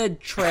 you said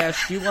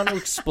trash. Do you want to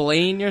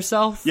explain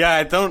yourself? Yeah,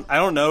 I don't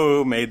know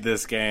who made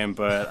this game,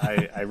 but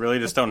I really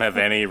just don't have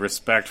any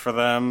respect for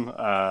them.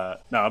 No,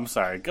 I'm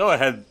sorry. Go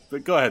ahead,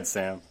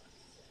 Sam.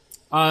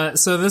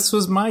 So this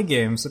was my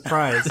game.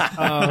 Surprise.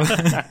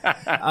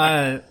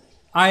 I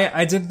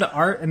did the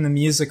art and the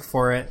music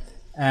for it,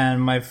 and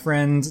my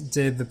friend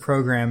did the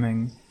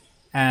programming.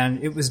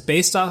 And it was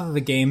based off of a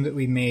game that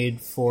we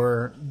made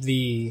for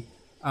the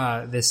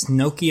this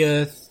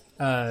Nokia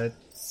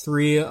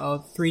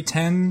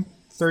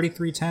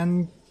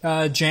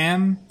 3310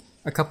 jam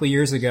a couple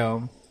years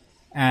ago.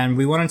 And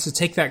we wanted to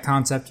take that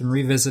concept and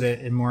revisit it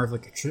in more of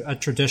like a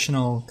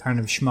traditional kind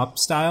of shmup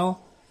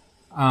style.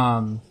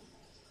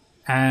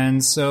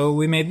 And so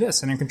we made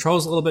this, and it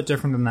controls a little bit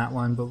different than that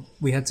one, but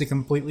we had to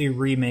completely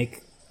remake.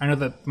 I know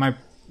that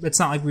it's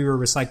not like we were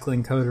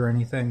recycling code or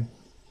anything.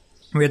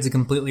 We had to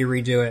completely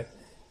redo it.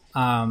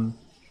 And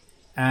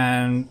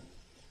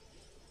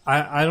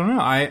I don't know.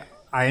 I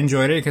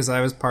enjoyed it because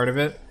I was part of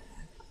it.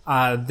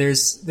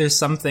 There's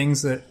some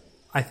things that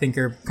I think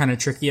are kind of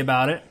tricky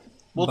about it.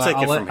 We'll take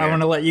it from here. I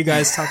want to let you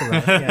guys talk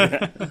about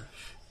it. Yeah.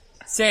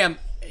 Sam,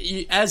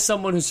 as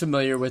someone who's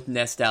familiar with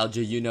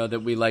Nostalgia, you know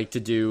that we like to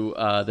do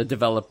the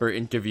developer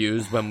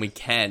interviews when we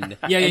can.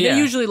 Yeah. They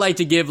usually like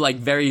to give like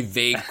very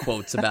vague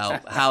quotes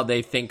about how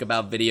they think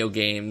about video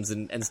games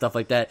and stuff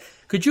like that.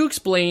 Could you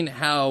explain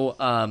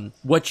how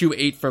what you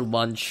ate for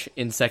lunch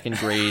in second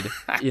grade,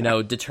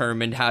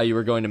 determined how you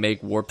were going to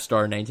make Warp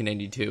Star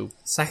 1992?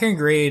 Second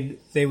grade,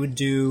 they would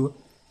do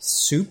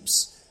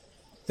soups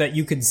that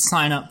you could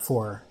sign up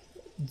for.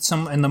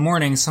 In the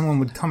morning, someone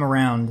would come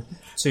around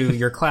to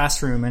your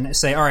classroom and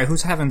say, "All right,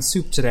 who's having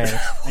soup today?"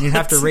 And you'd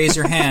have to raise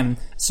your hand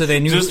so they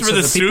knew. Just for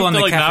the soup, people in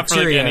the not for like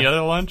cafeteria, any other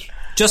lunch.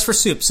 Just for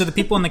soup, so the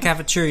people in the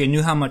cafeteria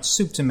knew how much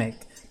soup to make.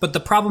 But the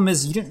problem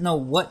is, you didn't know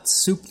what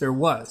soup there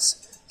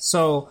was.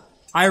 So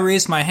I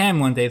raised my hand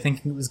one day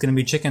thinking it was going to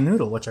be chicken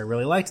noodle, which I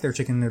really liked their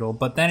chicken noodle.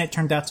 But then it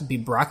turned out to be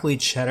broccoli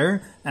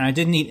cheddar, and I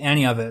didn't eat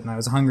any of it, and I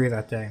was hungry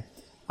that day.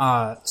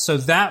 So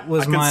that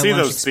was my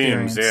lunch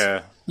experience. Themes,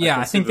 yeah. Yeah,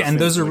 I think, and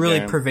those are really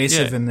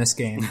pervasive in this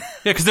game. Yeah,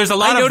 because there's a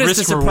lot of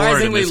risk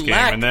reward in this game,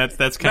 and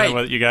that's kind of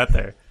what you got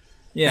there.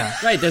 Yeah.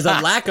 Right, there's a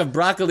lack of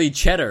broccoli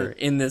cheddar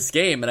in this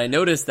game, and I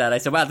noticed that. I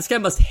said, wow, this guy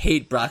must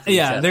hate broccoli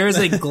cheddar. Yeah, there is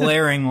a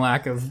glaring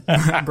lack of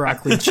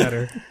broccoli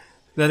cheddar.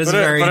 That is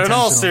very intentional. But in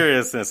all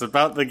seriousness,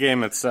 about the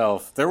game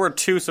itself, there were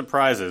two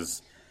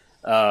surprises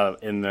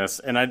in this,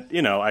 and I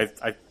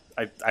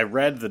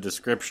read the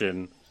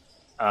description,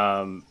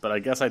 but I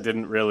guess I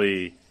didn't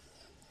really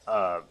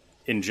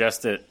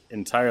ingest it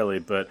entirely.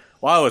 But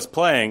while I was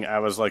playing, I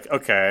was like,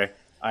 okay,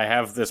 I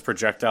have this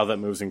projectile that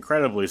moves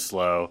incredibly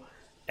slow,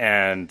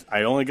 and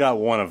I only got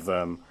one of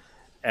them,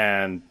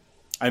 and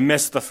I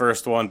missed the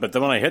first one, but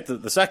then when I hit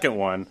the second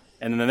one,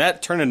 and then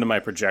that turned into my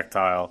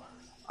projectile,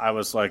 I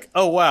was like,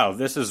 oh wow,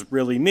 this is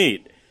really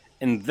neat.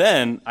 And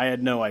then I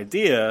had no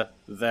idea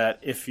that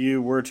if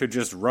you were to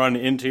just run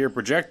into your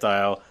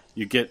projectile,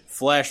 you get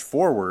flash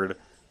forward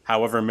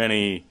however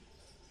many,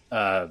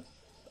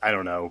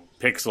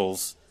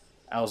 pixels.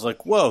 I was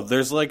like, whoa,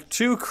 there's like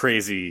two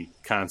crazy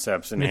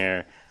concepts in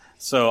here.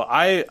 So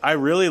I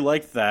really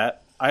liked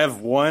that. I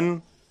have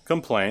one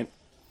complaint,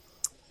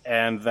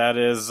 and that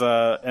is,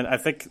 and I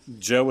think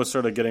Joe was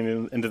sort of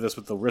getting into this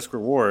with the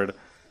risk-reward,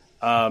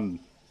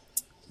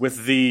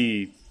 with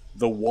the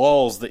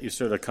walls that you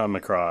sort of come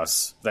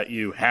across that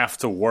you have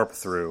to warp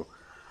through.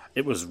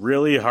 It was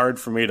really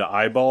hard for me to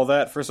eyeball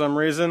that for some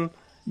reason.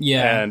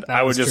 Yeah, and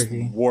I would just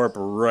tricky. Warp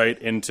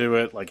right into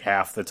it like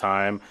half the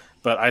time.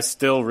 But I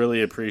still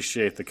really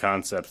appreciate the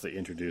concepts that you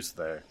introduced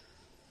there.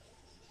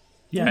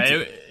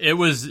 Yeah, it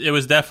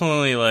was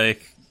definitely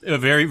like a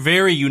very,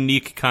 very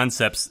unique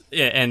concepts,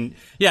 and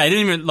yeah, I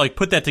didn't even like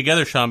put that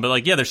together, Sean. But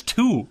like, yeah, there's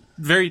two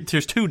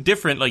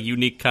different like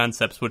unique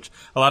concepts, which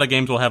a lot of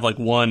games will have like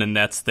one, and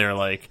that's their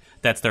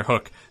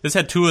hook. This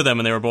had two of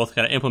them, and they were both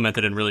kind of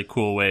implemented in really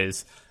cool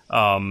ways.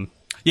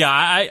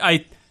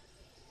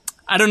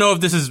 I don't know if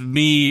this is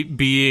me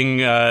being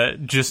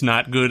just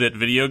not good at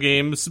video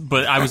games,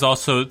 but I was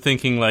also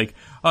thinking like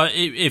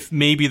if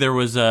maybe there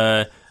was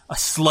a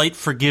slight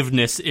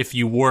forgiveness if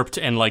you warped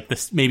and like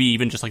this, maybe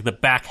even just like the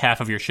back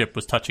half of your ship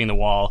was touching the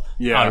wall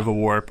out of a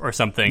warp or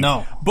something.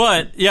 No,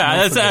 but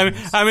yeah,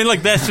 I mean,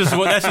 like that's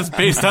just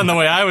based on the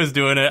way I was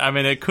doing it. I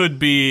mean, it could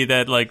be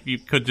that like you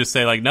could just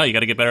say like, no, you got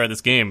to get better at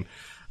this game.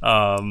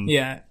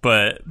 Yeah,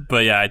 but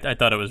yeah, I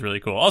thought it was really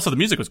cool. Also, the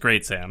music was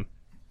great, Sam.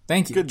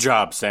 Thank you. Good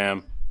job,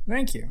 Sam.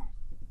 Thank you.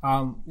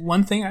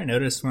 One thing I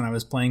noticed when I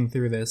was playing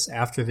through this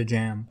after the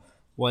jam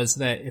was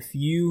that if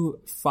you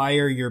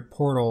fire your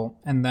portal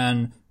and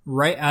then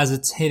right as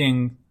it's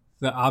hitting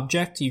the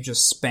object, you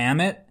just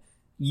spam it,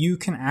 you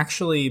can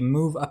actually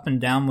move up and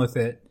down with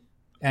it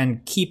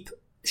and keep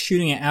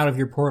shooting it out of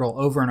your portal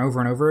over and over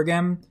and over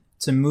again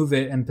to move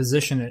it and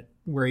position it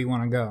where you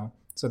want to go.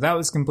 So that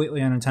was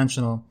completely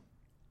unintentional,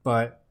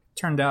 but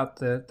turned out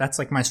that that's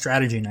like my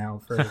strategy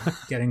now for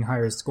getting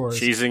higher scores.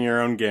 Cheesing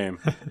your own game.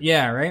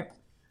 Yeah, right?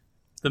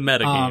 The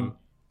meta game.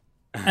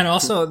 And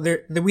also,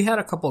 we had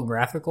a couple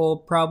graphical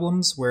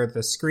problems where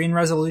the screen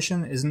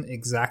resolution isn't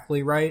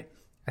exactly right.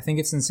 I think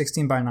it's in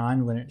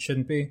 16:9 when it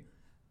shouldn't be.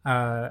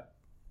 And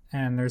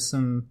there's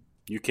some...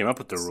 You came up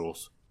with the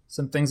rules.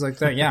 Some things like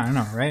that. Yeah, I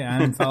know, right? I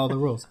didn't follow the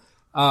rules.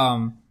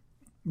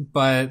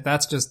 But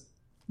that's just,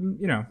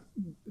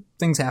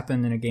 things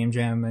happen in a game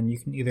jam, and you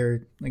can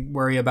either like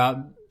worry about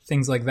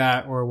things like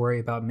that or worry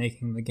about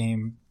making the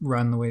game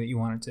run the way that you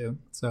want it to.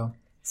 So...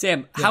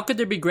 Sam, how could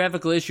there be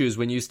graphical issues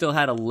when you still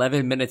had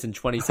 11 minutes and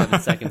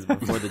 27 seconds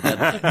before the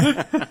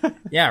deadline?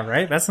 Yeah,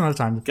 right? That's another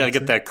time to Gotta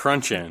get that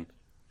crunch in.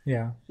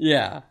 Yeah.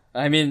 Yeah.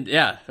 I mean,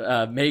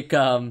 make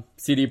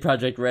CD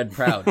Projekt Red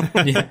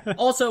proud. Yeah.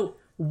 Also,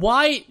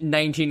 why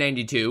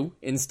 1992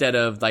 instead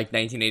of,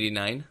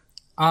 1989?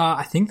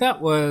 I think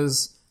that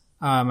was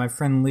my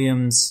friend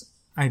Liam's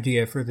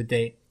idea for the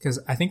date. Because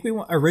I think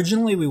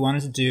originally we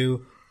wanted to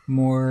do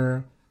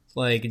more,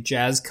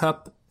 Jazz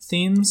Cup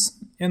themes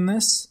in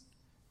this,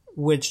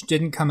 which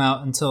didn't come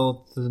out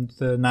until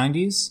the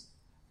 90s.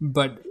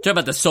 But Talk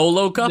about the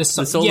Solo Cup? The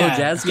Solo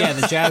Jazz Cup? Yeah,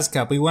 the Jazz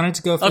Cup. We wanted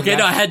to go for Okay,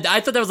 that. no, I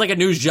thought that was a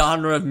new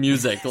genre of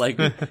music,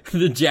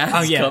 the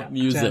Jazz Cup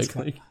music. Jazz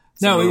Cup.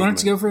 No, we wanted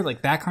to go for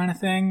that kind of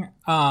thing.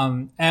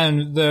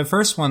 And the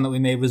first one that we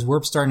made was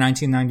Warp Star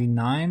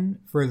 1999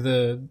 for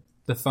the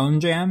phone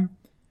jam.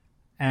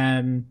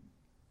 And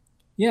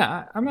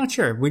yeah, I'm not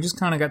sure. We just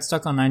kind of got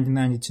stuck on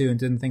 1992 and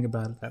didn't think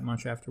about it that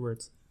much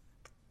afterwards.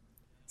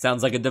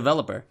 Sounds like a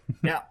developer.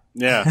 Yeah.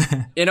 Yeah.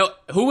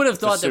 Who would have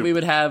thought that we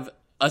would have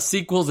a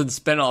sequels and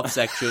spin-off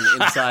section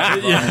inside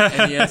of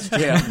NES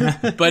Jam?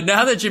 But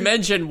now that you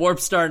mentioned Warp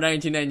Star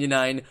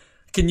 1999,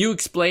 can you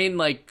explain,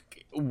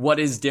 what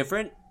is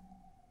different?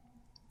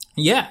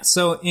 Yeah,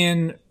 so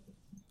in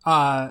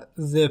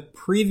the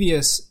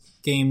previous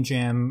Game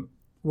Jam,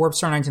 Warp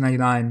Star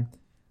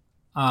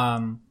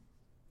 1999,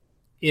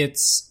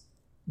 it's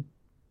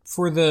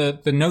for the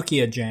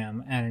Nokia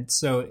Jam, and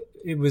so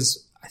it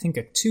was, I think,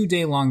 a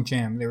 2-day-long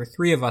jam. There were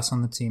 3 of us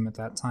on the team at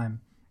that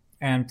time.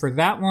 And for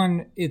that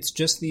one, it's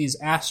just these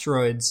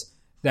asteroids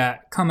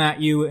that come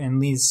at you in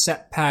these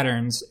set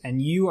patterns,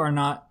 and you are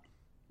not,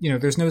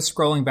 there's no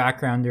scrolling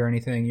background or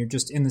anything. You're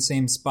just in the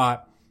same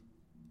spot.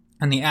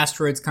 And the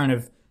asteroids kind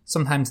of,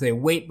 sometimes they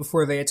wait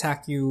before they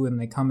attack you, and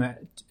they come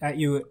at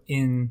you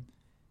in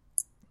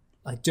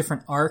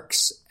different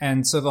arcs.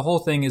 And so the whole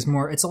thing is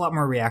it's a lot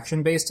more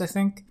reaction-based, I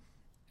think.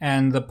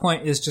 And the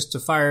point is just to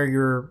fire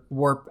your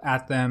warp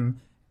at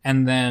them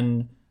and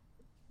then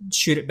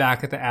shoot it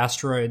back at the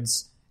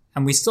asteroids.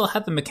 And we still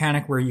had the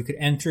mechanic where you could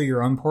enter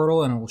your own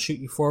portal and it will shoot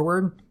you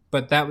forward,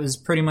 but that was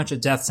pretty much a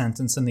death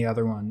sentence in the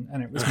other one.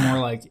 And it was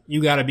more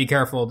you got to be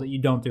careful that you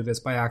don't do this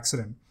by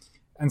accident.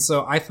 And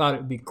so I thought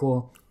it would be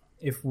cool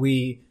if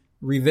we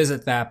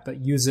revisit that,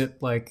 but use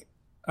it like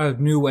a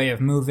new way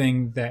of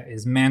moving that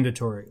is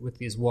mandatory with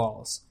these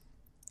walls.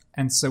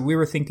 And so we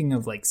were thinking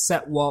of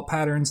set wall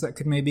patterns that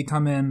could maybe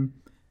come in,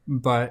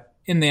 but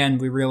in the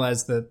end we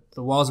realized that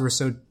the walls were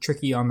so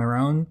tricky on their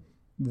own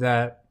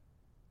that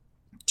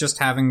just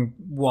having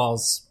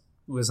walls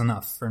was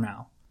enough for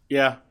now.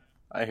 Yeah,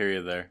 I hear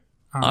you there.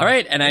 All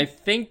right, and I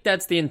think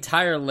that's the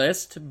entire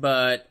list,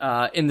 but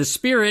in the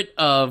spirit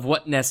of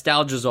what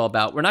nostalgia is all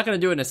about, we're not going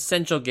to do an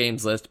essential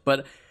games list,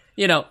 but,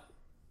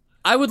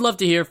 I would love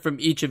to hear from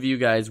each of you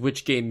guys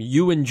which game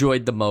you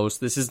enjoyed the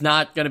most. This is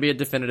not going to be a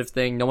definitive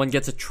thing. No one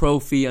gets a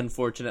trophy,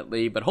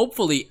 unfortunately, but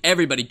hopefully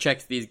everybody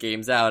checks these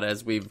games out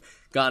as we've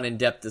gone in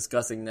depth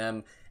discussing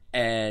them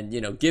and,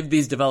 give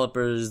these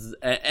developers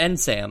and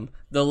Sam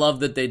the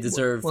love that they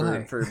deserve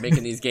for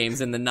making these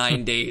games in the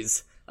 9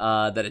 days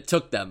that it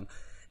took them.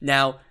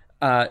 Now,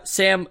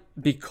 Sam,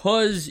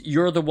 because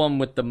you're the one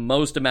with the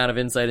most amount of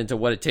insight into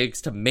what it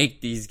takes to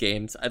make these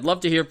games, I'd love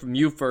to hear from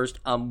you first.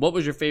 What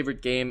was your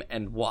favorite game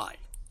and why?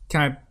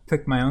 Can I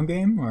pick my own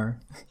game or?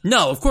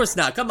 No, of course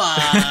not. Come on.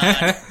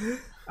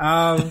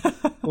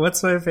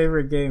 What's my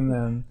favorite game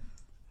then?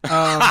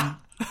 I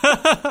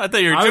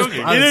thought you were joking.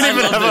 You didn't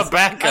even have a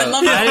backup. I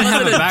love it. I didn't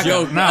have a backup.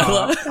 Joke.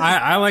 No,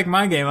 I like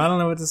my game. I don't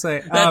know what to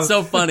say. That's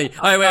so funny.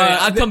 All right, wait.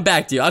 I'll come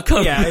back to you.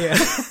 Yeah.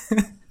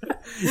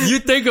 You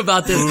think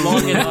about this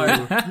long and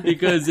hard,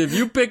 because if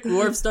you pick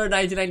Warp Star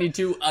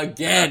 1992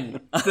 again,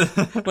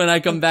 when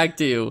I come back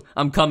to you,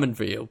 I'm coming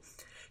for you.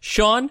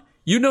 Sean,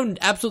 you know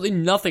absolutely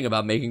nothing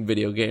about making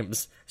video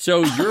games,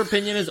 so your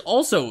opinion is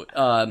also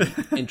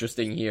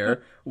interesting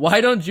here.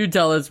 Why don't you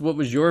tell us what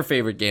was your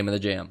favorite game of the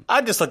jam?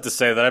 I'd just like to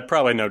say that I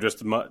probably know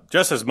just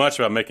as much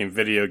about making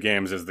video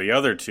games as the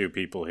other 2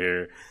 people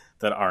here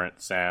that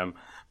aren't Sam.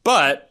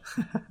 But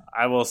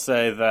I will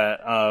say that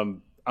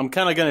I'm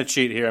kind of going to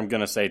cheat here. I'm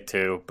going to say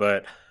 2,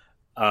 but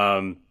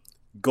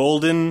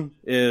Golden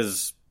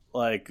is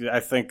like I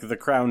think the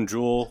crown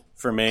jewel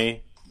for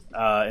me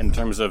in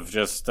terms of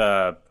just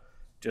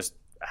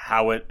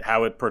how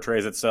it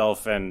portrays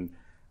itself and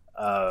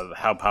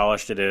how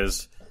polished it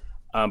is.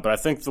 But I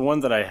think the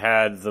one that I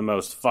had the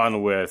most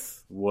fun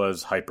with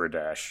was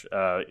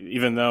Hyperdash.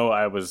 Even though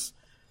I was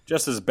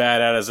just as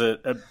bad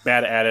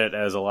at it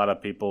as a lot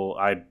of people,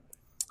 I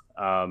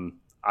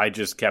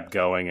just kept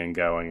going and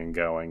going and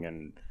going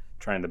and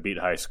trying to beat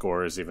high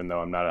scores, even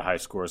though I'm not a high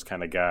scores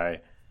kind of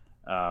guy.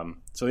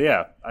 So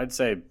yeah, I'd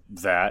say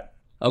that.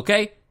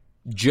 Okay.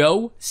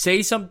 Joe,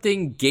 say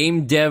something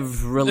game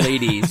dev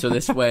related, so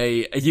this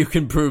way you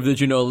can prove that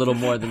you know a little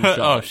more than Sean.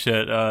 Oh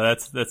shit,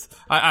 that's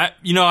I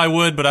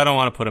would, but I don't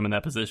want to put him in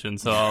that position.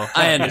 So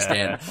I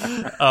understand.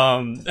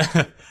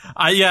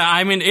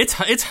 I mean,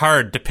 it's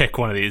hard to pick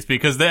one of these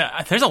because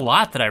there's a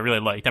lot that I really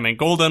liked. I mean,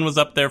 Golden was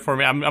up there for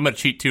me. I'm gonna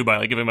cheat too by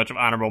like giving a bunch of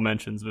honorable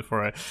mentions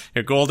before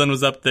Golden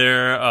was up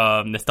there.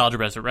 Nostalgia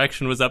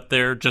Resurrection was up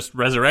there. Just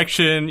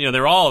Resurrection.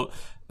 They're all.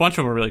 Bunch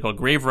of them are really cool.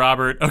 Grave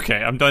Robert. Okay,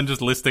 I'm done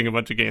just listing a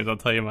bunch of games. I'll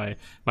tell you my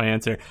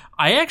answer.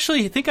 I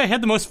actually think I had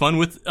the most fun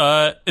with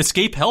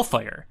Escape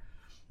Hellfire.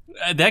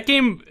 That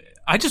game,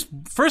 I just,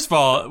 first of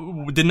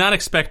all, did not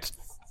expect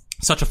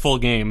such a full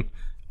game,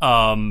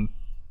 or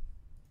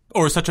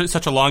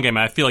such a long game.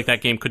 I feel like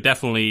that game could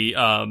definitely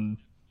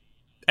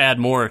add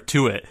more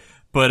to it.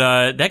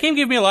 But that game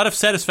gave me a lot of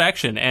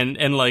satisfaction,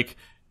 and like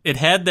it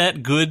had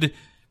that good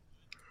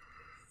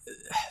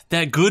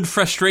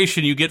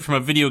frustration you get from a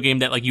video game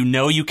that like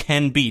you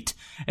can beat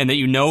and that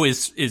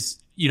is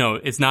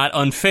it's not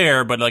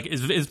unfair but like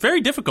is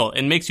very difficult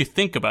and makes you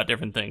think about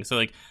different things. So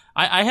like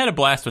I had a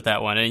blast with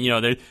that one, and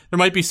there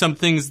might be some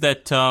things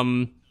that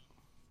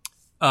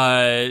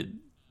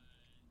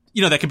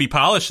that can be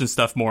polished and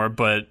stuff more,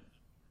 but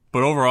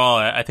overall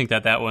I think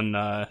that one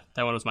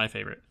was my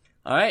favorite.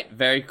 All right,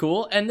 very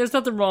cool. And there's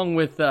nothing wrong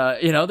with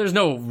there's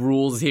no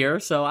rules here,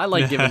 so I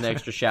like giving the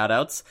extra shout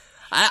outs.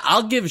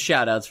 I'll give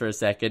shout-outs for a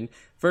second.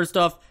 First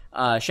off,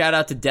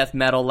 shout-out to Death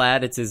Metal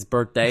Lad. It's his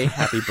birthday.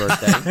 Happy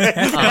birthday.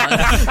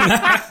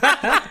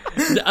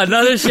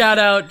 Another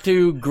shout-out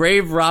to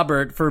Grave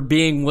Robert for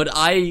being what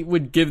I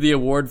would give the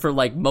award for,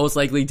 like, most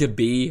likely to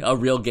be a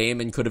real game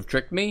and could have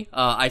tricked me.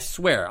 I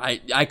swear,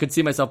 I could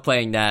see myself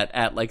playing that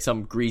at, like,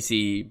 some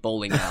greasy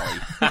bowling alley.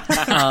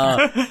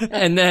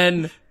 And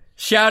then,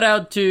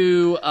 shout-out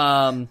to...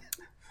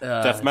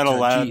 Death Metal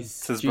Lad.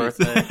 It's his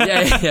birthday.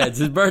 Yeah, it's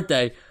his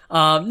birthday.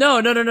 No.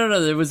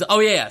 There was,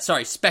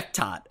 sorry,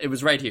 Spectot. It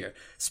was right here.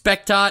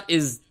 Spectot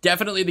is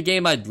definitely the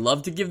game I'd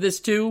love to give this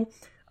to,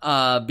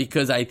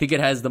 because I think it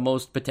has the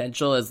most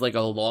potential as like a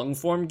long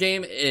form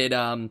game.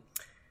 I'd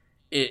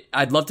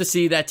love to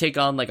see that take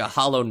on like a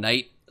Hollow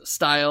Knight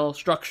style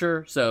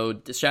structure.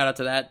 So shout out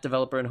to that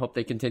developer and hope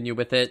they continue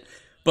with it.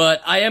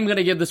 But I am going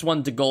to give this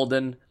one to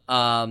Golden.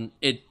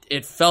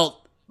 It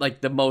felt like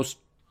the most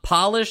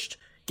polished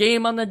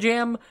game on the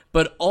Jam,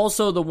 but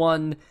also the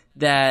one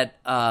that,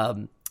 how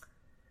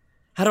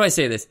do I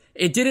say this?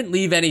 It didn't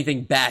leave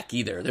anything back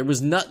either.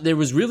 There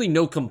was really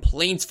no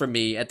complaints from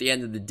me at the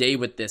end of the day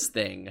with this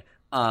thing.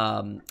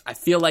 I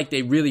feel like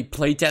they really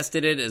play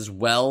tested it as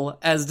well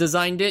as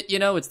designed it.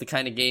 It's the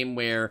kind of game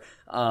where,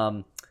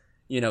 the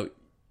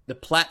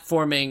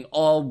platforming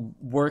all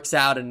works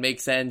out and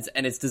makes sense,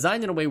 and it's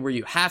designed in a way where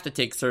you have to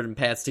take certain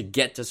paths to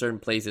get to certain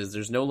places.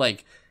 There's no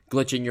like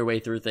glitching your way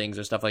through things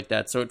or stuff like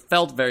that. So it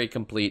felt very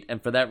complete,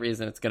 and for that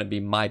reason, it's going to be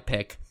my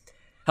pick.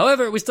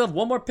 However, we still have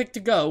one more pick to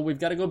go. We've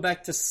got to go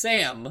back to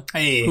Sam,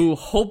 who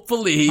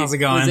hopefully was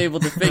able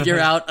to figure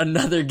out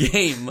another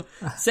game.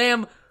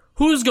 Sam,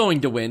 who's going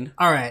to win?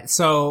 All right,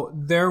 so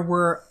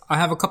I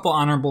have a couple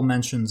honorable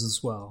mentions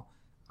as well.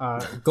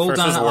 Golden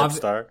First is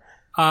Warpstar.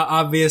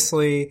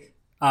 Obviously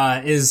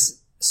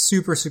is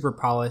super, super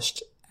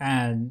polished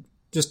and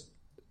just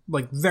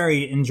like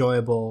very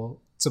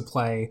enjoyable to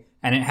play.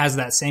 And it has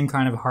that same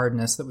kind of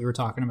hardness that we were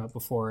talking about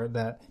before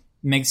that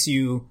makes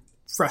you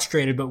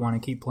frustrated but want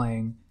to keep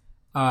playing.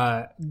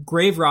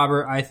 Grave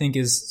Robber, I think,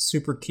 is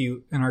super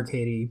cute and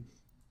arcadey.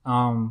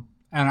 And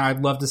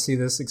I'd love to see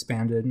this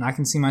expanded. And I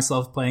can see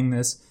myself playing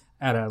this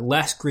at a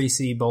less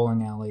greasy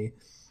bowling alley.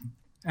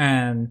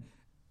 And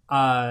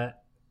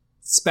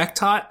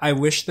Spectot, I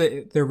wish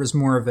that there was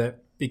more of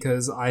it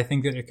because I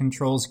think that it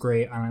controls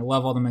great and I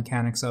love all the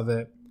mechanics of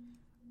it.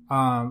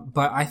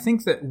 But I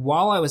think that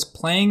while I was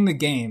playing the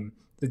game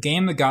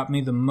that got me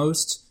the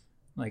most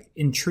like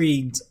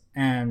intrigued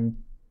and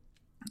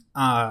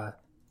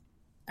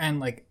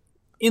like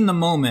in the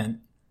moment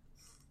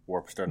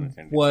Warpstar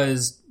 1992.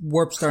 Was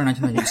Warpstar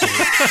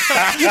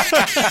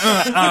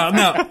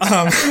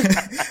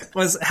 1992.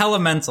 Was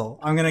Elemental.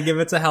 I'm going to give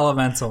it to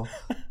Elemental.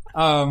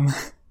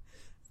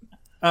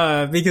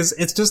 Because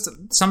it's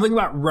just something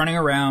about running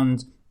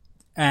around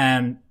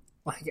and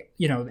like,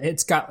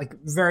 it's got like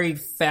very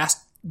fast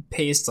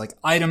paced like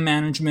item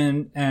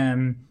management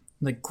and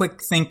like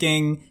quick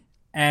thinking,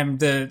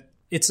 and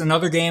it's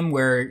another game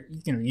where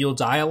you'll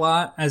die a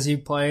lot as you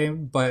play,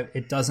 but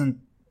it doesn't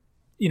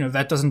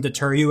that doesn't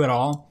deter you at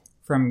all.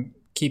 from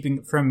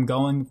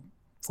going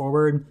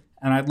forward.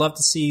 And I'd love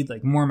to see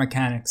like more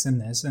mechanics in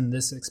this and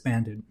this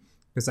expanded,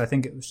 because I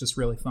think it was just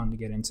really fun to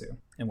get into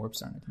in Warp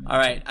Star. All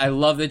right, I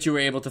love that you were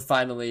able to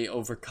finally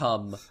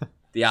overcome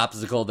the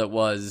obstacle that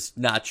was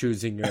not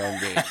choosing your own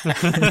game.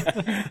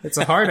 It's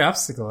a hard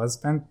obstacle. I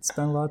spent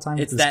a lot of time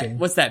with this game.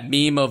 What's that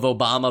meme of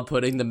Obama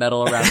putting the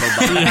medal around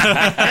Obama?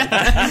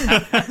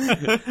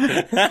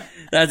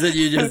 That's what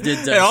you just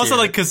did. And also,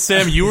 like, because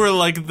Sam, you were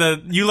like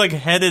you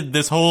headed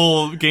this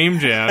whole game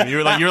jam.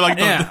 You're like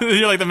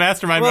the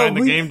mastermind behind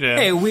the game jam.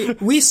 Hey,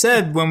 we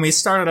said when we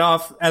started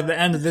off at the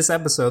end of this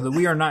episode that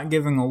we are not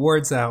giving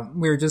awards out.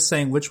 We were just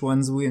saying which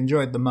ones we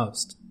enjoyed the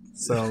most.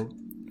 So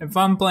if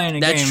I'm playing a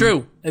game, that's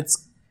true.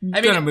 It's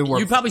gonna be worth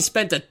you probably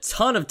spent a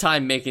ton of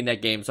time making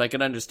that game, so I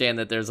can understand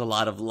that there's a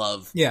lot of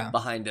love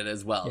behind it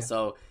as well. Yeah.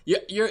 So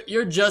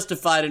you're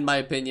justified in my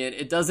opinion.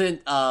 It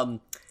doesn't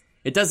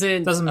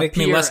make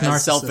me less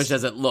as selfish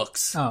as it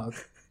looks. Oh,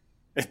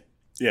 okay.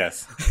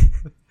 Yes.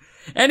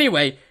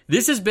 Anyway,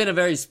 this has been a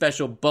very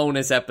special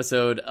bonus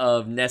episode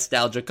of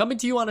Nostalgia coming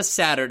to you on a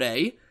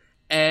Saturday,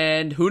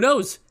 and who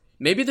knows?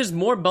 Maybe there's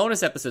more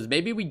bonus episodes.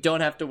 Maybe we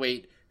don't have to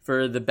wait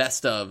for the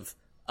best of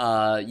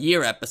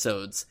year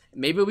episodes.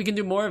 Maybe we can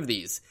do more of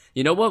these.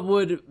 You know what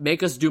would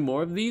make us do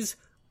more of these?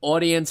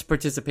 Audience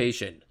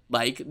participation,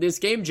 like this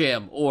game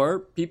jam, or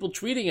people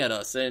tweeting at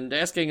us and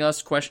asking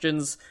us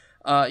questions.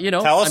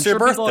 Tell us your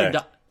birthday.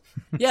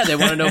 Yeah, they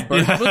want to know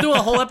birthday. We'll do a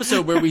whole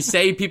episode where we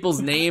say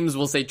people's names.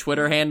 We'll say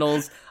Twitter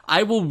handles.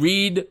 I will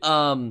read,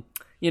 a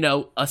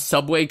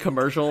Subway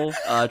commercial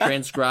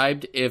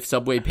transcribed if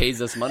Subway pays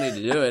us money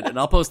to do it, and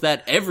I'll post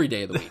that every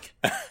day of the week.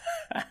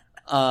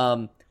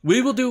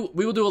 We will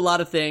do a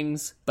lot of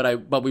things,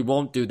 but we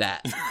won't do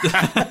that.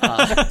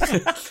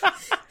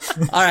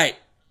 All right.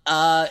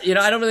 I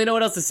don't really know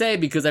what else to say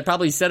because I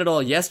probably said it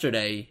all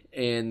yesterday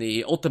in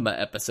the Ultima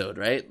episode,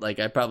 right? Like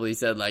I probably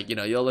said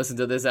you'll listen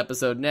to this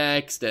episode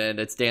next and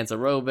it's dance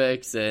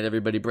aerobics and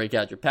everybody break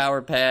out your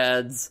power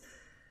pads.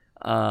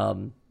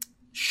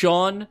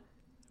 Sean,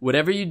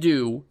 whatever you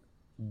do,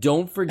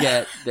 don't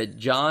forget that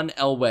John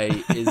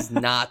Elway is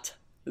not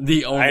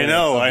the owner.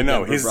 I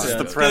know. He's just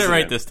the Get president. it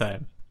right this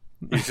time.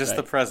 He's just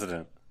the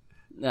president.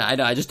 I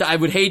know. I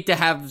would hate to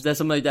have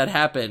something like that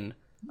happen.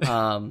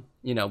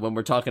 When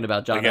we're talking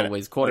about John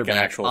Elway's quarterback like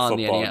an actual on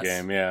football the NES.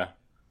 game, yeah.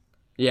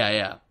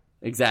 Yeah,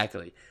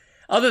 exactly.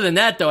 Other than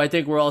that, though, I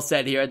think we're all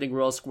set here. I think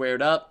we're all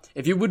squared up.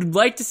 If you would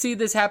like to see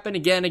this happen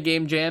again, a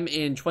game jam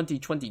in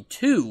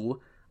 2022,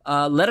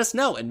 let us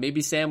know, and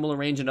maybe Sam will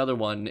arrange another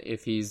one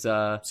if he's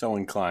so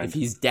inclined. If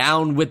he's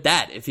down with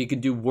that, if he could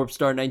do Warp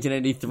Star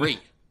 1993.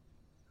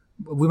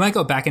 We might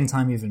go back in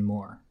time even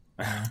more.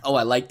 Oh,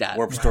 I like that.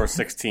 Warp Star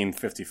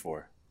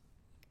 1654.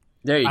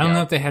 There you go. I don't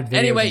know if they had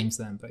video games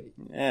then, but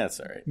yeah, that's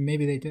all right.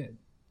 Maybe they did.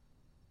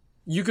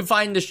 You can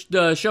find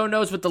the show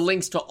notes with the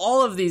links to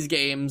all of these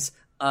games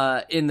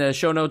in the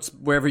show notes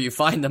wherever you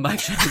find them.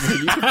 Actually,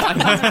 you can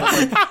find them,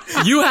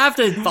 but, you have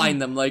to find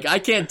them. I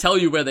can't tell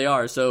you where they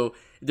are. So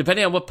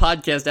depending on what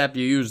podcast app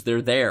you use,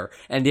 they're there.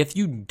 And if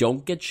you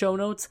don't get show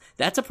notes,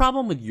 that's a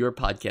problem with your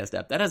podcast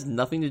app. That has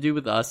nothing to do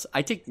with us.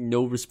 I take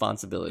no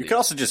responsibility. You can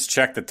also just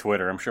check the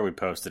Twitter. I'm sure we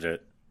posted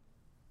it.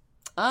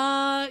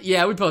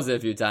 Yeah, we posted it a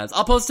few times.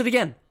 I'll post it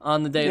again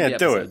on the day of the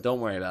episode. Do it. Don't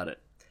worry about it.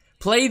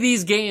 Play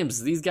these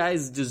games. These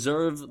guys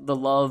deserve the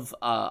love.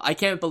 I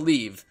can't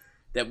believe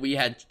that we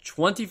had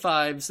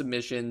 25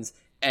 submissions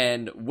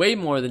and way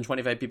more than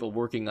 25 people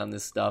working on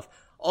this stuff.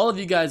 All of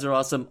you guys are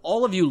awesome.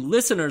 All of you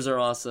listeners are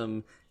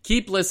awesome.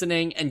 Keep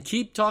listening and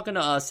keep talking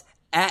to us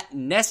at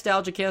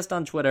NostalgiaCast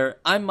on Twitter.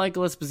 I'm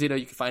Michael Esposito.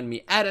 You can find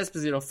me at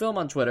Esposito Film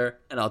on Twitter,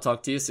 and I'll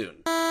talk to you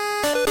soon.